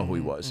picture, you know who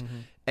he was.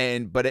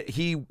 But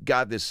he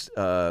got this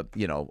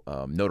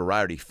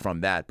notoriety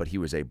from that, but he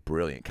was a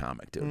brilliant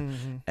comic, dude.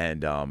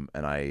 And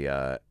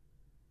I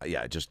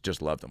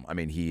just loved him. I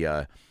mean, he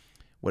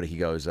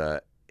goes,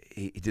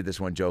 he did this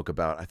one joke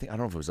about, I don't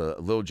know if it was a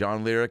Lil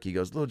Jon lyric. He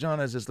goes, Lil Jon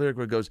has this lyric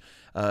where it goes,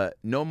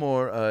 no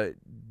more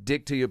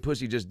dick to your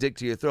pussy, just dick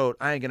to your throat.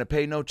 I ain't gonna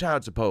pay no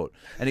child support.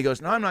 And he goes,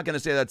 no, I'm not gonna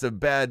say that's a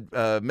bad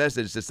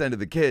message to send to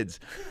the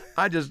kids.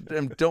 I just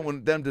don't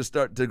want them to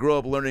start to grow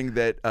up learning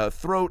that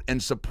throat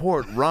and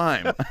support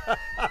rhyme.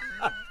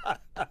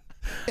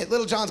 Hey,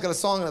 Lil Jon's got a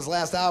song on his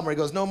last album where he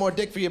goes, no more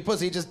dick for your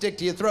pussy, just dick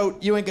to your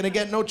throat. You ain't gonna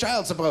get no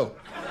child support.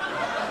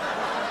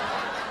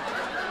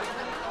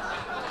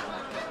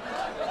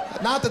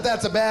 Not that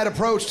that's a bad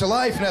approach to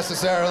life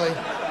necessarily.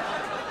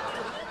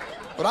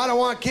 But I don't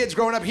want kids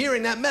growing up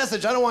hearing that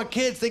message. I don't want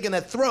kids thinking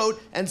that throat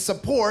and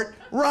support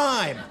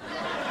rhyme.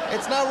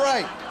 It's not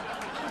right.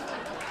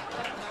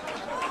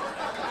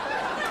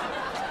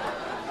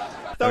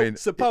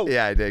 Support.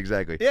 Yeah,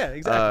 exactly. Yeah,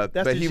 exactly.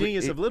 That's the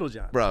genius of Little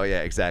Jon. Bro,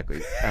 yeah,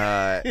 exactly.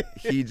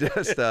 He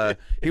just,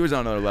 he was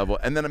on another level.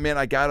 And then, man,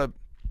 I gotta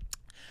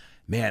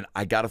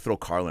throw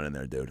Carlin in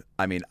there, dude.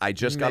 I mean, I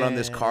just got on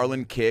this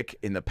Carlin kick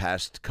in the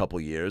past couple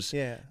years.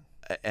 Yeah.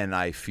 And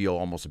I feel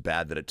almost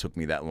bad that it took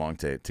me that long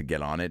to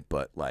get on it.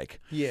 But,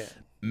 like,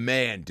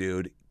 man,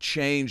 dude,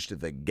 changed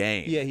the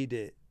game. Yeah, he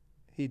did.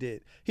 He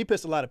did. He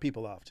pissed a lot of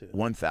people off, too.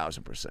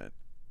 1,000%.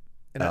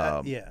 And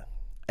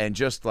And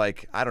just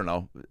like, I don't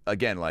know,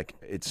 again, like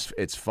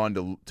it's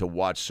fun to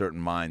watch certain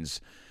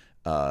minds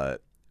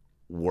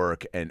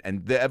work and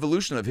the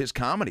evolution of his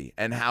comedy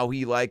and how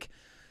he, like,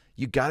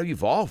 you got to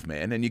evolve,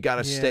 man, and you got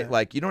to stay,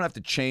 like, you don't have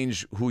to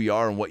change who you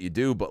are and what you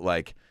do,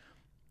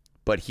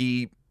 but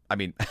he, I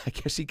mean, I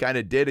guess he kind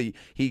of did.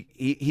 He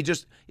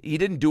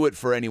didn't do it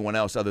for anyone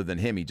else other than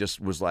him. He just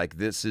was like,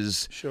 this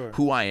is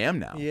who I am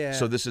now. Yeah.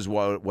 So this is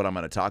what I'm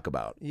going to talk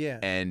about. Yeah.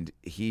 And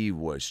he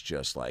was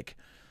just like,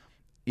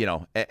 you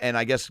know, and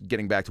I guess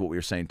getting back to what we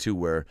were saying too,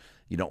 where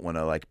you don't want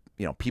to, like,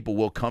 you know, people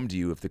will come to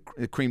you if the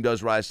cream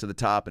does rise to the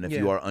top, and if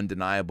you are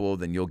undeniable,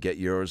 then you'll get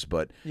yours.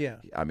 But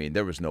I mean,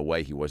 there was no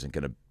way he wasn't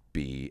going to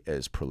be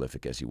as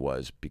prolific as he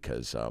was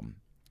because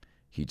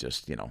he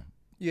just, you know,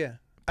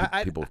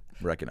 people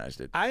recognized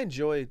it. I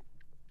enjoyed,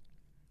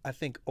 I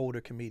think,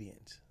 older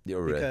comedians.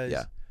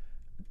 Because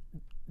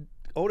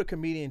older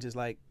comedians is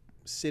like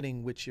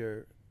sitting with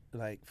your,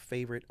 like,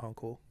 favorite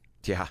uncle.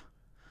 Yeah.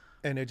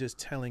 And they're just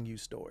telling you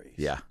stories.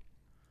 Yeah.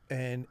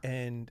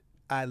 And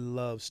I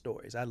love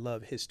stories. I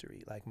love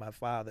history. Like, my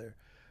father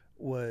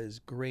was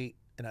great,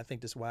 and I think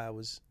that's why I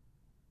was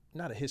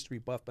not a history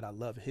buff, but I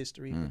love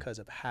history because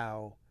of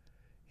how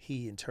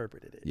he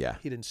interpreted it. Yeah.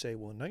 He didn't say,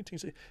 well, in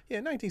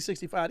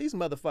 1965, these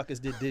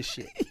motherfuckers did this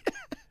shit.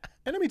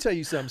 And let me tell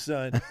you something,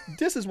 son.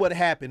 This is what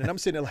happened. And I'm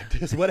sitting there like,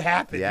 this is what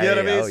happened. Yeah, you know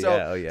what I mean?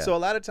 Oh, yeah. So a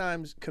lot of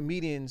times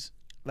comedians,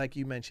 like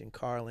you mentioned,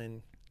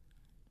 Carlin,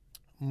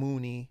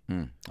 Mooney,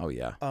 oh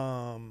yeah,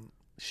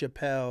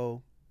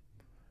 Chappelle,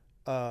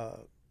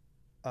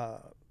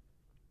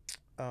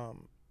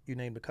 you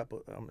named a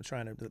couple. I'm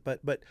trying to,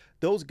 but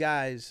those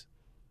guys,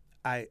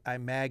 I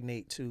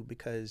magnate to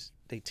because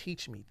they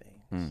teach me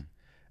things,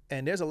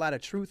 and there's a lot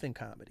of truth in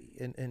comedy,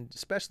 and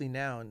especially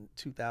now in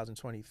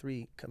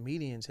 2023,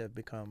 comedians have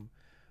become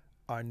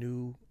our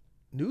new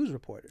news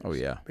reporters. Oh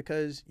yeah,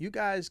 because you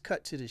guys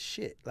cut to the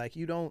shit. Like,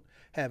 you don't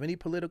have any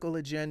political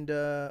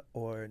agenda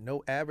or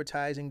no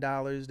advertising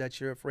dollars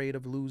that you're afraid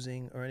of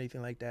losing or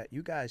anything like that.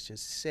 You guys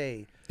just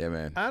say,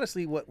 man,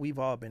 honestly, what we've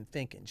all been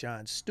thinking.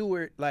 Jon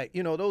Stewart, like,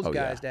 you know, those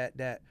guys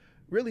that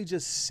really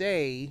just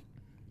say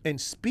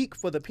and speak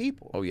for the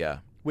people. Oh yeah,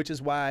 which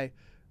is why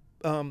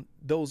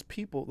those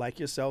people like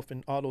yourself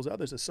and all those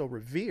others are so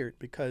revered,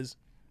 because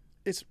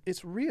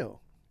it's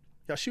real.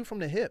 Y'all shoot from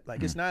the hip.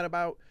 Like, it's not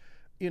about,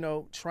 you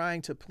know,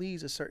 trying to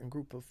please a certain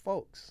group of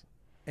folks.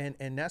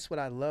 And that's what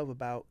I love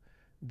about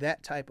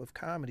that type of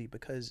comedy,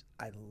 because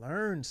I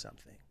learn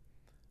something.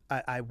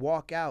 I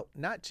walk out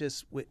not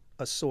just with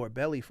a sore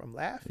belly from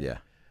laughing,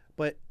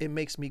 but it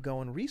makes me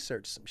go and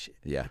research some shit.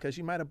 Yeah. Because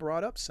you might have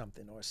brought up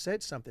something or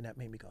said something that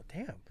made me go,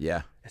 damn.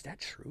 Yeah. Is that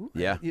true?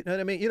 Yeah. You know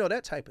what I mean? You know,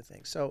 that type of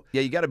thing. So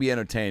yeah, you got to be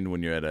entertained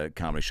when you're at a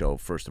comedy show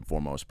first and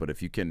foremost. But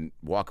if you can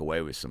walk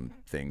away with some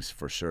things,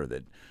 for sure,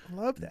 that I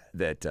love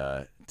that.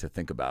 To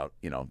think about,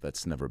 you know,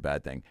 that's never a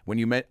bad thing. When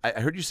you met,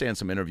 I heard you say in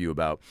some interview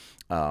about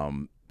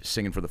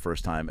singing for the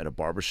first time at a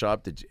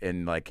barbershop,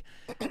 and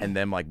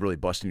them like really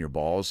busting your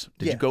balls.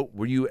 Did you go?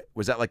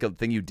 Was that like a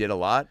thing you did a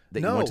lot?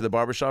 That you went to the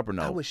barbershop, or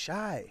no? I was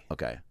shy.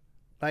 Okay.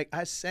 Like,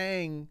 I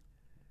sang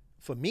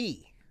for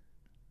me,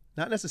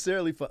 not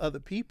necessarily for other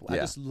people. I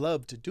just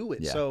loved to do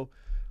it. So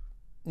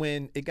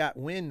when it got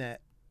wind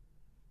that,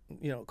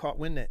 you know, caught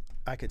wind that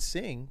I could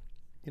sing,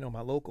 you know,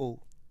 my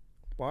local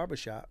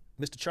barbershop,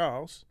 Mr.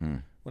 Charles,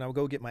 when I would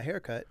go get my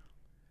haircut,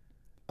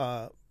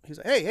 he's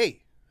like,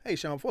 hey,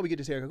 Shawn, before we get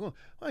this haircut, why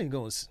don't you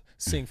go and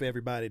sing for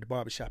everybody at the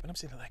barbershop? And I'm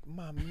sitting there like,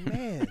 my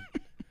man,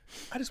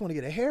 I just want to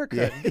get a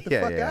haircut and get the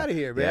fuck out of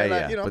here, man.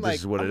 Like, you know,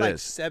 I'm like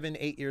 7,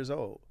 8 years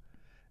old.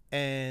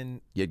 And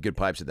you had good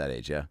pipes at that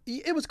age, yeah?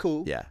 It was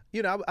cool. Yeah.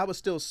 You know, I was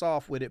still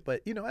soft with it,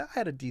 but, you know, I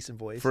had a decent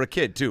voice. For a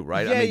kid, too,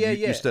 right? Yeah, I mean,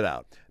 you stood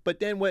out. But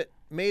then what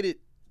made it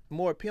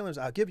more appealing is,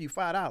 I'll give you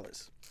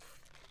 $5.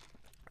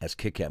 That's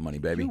Kit Kat money,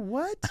 baby. You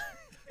what?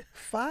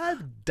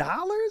 $5?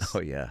 Oh,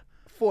 yeah.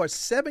 For a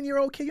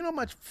 7-year-old kid? You know how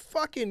much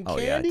fucking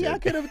candy I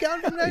could have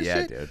gotten from that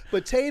shit? Dude.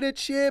 Potato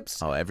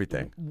chips. Oh,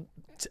 everything.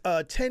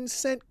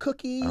 10-cent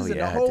cookies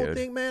and the whole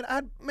thing, man.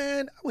 I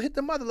would hit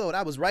the mother load.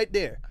 I was right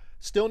there.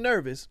 Still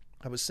nervous.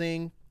 I would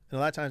sing, and a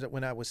lot of times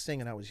when I was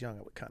singing, I was young,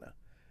 I would kind of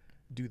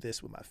do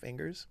this with my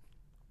fingers.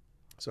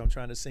 So I'm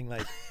trying to sing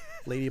like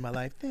Lady of My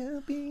Life.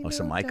 There'll be no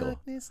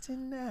darkness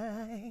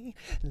tonight,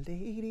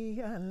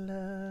 Lady our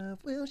love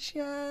will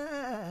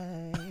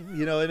shine.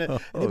 You know, and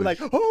they'd be like,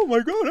 oh my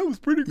God, that was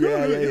pretty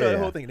good. The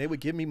whole thing. And they would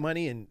give me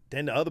money, and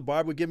then the other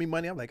barber would give me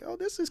money. I'm like, oh,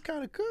 this is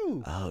kind of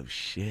cool. Oh,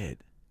 shit.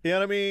 You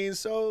know what I mean?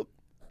 So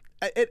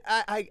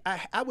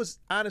I was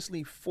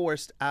honestly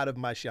forced out of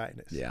my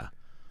shyness. Yeah.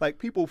 Like,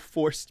 people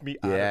forced me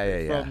out of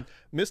it. From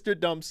Mr.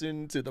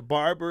 Dumpson to the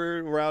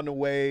barber around the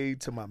way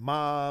to my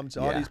mom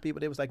to all these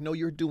people. They was like, no,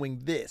 you're doing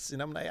this. And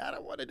I'm like, I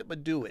don't want to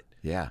but do it.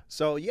 Yeah.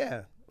 So,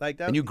 yeah. Like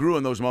that. And you grew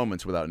in those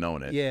moments without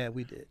knowing it. Yeah,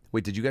 we did.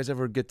 Wait, did you guys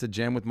ever get to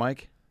jam with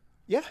Mike?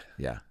 Yeah.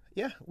 Yeah.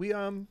 Yeah. We,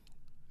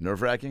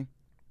 Nerve-wracking?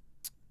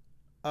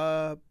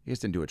 You guys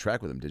didn't do a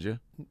track with him, did you?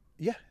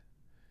 Yeah.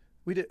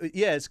 We did.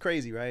 Yeah, it's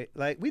crazy, right?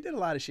 Like, we did a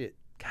lot of shit.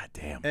 God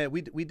damn. And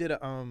we did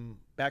a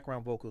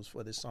background vocals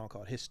for this song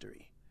called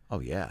History. Oh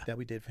yeah. that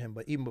we did for him.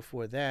 But even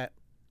before that,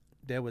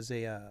 there was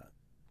a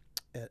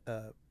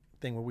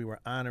thing where we were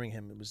honoring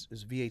him. It was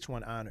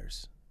VH1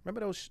 Honors. Remember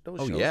those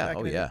shows? Back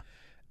in the day?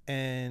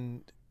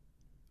 And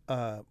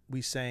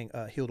we sang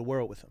 "Heal the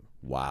World" with him.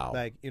 Wow.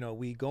 Like, you know,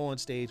 we go on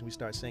stage and we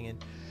start singing.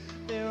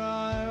 There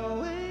are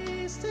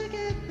ways to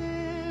get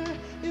there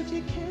if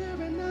you care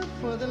enough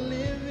for the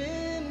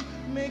living.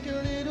 Make a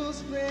little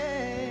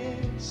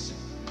space,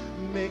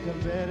 make a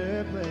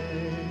better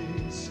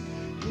place.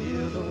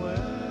 Heal the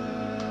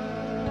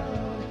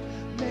world,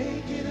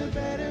 make it a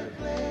better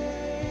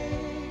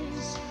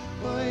place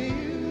for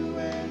you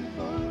and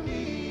for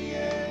me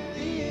and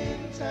the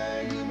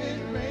entire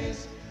human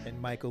race. And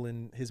Michael,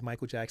 in his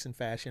Michael Jackson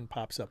fashion,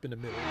 pops up in the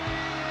middle.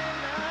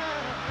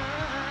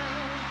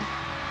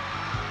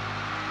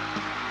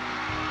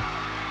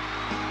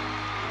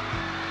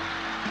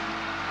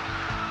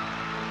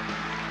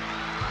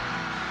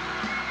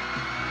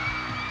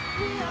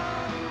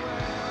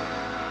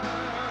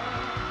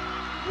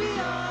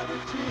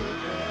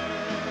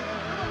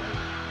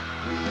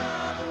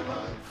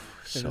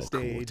 So the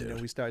stage, cool, dude. and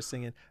then we start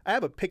singing. I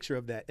have a picture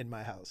of that in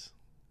my house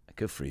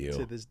Good for you.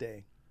 to this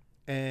day.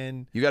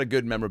 And You got a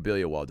good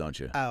memorabilia wall, don't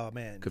you? oh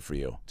man, Good for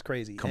you. it's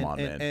crazy. Come on,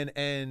 man.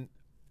 And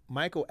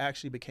Michael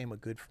actually became a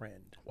good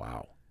friend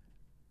Wow.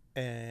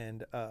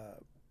 and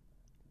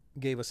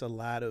gave us a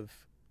lot of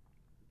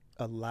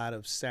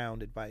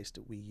sound advice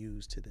that we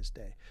use to this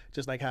day.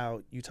 Just like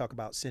how you talk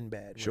about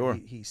Sinbad. Where Sure.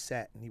 He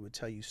sat and he would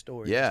tell you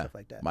stories and Yeah. stuff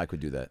like that. Mike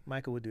would do that.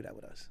 Michael would do that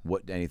with us.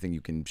 What? Anything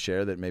you can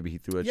share that maybe he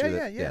threw at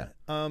Yeah, you?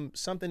 yeah.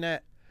 Something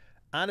that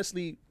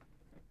honestly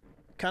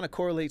kind of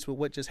correlates with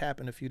what just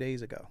happened a few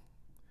days ago.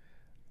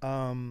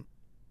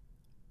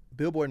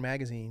 Billboard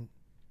magazine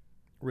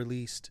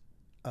released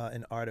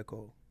an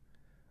article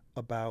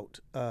about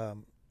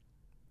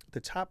the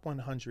top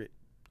 100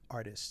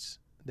 artists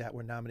that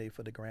were nominated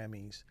for the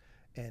Grammys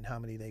and how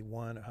many they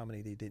won or how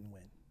many they didn't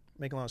win.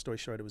 Make a long story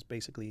short, it was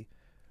basically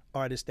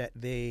artists that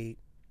they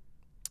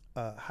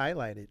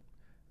highlighted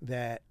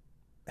that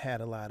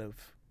had a lot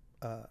of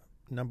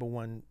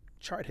 #1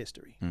 chart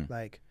history,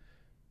 like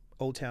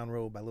Old Town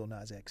Road by Lil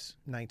Nas X,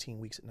 19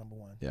 weeks at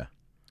 #1.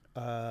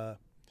 Yeah.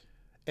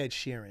 Ed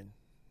Sheeran,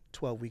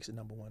 12 weeks at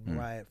 #1.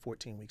 Mariah,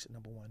 14 weeks at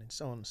 #1, and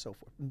so on and so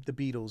forth. The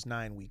Beatles,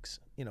 9 weeks,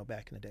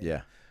 back in the day.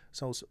 Yeah.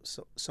 So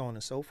on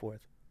and so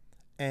forth.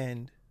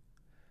 And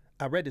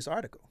I read this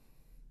article,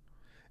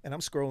 and I'm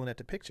scrolling at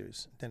the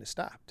pictures. Then it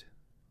stopped.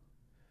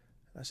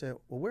 I said,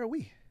 well, where are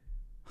we?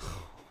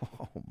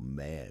 Oh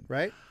man.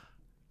 Right?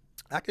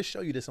 I could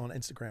show you this on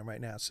Instagram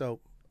right now.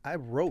 So I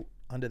wrote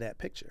under that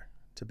picture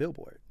to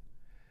Billboard.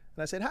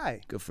 And I said,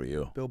 hi, Good for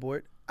you.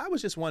 Billboard. I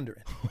was just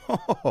wondering.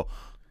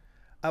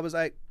 I was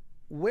like,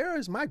 where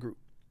is my group?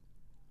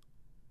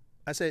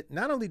 I said,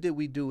 not only did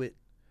we do it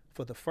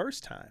for the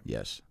first time,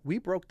 Yes. we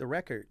broke the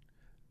record,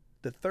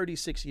 the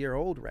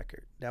 36-year-old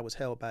record that was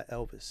held by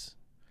Elvis.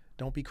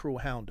 Don't Be Cruel,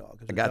 Hound Dog.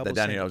 It was I a got double that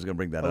down here. single. I was going to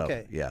bring that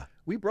Okay. up. Yeah.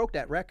 We broke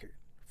that record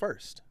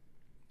first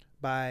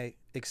by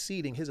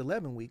exceeding his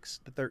 11 weeks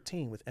to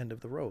 13 with End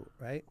of the Road,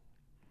 right?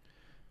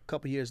 A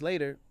couple years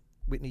later,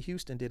 Whitney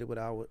Houston did it with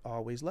I Will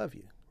Always Love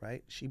You,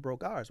 right? She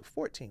broke ours with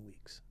 14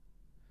 weeks.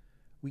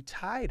 We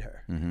tied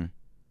her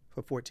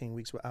for 14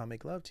 weeks with I'll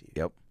Make Love to You.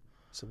 Yep.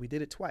 So we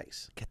did it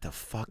twice. Get the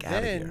fuck out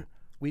of Then here.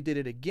 we did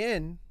it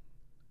again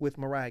with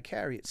Mariah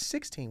Carey at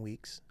 16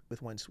 weeks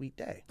with One Sweet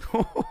Day.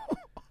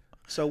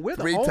 So we're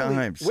the 3 only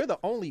times. we're the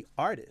only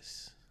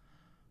artists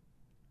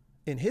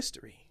in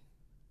history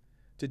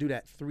to do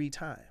that 3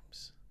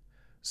 times.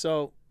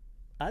 So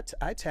I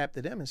tapped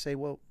to them and say,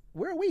 well,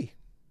 where are we?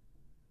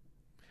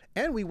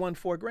 And we won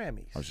 4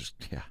 Grammys. I was just,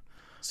 yeah.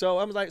 So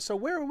I was like, so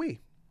where are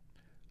we?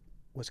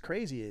 What's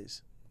crazy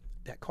is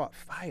that caught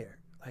fire.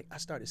 Like, I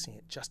started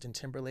seeing Justin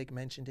Timberlake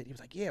mentioned it. He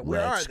was like, yeah, where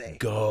Let's are they?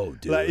 go,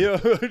 dude.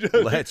 Like,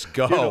 Let's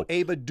go.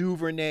 Ava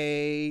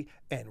DuVernay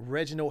and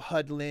Reginald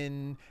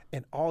Hudlin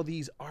and all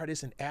these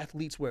artists and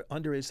athletes were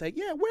under it saying,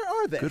 yeah, where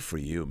are they? Good for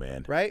you,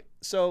 man. Right?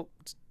 So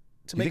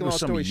to You make think a it long was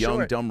some story young,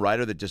 short, dumb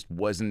writer that just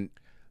wasn't.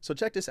 so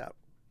check this out.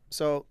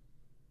 So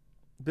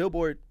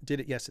Billboard did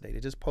it yesterday. They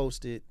just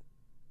posted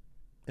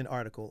an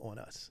article on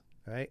us,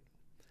 right?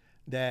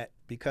 That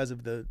because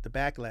of the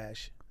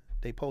backlash,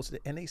 they posted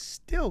it and they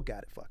still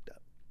got it fucked up.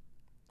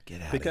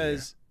 Get out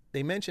Because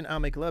they mentioned I'll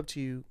Make Love to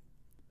You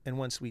and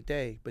One Sweet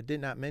Day, but did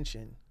not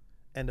mention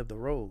End of the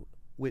Road,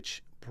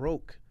 which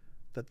broke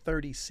the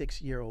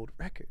 36-year-old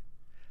record.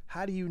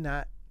 How do you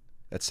not?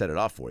 That set it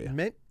off for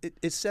you.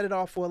 It set it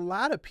off for a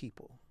lot of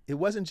people. It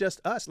wasn't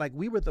just us. Like,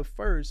 we were the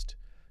first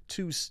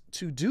to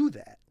do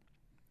that,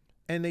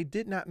 and they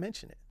did not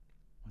mention it.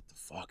 What the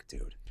fuck,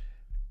 dude?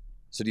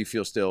 So do you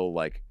feel still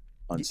like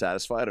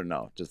unsatisfied or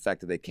no? Just the fact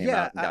that they came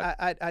out and got...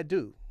 I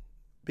do,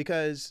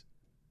 because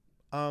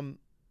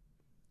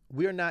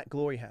we're not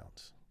glory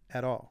hounds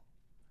at all.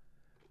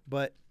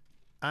 But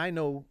I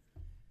know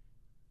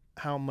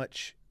how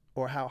much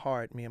or how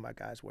hard me and my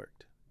guys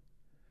worked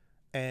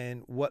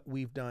and what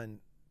we've done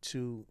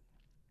to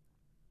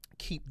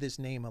keep this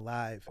name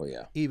alive, Oh,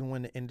 yeah. even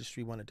when the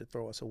industry wanted to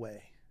throw us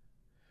away.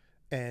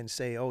 and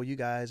say, "Oh, you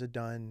guys are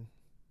done."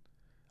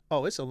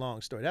 Oh, it's a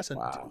long story. That's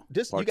Wow.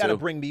 this. Part You got to two?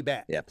 bring me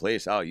back. Yeah,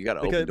 please. Oh, you got to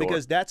open the door.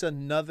 Because that's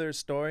another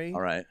story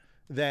All right.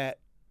 that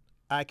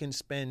I can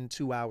spend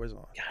 2 hours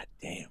on. God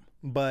damn.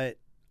 But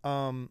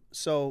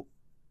so,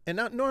 and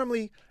not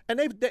normally, and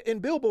they've in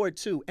Billboard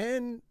too,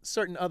 and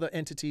certain other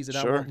entities that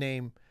I Sure. won't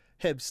name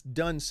have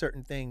done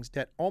certain things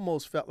that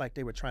almost felt like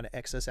they were trying to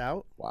X us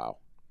out. Wow.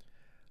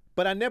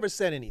 But I never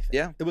said anything.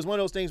 Yeah. It was one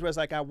of those things where it's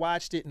like I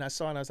watched it and I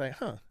saw it and I was like,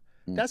 huh,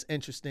 that's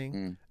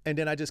interesting. And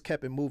then I just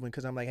kept it moving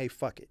because I'm like, hey,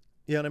 fuck it.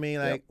 You know what I mean?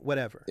 Like,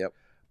 whatever. Yep.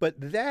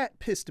 But that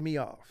pissed me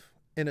off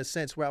in a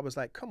sense where I was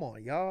like, come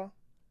on, y'all.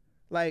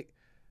 Like,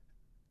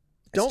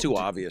 It's too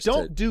obvious.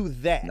 Don't do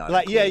that. not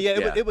Like, include.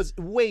 yeah. It was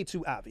way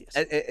too obvious.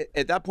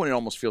 At that point, it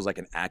almost feels like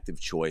an active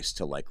choice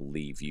to like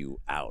leave you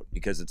out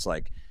because it's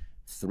like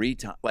 3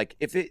 times. Like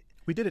if it.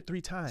 We did it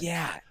 3 times.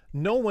 Yeah.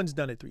 No one's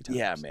done it 3 times.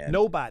 Yeah, man.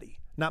 Nobody.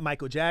 Not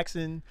Michael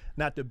Jackson,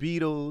 not the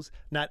Beatles,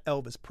 not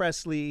Elvis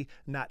Presley,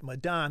 not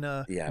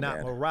Madonna, not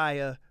man.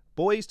 Mariah.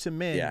 Boyz II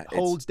Men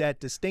holds that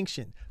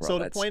distinction. Bro, so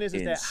the that's point is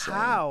that insane.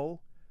 how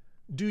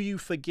do you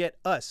forget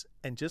us?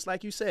 And just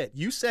like you said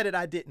it,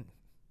 I didn't.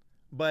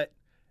 But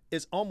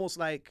it's almost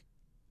like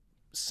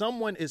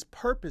someone is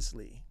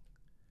purposely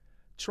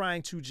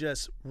trying to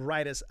just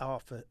write us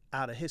off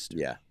out of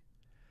history. Yeah.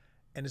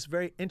 And it's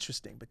very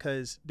interesting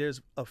because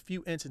there's a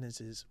few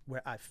incidences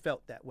where I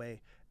felt that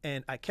way,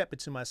 and I kept it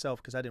to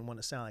myself because I didn't want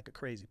to sound like a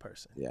crazy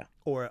person. Yeah.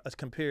 Or a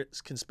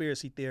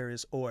conspiracy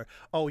theorist, or,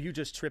 oh, you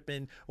just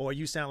tripping, or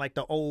you sound like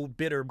the old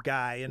bitter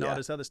guy and all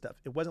this other stuff.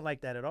 It wasn't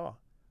like that at all.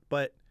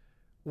 But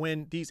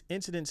when these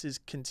incidences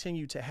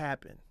continue to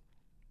happen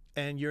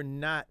and you're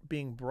not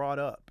being brought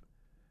up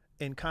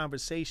in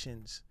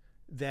conversations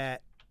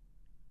that,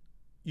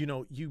 you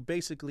know, you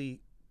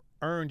basically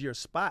earned your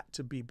spot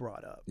to be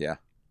brought up. Yeah.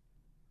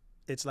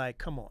 It's like,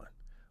 come on,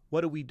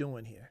 what are we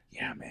doing here?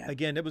 Yeah, man.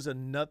 Again,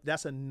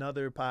 that's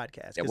another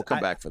podcast. Yeah, we'll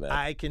come back for that.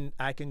 I can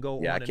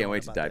go. Yeah, on I can't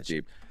wait to about dive that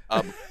shit.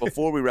 deep.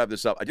 Before we wrap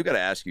this up, I do got to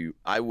ask you.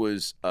 I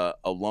was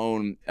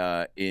alone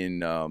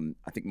in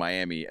I think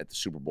Miami at the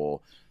Super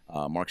Bowl.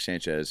 Mark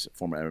Sanchez,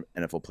 former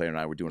NFL player, and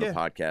I were doing a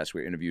podcast.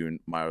 We were interviewing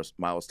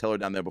Miles Teller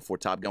down there before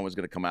Top Gun was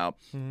going to come out,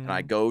 and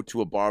I go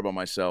to a bar by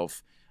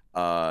myself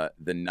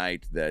the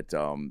night that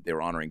they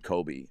were honoring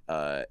Kobe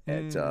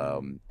at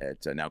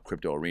now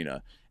Crypto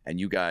Arena, and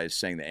you guys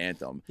sang the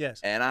anthem. Yes.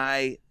 And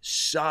I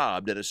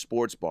sobbed at a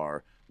sports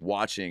bar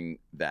watching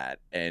that.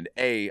 And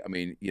I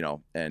mean,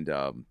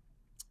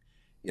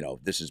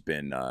 this has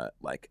been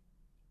like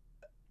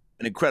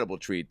an incredible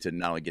treat to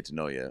not only get to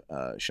know you,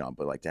 Shawn,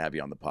 but like to have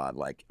you on the pod.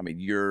 Like, I mean,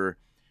 your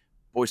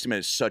Boyz II Men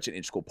is such an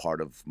integral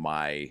part of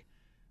my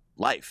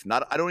life.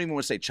 I don't even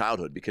want to say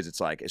childhood, because it's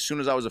like as soon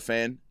as I was a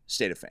fan,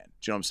 stayed a fan. Do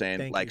you know what I'm saying?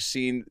 Thank like you.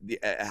 seeing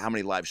how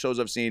many live shows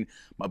I've seen.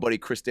 My buddy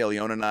Chris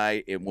DeLeon and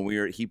I,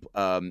 when he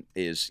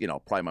is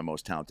probably my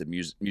most talented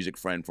music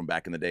friend from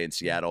back in the day in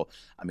Seattle.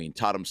 I mean,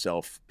 taught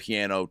himself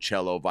piano,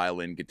 cello,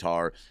 violin,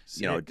 guitar.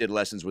 Sick. Did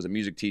lessons, was a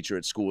music teacher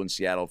at school in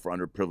Seattle for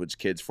underprivileged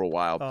kids for a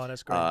while. Oh,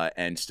 that's great.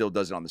 And still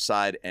does it on the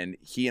side. And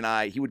he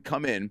would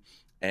come in,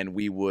 and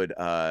we would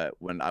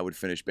when I would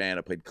finish band,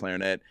 I played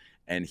clarinet.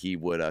 And he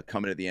would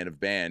come in at the end of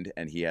band,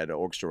 and he had an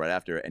orchestra right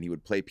after, and he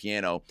would play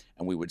piano,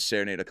 and we would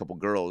serenade a couple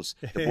girls,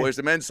 the Boyz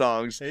II Men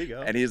songs. There you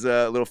go. And he's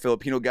a little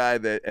Filipino guy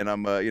and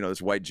I'm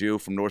this white Jew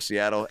from North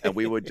Seattle, and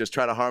we would just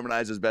try to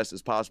harmonize as best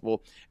as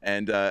possible,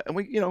 and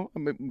we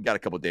got a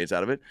couple of days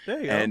out of it. There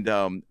you go.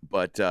 And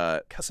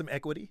got some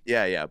equity.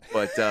 yeah,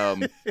 but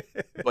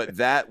but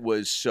that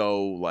was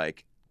so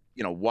like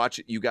watch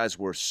it. You guys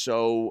were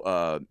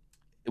so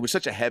it was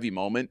such a heavy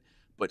moment,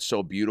 but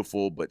so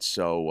beautiful, but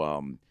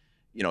so.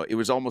 It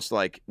was almost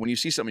like when you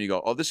see something, you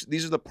go, oh,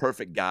 these are the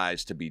perfect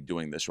guys to be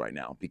doing this right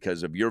now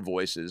because of your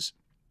voices,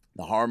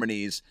 the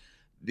harmonies.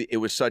 It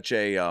was such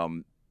a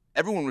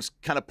everyone was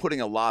kind of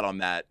putting a lot on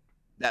that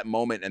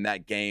moment and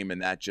that game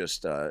and that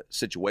just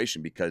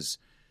situation, because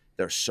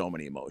there's so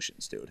many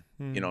emotions, dude.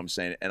 You know what I'm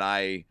saying? And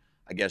I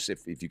guess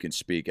if you can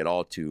speak at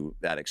all to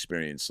that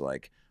experience,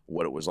 like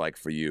what it was like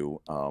for you.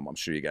 I'm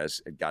sure you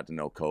guys got to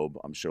know Kobe,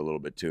 I'm sure a little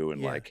bit too.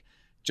 And like,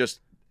 just,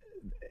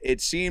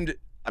 it seemed,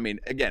 I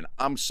mean, again,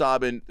 I'm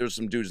sobbing. There's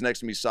some dudes next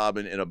to me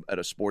sobbing at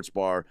a sports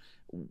bar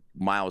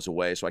miles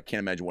away, so I can't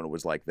imagine what it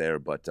was like there.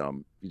 But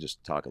you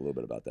just talk a little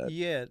bit about that.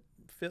 Yeah,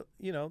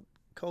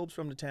 Kobe's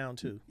from the town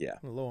too. Yeah,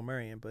 Lower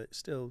Merion, but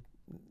still,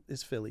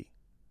 it's Philly,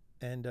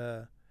 and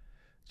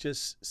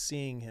just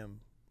seeing him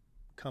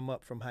come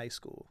up from high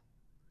school,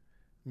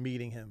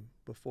 meeting him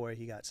before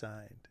he got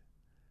signed,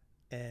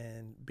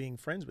 and being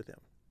friends with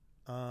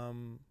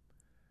him.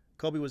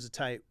 Kobe was the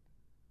type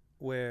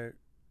where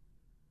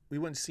we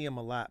wouldn't see him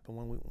a lot, but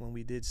when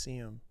we did see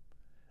him,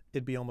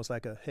 it'd be almost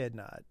like a head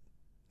nod,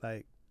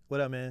 like,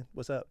 "What up, man?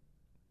 What's up?"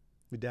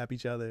 We dap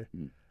each other.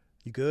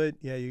 You good?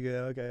 Yeah, you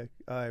good? Okay.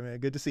 All right, man.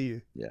 Good to see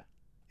you. Yeah.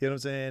 You know what I'm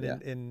saying? Yeah.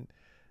 And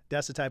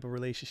that's the type of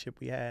relationship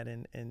we had,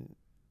 and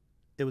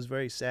it was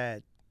very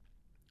sad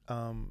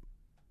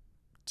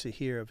to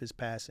hear of his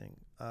passing.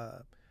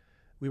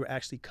 We were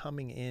actually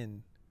coming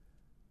in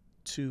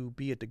to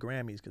be at the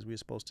Grammys because we were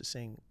supposed to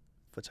sing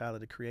for Tyler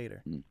the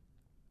Creator,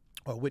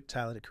 or with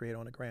Tyler the Creator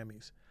on the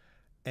Grammys.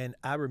 And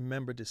I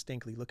remember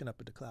distinctly looking up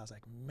at the clouds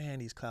like, man,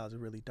 these clouds are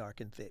really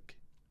dark and thick.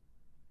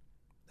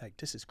 Like,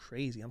 this is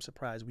crazy. I'm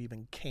surprised we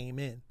even came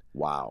in.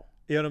 Wow.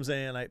 You know what I'm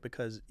saying? Like,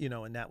 because, you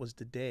know, and that was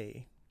the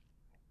day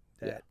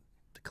that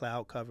the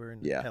cloud cover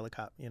and the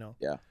helicopter, you know.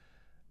 Yeah.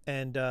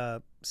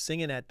 And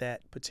singing at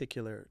that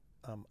particular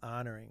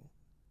honoring,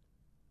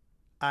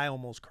 I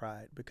almost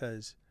cried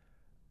because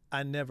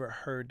I never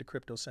heard the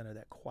Crypto Center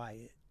that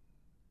quiet.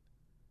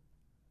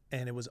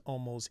 And it was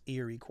almost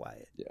eerie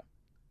quiet. Yeah.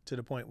 To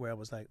the point where I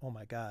was like, oh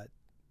my God,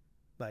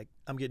 like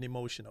I'm getting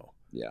emotional.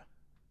 Yeah.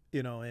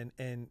 You know,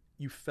 and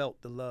you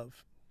felt the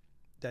love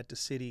that the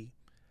city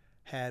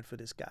had for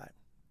this guy.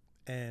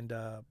 And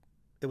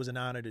it was an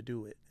honor to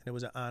do it. And it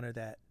was an honor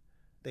that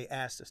they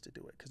asked us to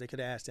do it because they could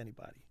have asked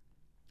anybody.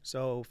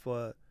 So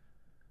for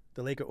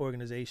the Laker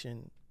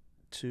organization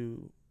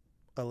to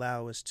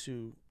allow us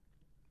to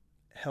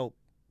help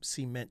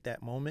cement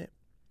that moment,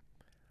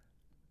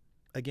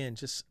 again,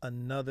 just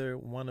another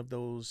one of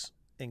those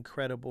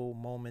incredible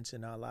moments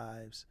in our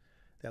lives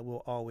that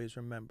we'll always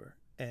remember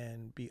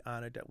and be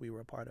honored that we were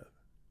a part of.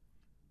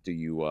 Do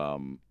you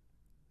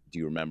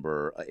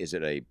remember, is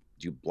it a, do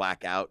you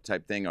black out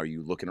type thing? Are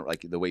you looking at,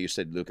 like the way you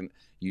said,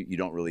 you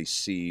don't really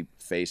see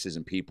faces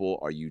and people?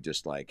 Are you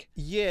just like?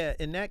 Yeah,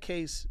 in that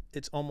case,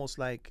 it's almost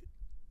like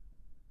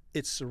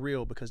it's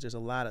surreal because there's a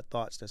lot of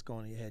thoughts that's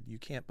going in your head. You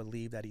can't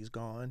believe that he's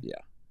gone. Yeah.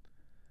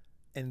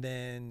 And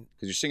then.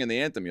 Because you're singing the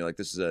anthem, you're like,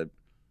 this is a.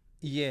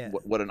 Yeah.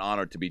 What an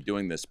honor to be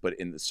doing this, but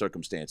in the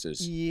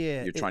circumstances,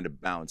 you're trying to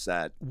balance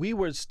that. We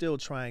were still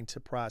trying to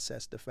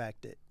process the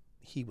fact that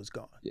he was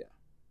gone. Yeah.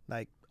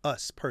 Like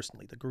us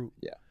personally, the group.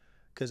 Yeah.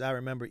 Because I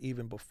remember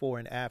even before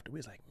and after, we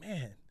was like,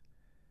 man,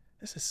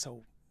 this is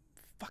so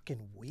fucking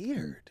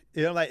weird.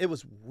 You know, like it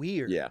was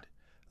weird. Yeah.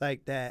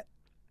 Like that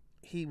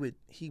he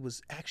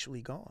was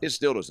actually gone. It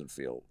still doesn't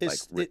feel like,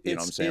 you know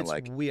what I'm saying? It's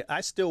like weird. I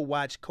still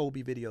watch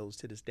Kobe videos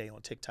to this day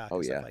on TikTok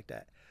and stuff like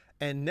that.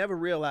 And never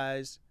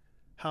realized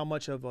how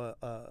much of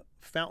a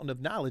fountain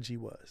of knowledge he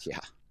was. Yeah.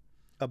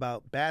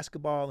 About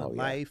basketball and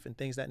life and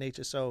things of that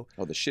nature. So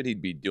the shit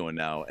he'd be doing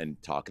now and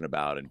talking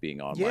about and being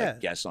on like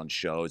guests on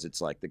shows,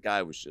 it's like the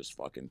guy was just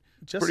fucking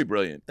pretty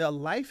brilliant. A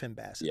life in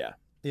basketball. Yeah.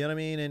 You know what I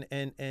mean?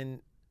 And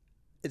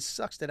it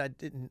sucks that I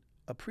didn't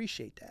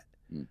appreciate that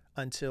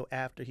until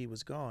after he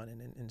was gone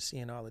and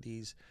seeing all of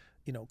these,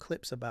 you know,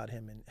 clips about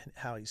him and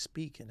how he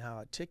speak and how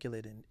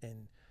articulate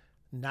and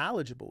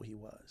knowledgeable he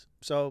was.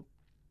 So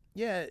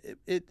yeah,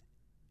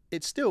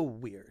 it's still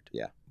weird.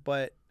 Yeah.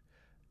 But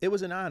it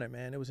was an honor,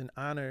 man. It was an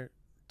honor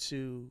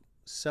to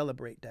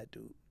celebrate that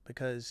dude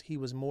because he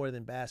was more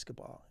than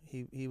basketball.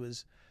 He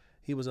was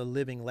a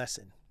living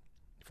lesson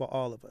for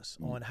all of us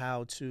on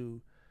how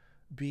to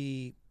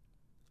be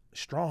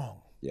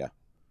strong. Yeah.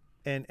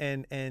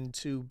 And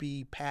to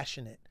be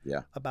passionate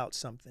about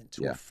something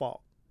to a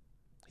fault.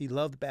 He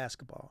loved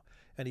basketball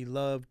and he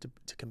loved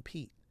to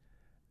compete,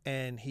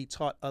 and he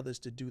taught others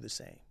to do the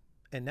same.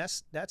 And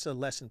that's a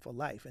lesson for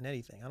life in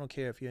anything. I don't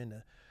care if you're in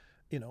the,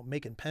 you know,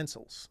 making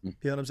pencils. You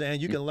know what I'm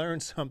saying? You can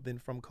learn something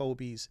from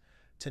Kobe's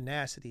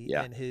tenacity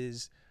and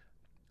his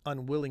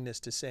unwillingness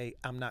to say,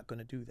 I'm not going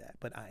to do that,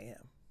 but I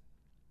am.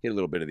 He had a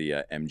little bit of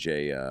the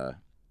MJ.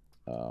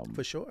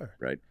 For sure.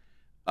 Right.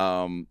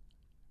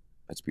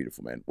 That's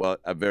beautiful, man. Well,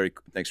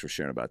 thanks for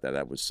sharing about that.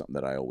 That was something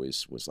that I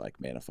always was like,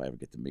 man, if I ever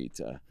get to meet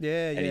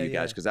any of you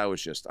guys, because I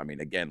was just, I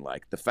mean, again,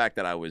 like the fact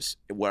that I was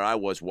where I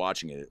was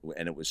watching it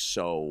and it was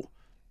so,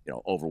 you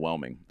know,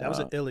 overwhelming. That was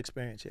an ill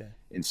experience,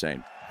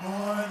 Insane. For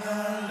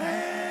the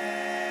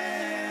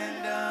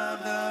land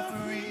of the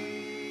free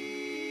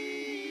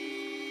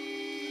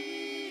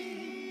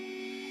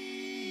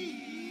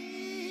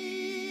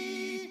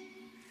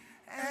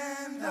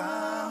and the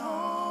home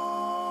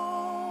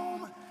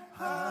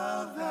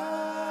of the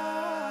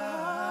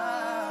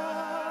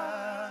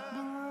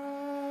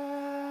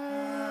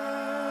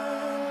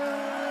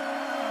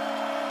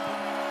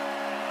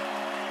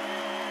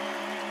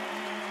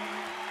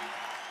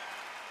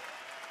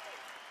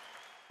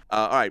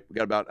all right, we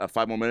got about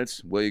 5 more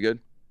minutes. Will, you good?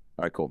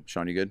 All right, cool.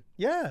 Shawn, you good?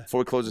 Yeah. Before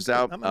we close this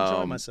out, I'm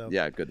enjoying myself.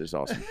 Yeah, good. This is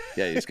awesome.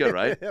 Yeah, it's good,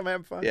 right? I'm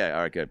having fun. Yeah,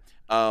 all right, good.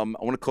 I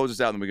want to close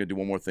this out, and then we're going to do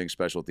one more thing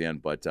special at the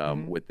end. But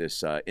with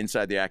this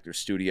Inside the Actors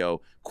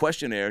Studio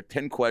questionnaire,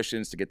 10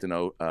 questions to get to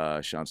know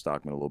Shawn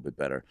Stockman a little bit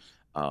better.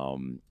 And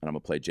I'm going to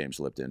play James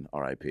Lipton,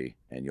 R.I.P.,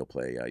 and you'll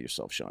play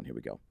yourself, Shawn. Here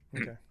we go.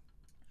 Okay.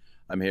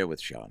 I'm here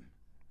with Shawn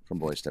from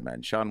Boyz II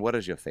Men. Shawn, what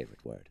is your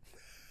favorite word?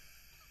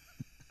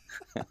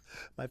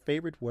 My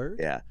favorite word?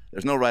 Yeah.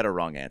 There's no right or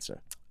wrong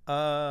answer.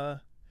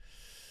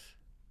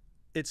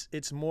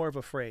 It's more of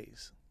a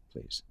phrase.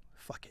 Please.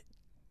 Fuck it.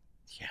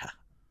 Yeah.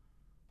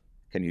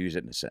 Can you use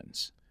it in a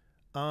sentence?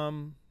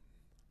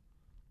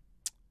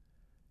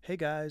 Hey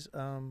guys,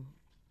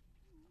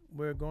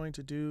 we're going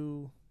to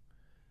do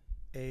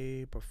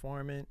a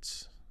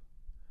performance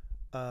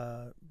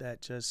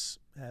that just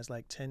has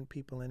like 10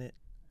 people in it,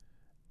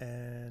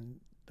 and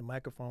the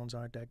microphones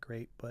aren't that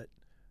great, but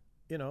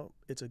you know,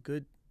 it's a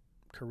good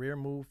career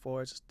move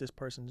for us. This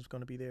person's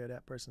going to be there,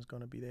 that person's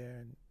going to be there,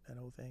 and that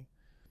whole thing.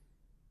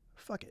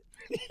 Fuck it.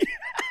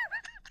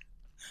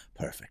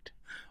 Perfect.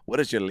 What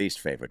is your least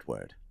favorite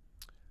word?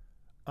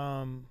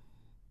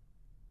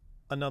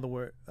 Another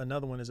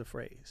one is a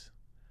phrase.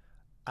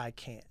 I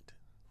can't.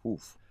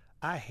 Oof.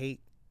 I hate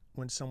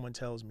when someone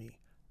tells me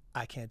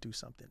I can't do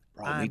something.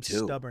 Bro, me I'm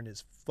too. stubborn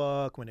as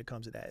fuck when it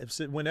comes to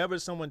that. Whenever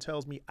someone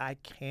tells me I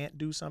can't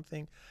do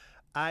something,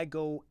 I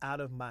go out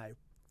of my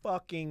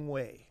fucking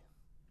way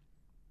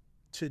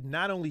to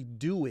not only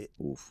do it,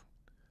 Oof.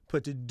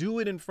 but to do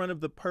it in front of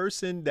the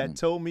person that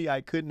told me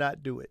I could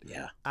not do it.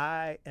 Yeah.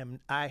 I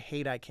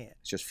hate I can't.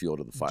 It's just fuel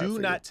to the fire. Do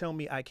for not you. tell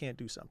me I can't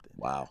do something.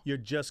 Wow. You're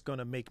just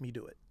gonna make me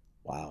do it.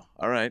 Wow.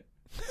 All right.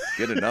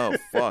 Good to know.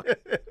 Fuck.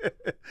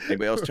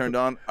 Anybody else turned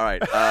on? All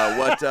right. All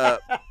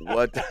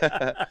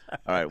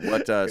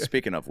right.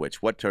 Speaking of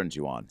which, what turns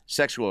you on?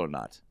 Sexual or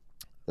not?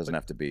 Doesn't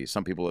have to be.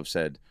 Some people have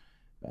said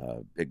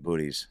big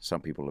booties.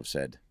 Some people have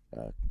said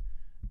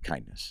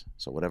kindness.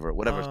 So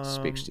whatever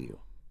speaks to you.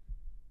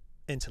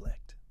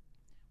 Intellect.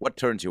 What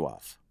turns you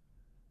off?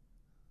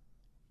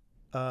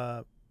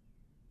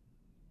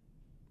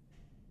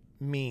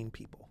 Mean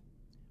people.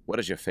 What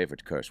is your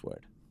favorite curse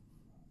word?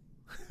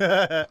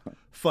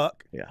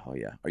 Fuck. Yeah. Oh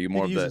yeah. Are you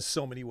more It of the? uses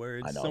so many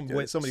words. I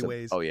know. So many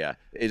ways. Oh yeah.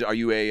 Are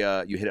you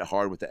you hit it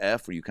hard with the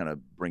F, or you kind of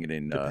bring it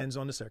in? Depends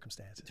on the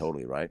circumstances.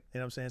 Totally right. You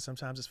know what I'm saying?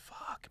 Sometimes it's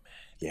fuck, man.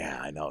 Yeah,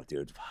 I know,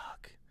 dude.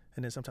 Fuck.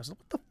 And then sometimes, what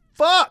the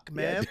fuck,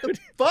 man? Yeah, what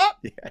the fuck?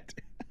 Yeah.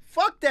 Dude.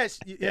 Fuck that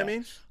shit. You know what I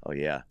mean? Oh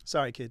yeah.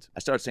 Sorry, kids. I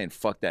started saying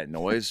 "fuck that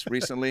noise"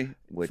 recently,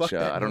 which Fuck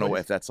that I don't know noise.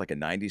 if that's like a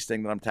 '90s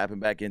thing that I'm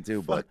tapping back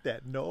into, Fuck but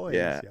that noise.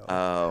 yeah.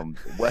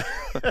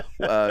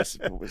 Yo.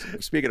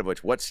 Speaking of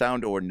which, what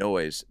sound or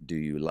noise do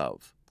you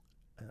love?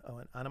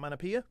 An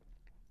onomatopoeia?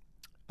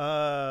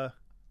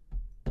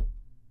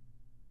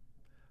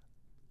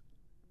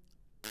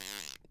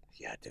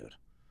 Yeah, dude.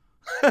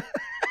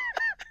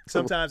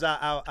 Sometimes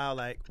I'll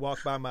like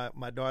walk by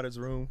my daughter's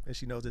room, and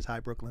she knows it's High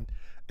Brooklyn,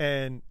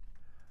 and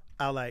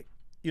I'll like,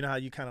 you know how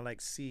you kind of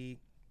like see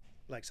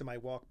like somebody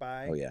walk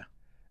by, Oh yeah.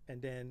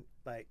 and then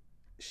like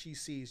she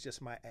sees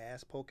just my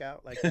ass poke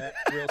out like that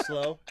real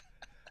slow,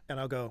 and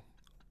I'll go,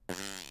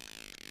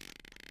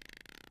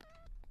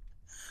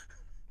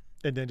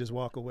 and then just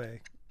walk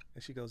away,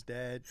 and she goes,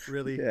 "Dad,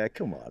 really?" Yeah,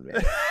 come on,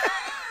 man.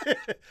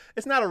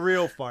 It's not a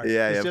real fart.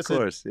 Yeah, it's yeah, of just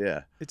course.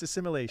 Yeah, it's a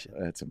simulation.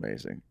 that's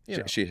amazing. You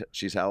know.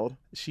 She's how old?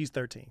 She's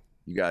 13.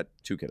 You got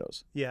 2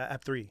 kiddos. Yeah, I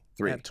have 3.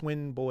 Three. I have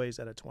twin boys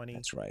that are 20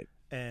 That's right.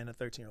 and a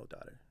 13-year-old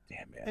daughter.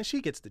 Damn, man. And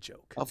she gets the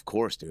joke. Of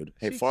course, dude.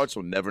 Hey, She- farts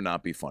will never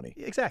not be funny.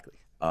 Exactly.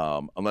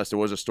 Unless there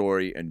was a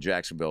story in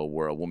Jacksonville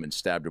where a woman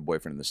stabbed her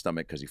boyfriend in the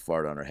stomach because he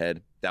farted on her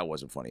head. That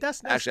wasn't funny. That's-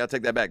 Actually, I'll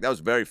take that back. That was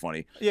very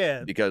funny.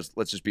 Yeah. Because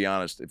let's just be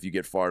honest, if you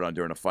get farted on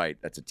during a fight,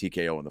 that's a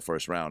TKO in the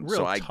first round.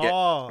 Real so I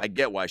talk.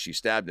 get why she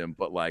stabbed him,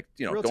 but like,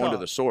 Real going to talk.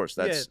 the source,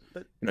 that's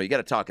Yeah, but- you got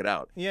to talk it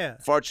out. Yeah.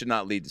 Farts should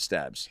not lead to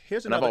stabs.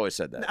 Here's and I've another- always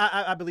said that.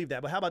 I believe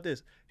that. But how about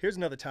this? Here's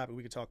another topic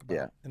we could talk about.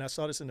 Yeah. And I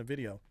saw this in the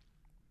video.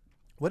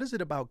 What is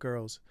it about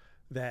girls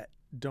that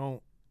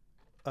don't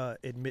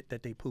admit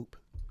that they poop?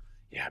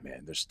 Yeah,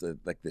 man. There's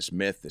this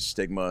myth, this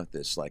stigma,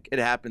 this like it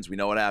happens. We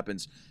know it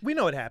happens. We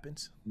know it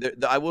happens.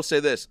 I will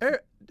say this: Er,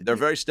 they're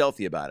very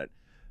stealthy about it.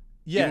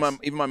 Yes.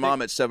 Even my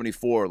mom at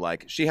 74,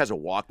 like she has a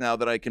walk now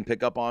that I can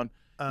pick up on.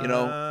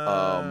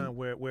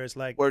 Where it's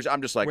like Whereas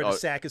I'm just like, where the oh,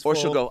 sack is or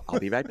full. she'll go, I'll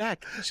be right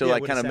back. She'll Yeah,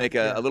 like with kind the of sack, make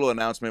yeah. a little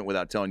announcement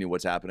without telling you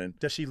what's happening.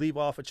 Does she leave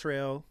off a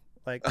trail?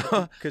 Like,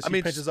 because she I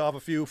mean, pinches off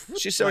a few.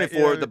 She's like,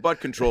 74. The butt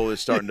control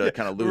is starting to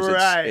kind of lose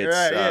Right, its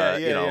right,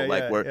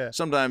 yeah, where yeah.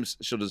 sometimes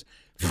she'll just,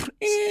 and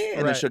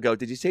then Right. she'll go,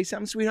 did you say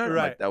something, sweetheart? I'm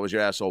Right. like, that was your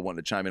asshole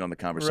wanting to chime in on the right.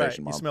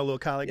 conversation, You Mom. smell a little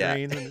collard Yeah.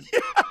 greens. And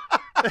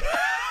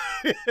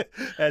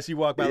as you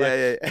walk by,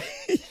 yeah, like,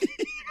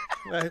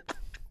 yeah. like,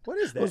 what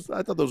is that?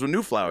 I thought those were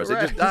new flowers. They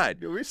Right. just died.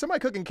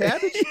 Somebody cooking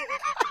cabbage?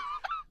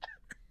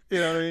 You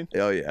know what I mean?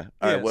 Oh, yeah.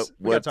 All right. Yes,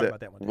 we gotta talk about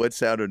that one day. What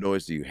sound or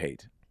noise do you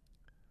hate?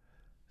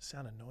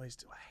 Sound of noise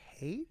do I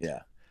hate?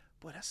 Yeah,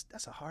 Boy,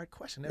 that's a hard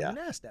question. Never Yeah.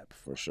 been asked that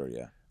before. for sure,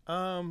 yeah.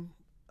 A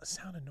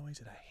sound of noise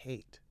that I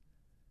hate.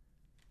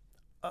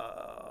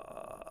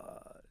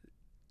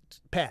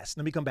 Pass.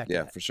 Let me come back to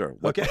Yeah, that. for sure.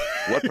 What, Okay.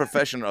 what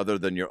profession other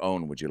than your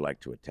own would you like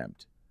to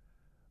attempt?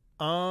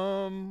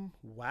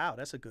 Wow,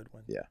 that's a good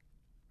one. Yeah.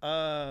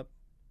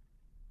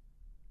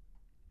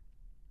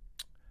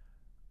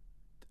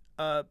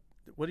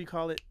 What do you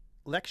call it?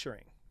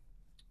 Lecturing.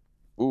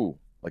 Ooh,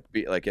 like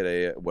at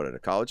a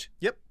college?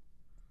 Yep.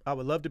 I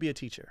would love to be a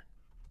teacher.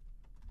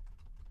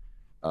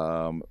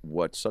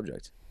 What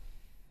subject?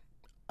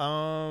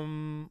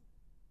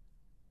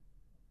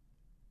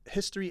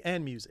 History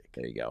and music.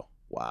 There you go.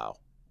 Wow.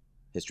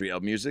 History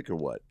of music or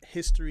what?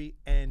 History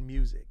and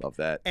music. Love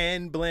that.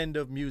 And blend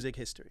of music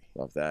history.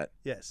 Love that.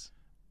 Yes.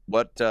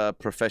 What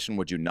profession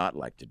would you not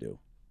like to do?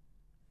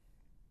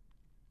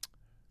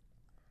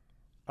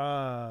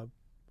 A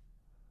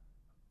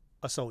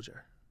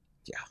soldier.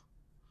 Yeah.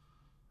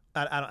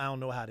 I don't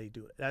know how they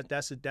do it.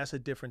 That's a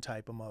different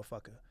type of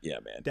motherfucker Yeah,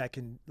 man. that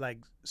can like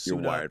suit You're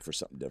up. wired for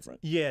something different.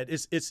 Yeah,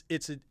 it's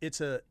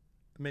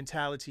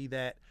mentality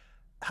that,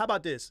 how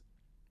about this?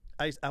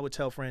 I would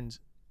tell friends,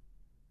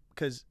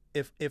 because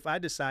if I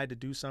decide to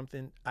do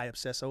something, I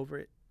obsess over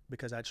it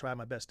because I try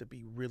my best to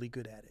be really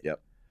good at it.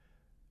 Yep.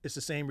 It's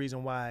the same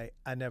reason why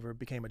I never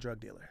became a drug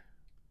dealer.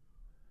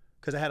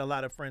 Because I had a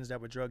lot of friends that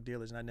were drug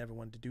dealers, and I never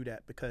wanted to do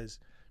that because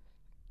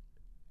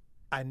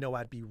I know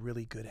I'd be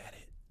really good at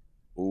it.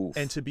 Oof.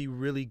 And to be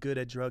really good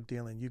at drug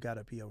dealing, you got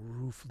to be a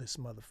ruthless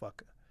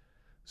motherfucker.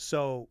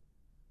 So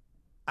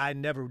I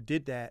never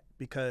did that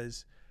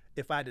because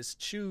if I just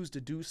choose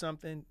to do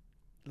something,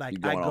 like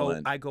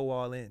I go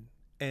all in.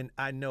 And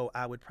I know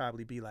I would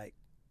probably be like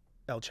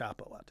El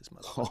Chapo out this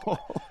motherfucker.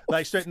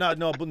 Like straight,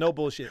 no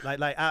bullshit.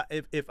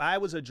 If I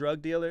was a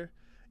drug dealer,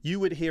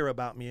 you would hear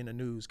about me in the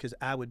news because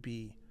I would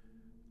be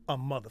a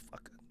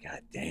motherfucker.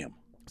 God damn.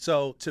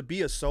 So to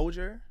be a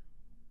soldier,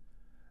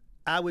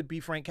 I would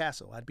be Frank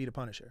Castle. I'd be the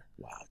Punisher.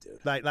 Wow, dude.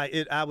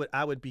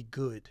 I would be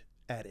good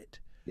at it.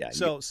 Yeah.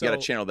 So you got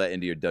to channel that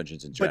into your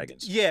Dungeons and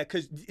Dragons. Yeah,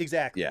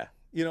 exactly. Yeah.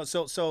 You know,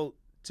 so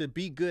to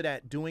be good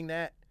at doing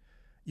that,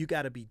 you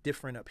got to be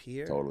different up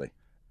here. Totally.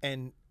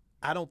 And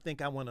I don't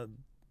think I want to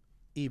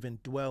even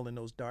dwell in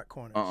those dark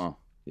corners.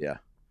 Yeah.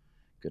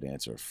 Good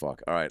answer.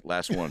 Fuck. All right,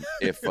 last one.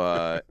 If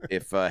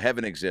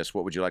heaven exists,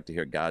 what would you like to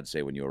hear God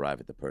say when you arrive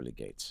at the pearly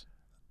gates?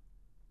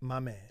 My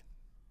man.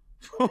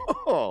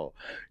 Oh,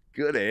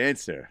 good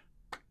answer.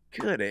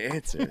 Good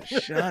answer.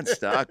 Shawn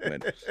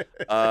Stockman.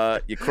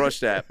 You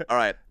crushed that. All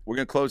right, we're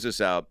going to close this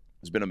out.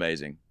 It's been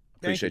amazing.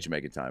 Appreciate you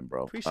making time,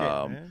 bro. Appreciate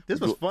it, man. This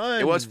was fun.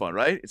 It was fun,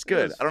 right? It's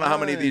good. I don't know how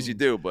many of these you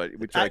do, but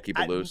we try to keep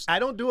it loose. I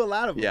don't do a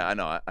lot of them. Yeah, I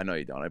know. I know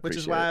you don't. I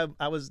appreciate it. Which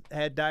is why I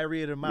had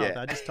diarrhea in the mouth.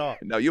 Yeah. I just talk.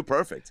 No, you're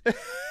perfect.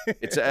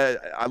 It's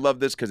I love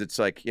this because it's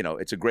like, you know,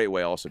 it's a great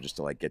way also just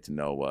to like get to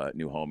know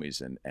new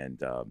homies and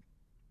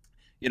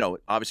you know,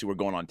 obviously we're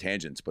going on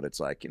tangents, but it's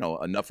like, you know,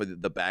 enough of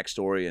the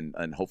backstory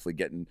and hopefully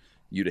getting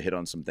you to hit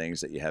on some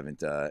things that you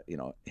haven't, you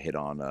know, hit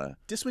on.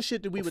 This was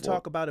shit that we would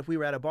talk about if we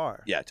were at a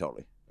bar. Yeah,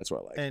 totally. That's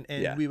what I like.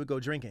 And we would go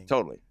drinking.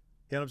 Totally. You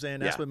know what I'm saying?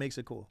 That's what makes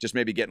it cool. Just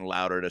maybe getting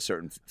louder at a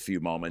certain few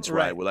moments,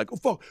 right? We're like, oh,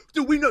 fuck.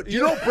 Dude, we know.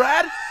 You know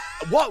Brad?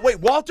 Wait,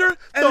 Walter?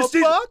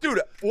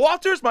 Dude,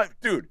 Walter's my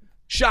dude.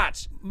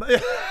 Shots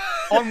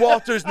on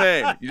Walter's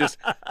name. You just,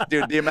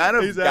 dude, the amount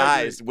of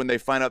guys, when they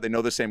find out they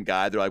know the same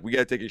guy, they're like, we got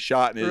to take a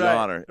shot in his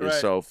honor. It's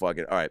so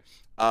fucking, all right.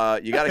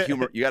 You got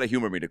to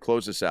humor me to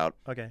close this out.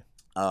 Okay.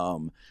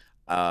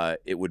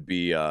 It would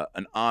be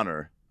an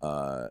honor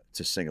to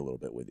sing a little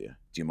bit with you.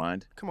 Do you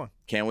mind? Come on.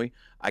 Can we?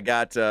 I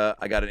got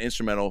an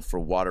instrumental for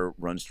Water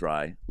Runs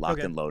Dry, locked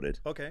and loaded.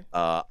 Okay.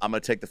 I'm gonna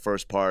take the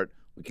first part.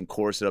 We can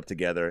chorus it up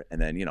together, and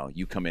then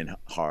you come in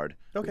hard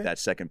with that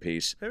second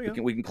piece. There we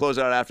go. We can close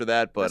it out after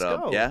that. But Let's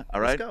go. yeah,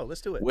 all right. Let's go.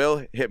 Let's do it.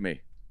 Will, hit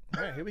me.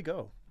 All right, here we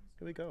go.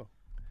 Here we go.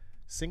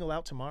 Single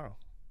out tomorrow.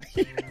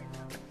 All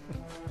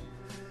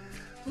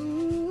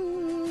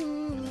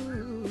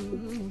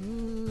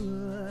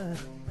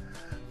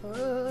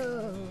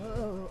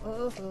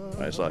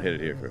right, so I'll hit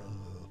it here for.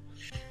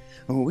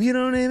 We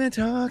don't even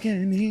talk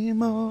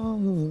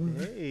anymore.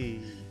 Hey,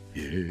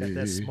 got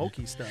that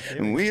smoky stuff.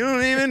 We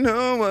don't even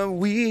know what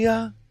we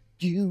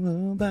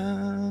argue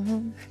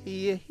about.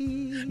 Yeah.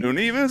 Don't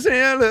even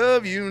say I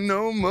love you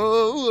no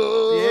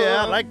more.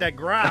 Yeah, I like that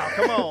growl.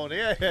 Come on,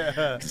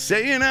 yeah.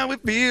 Saying how we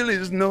feel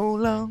is no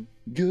longer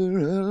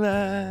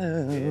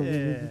allowed.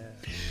 Yeah.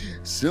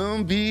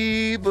 Some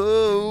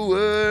people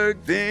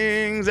work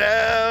things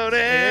out,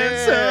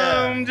 and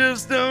some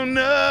just don't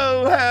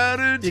know how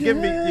to do. You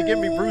give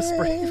me Bruce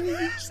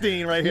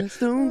Springsteen right here. Just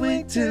don't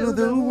wait till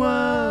the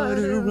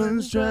water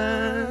runs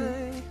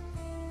dry.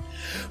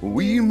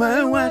 We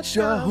might watch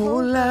our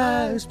whole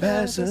lives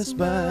pass us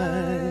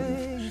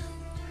by.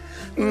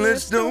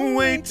 Let's don't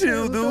wait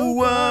till the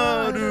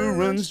water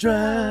runs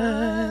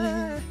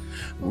dry.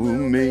 We'll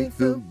make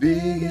the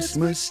biggest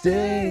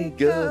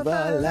mistake of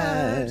our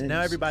lives.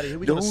 Now everybody, here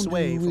we go to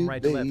sway from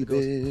right to left. It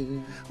goes,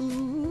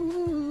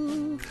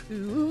 ooh,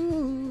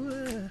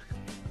 ooh,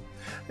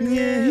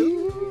 yeah,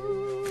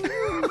 ooh,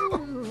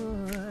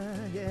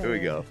 yeah. Here we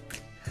go.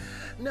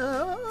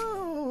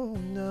 No,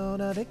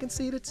 now they can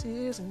see the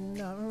tears in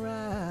our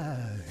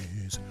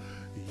eyes.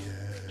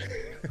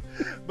 Yeah.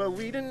 But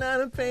we do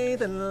not pay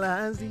the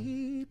lies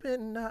deep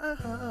in our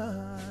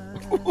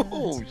hearts.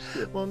 Oh,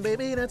 shit. Well,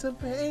 baby, that's a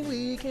pain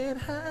we can't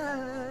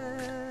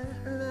hide.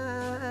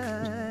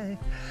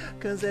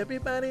 Cause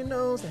everybody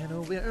knows that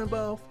we're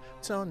both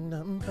torn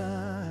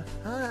apart.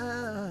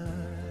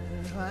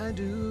 Why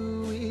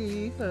do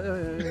we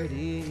hurt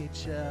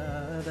each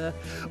other?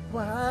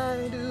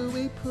 Why do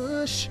we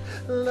push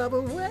love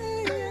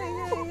away?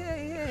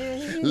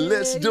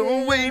 Let's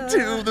don't wait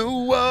till the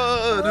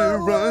water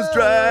runs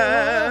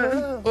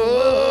dry.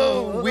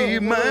 Oh, we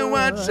might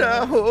watch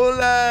our whole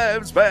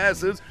lives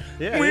pass us.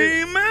 Yeah,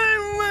 we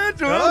might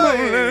watch our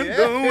whole lives.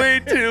 Don't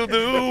wait till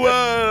the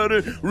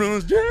water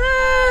runs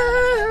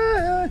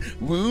dry.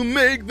 We'll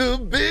make the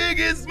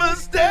biggest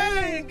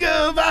mistake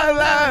of our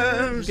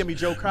lives. Give me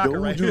Joe Cocker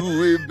right here. Don't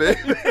do it,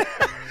 baby.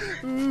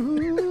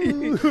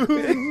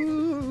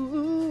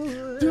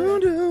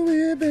 Don't do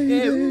it,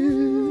 baby.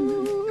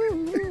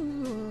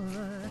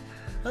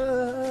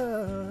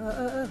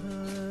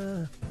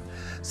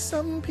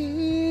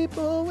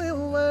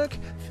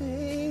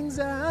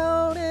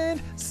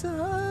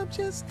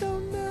 just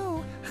don't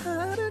know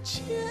how to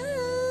change.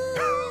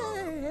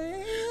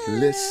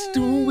 Let's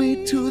don't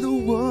wait till the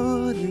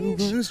water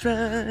runs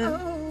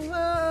dry.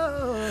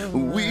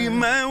 We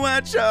might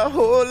watch our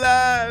whole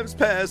lives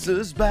pass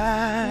us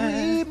by.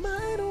 We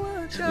might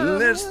watch our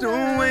Let's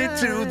don't wait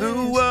till the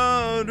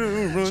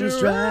water runs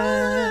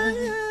dry.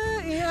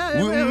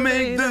 We'll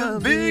make the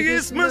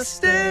biggest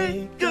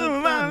mistake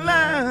of our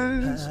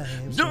lives.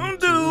 Don't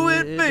do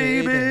it,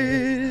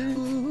 baby.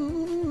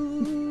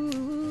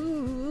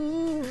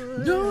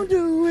 Don't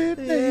do it,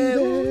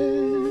 baby.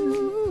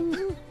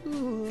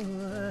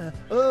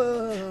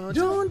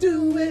 Don't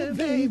do it,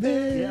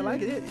 baby. Yeah, I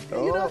like it.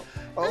 You know,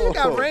 you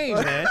got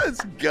range, man.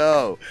 Let's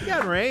go. You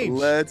got range.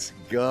 Let's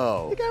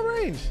go. You got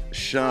range.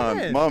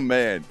 Shawn, my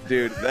man,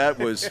 dude, that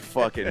was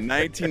fucking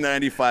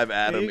 1995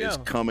 Adam There you is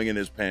go. coming in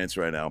his pants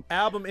right now.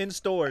 Album in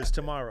stores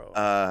tomorrow.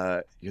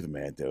 You're the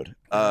man, dude.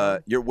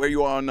 You're where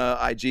you on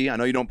IG? I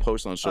know you don't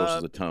post on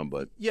socials a ton,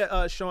 but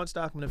Yeah, Shawn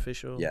Stockman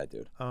official. yeah,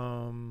 dude.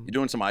 You're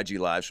doing some IG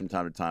lives from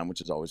time to time,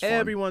 which is always fun.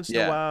 Every once in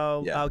a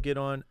while, yeah. I'll get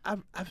on.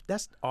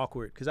 That's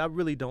awkward because I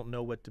really don't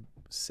know what to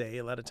say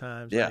a lot of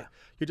times. Yeah. Like,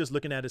 you're just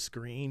looking at a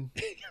screen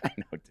I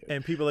know, dude.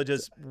 and people are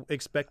just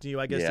expecting you,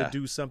 I guess, Yeah. to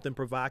do something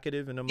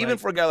provocative. And I'm Even like,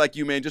 for a guy like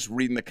you, man, just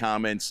reading the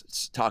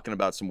comments, talking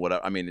about some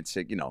whatever. I mean, it's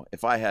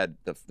if I had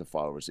the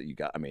followers that you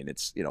got, I mean,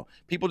 it's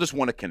people just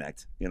want to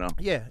connect.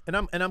 yeah, and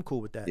I'm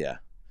cool with that. Yeah.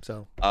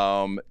 So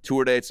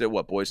Tour dates at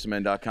what?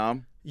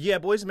 BoyzIIMen.com. yeah,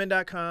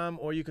 boystomen.com,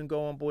 or you can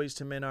go on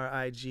Boyz II Men,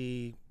 our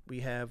IG.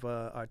 We have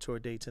our tour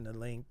dates in the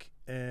link.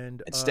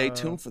 And stay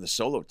tuned for the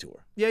solo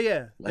tour.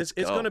 Yeah. Let's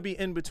It's go. going to be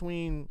in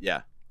between.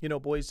 Yeah.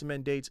 Boyz II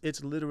Men dates.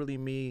 It's literally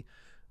me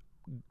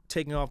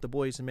taking off the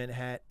Boyz II Men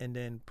hat and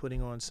then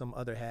putting on some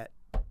other hat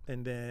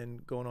and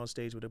then going on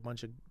stage with a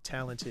bunch of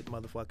talented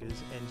motherfuckers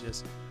and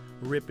just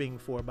ripping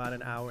for about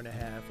an hour and a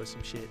half or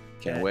some shit.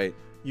 Can't that wait.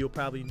 You'll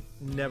probably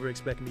never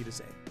expect me to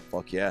sing.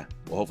 Fuck yeah.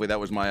 Well, hopefully that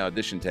was my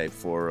audition tape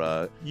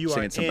for You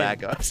singing are some in.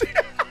 backups.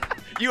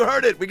 You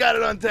heard it. We got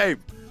it on tape.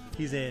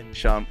 He's in.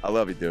 Shawn, I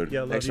love you, dude.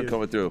 Yo, love Thanks for you.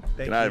 coming through. Thank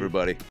Good night, you.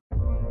 everybody.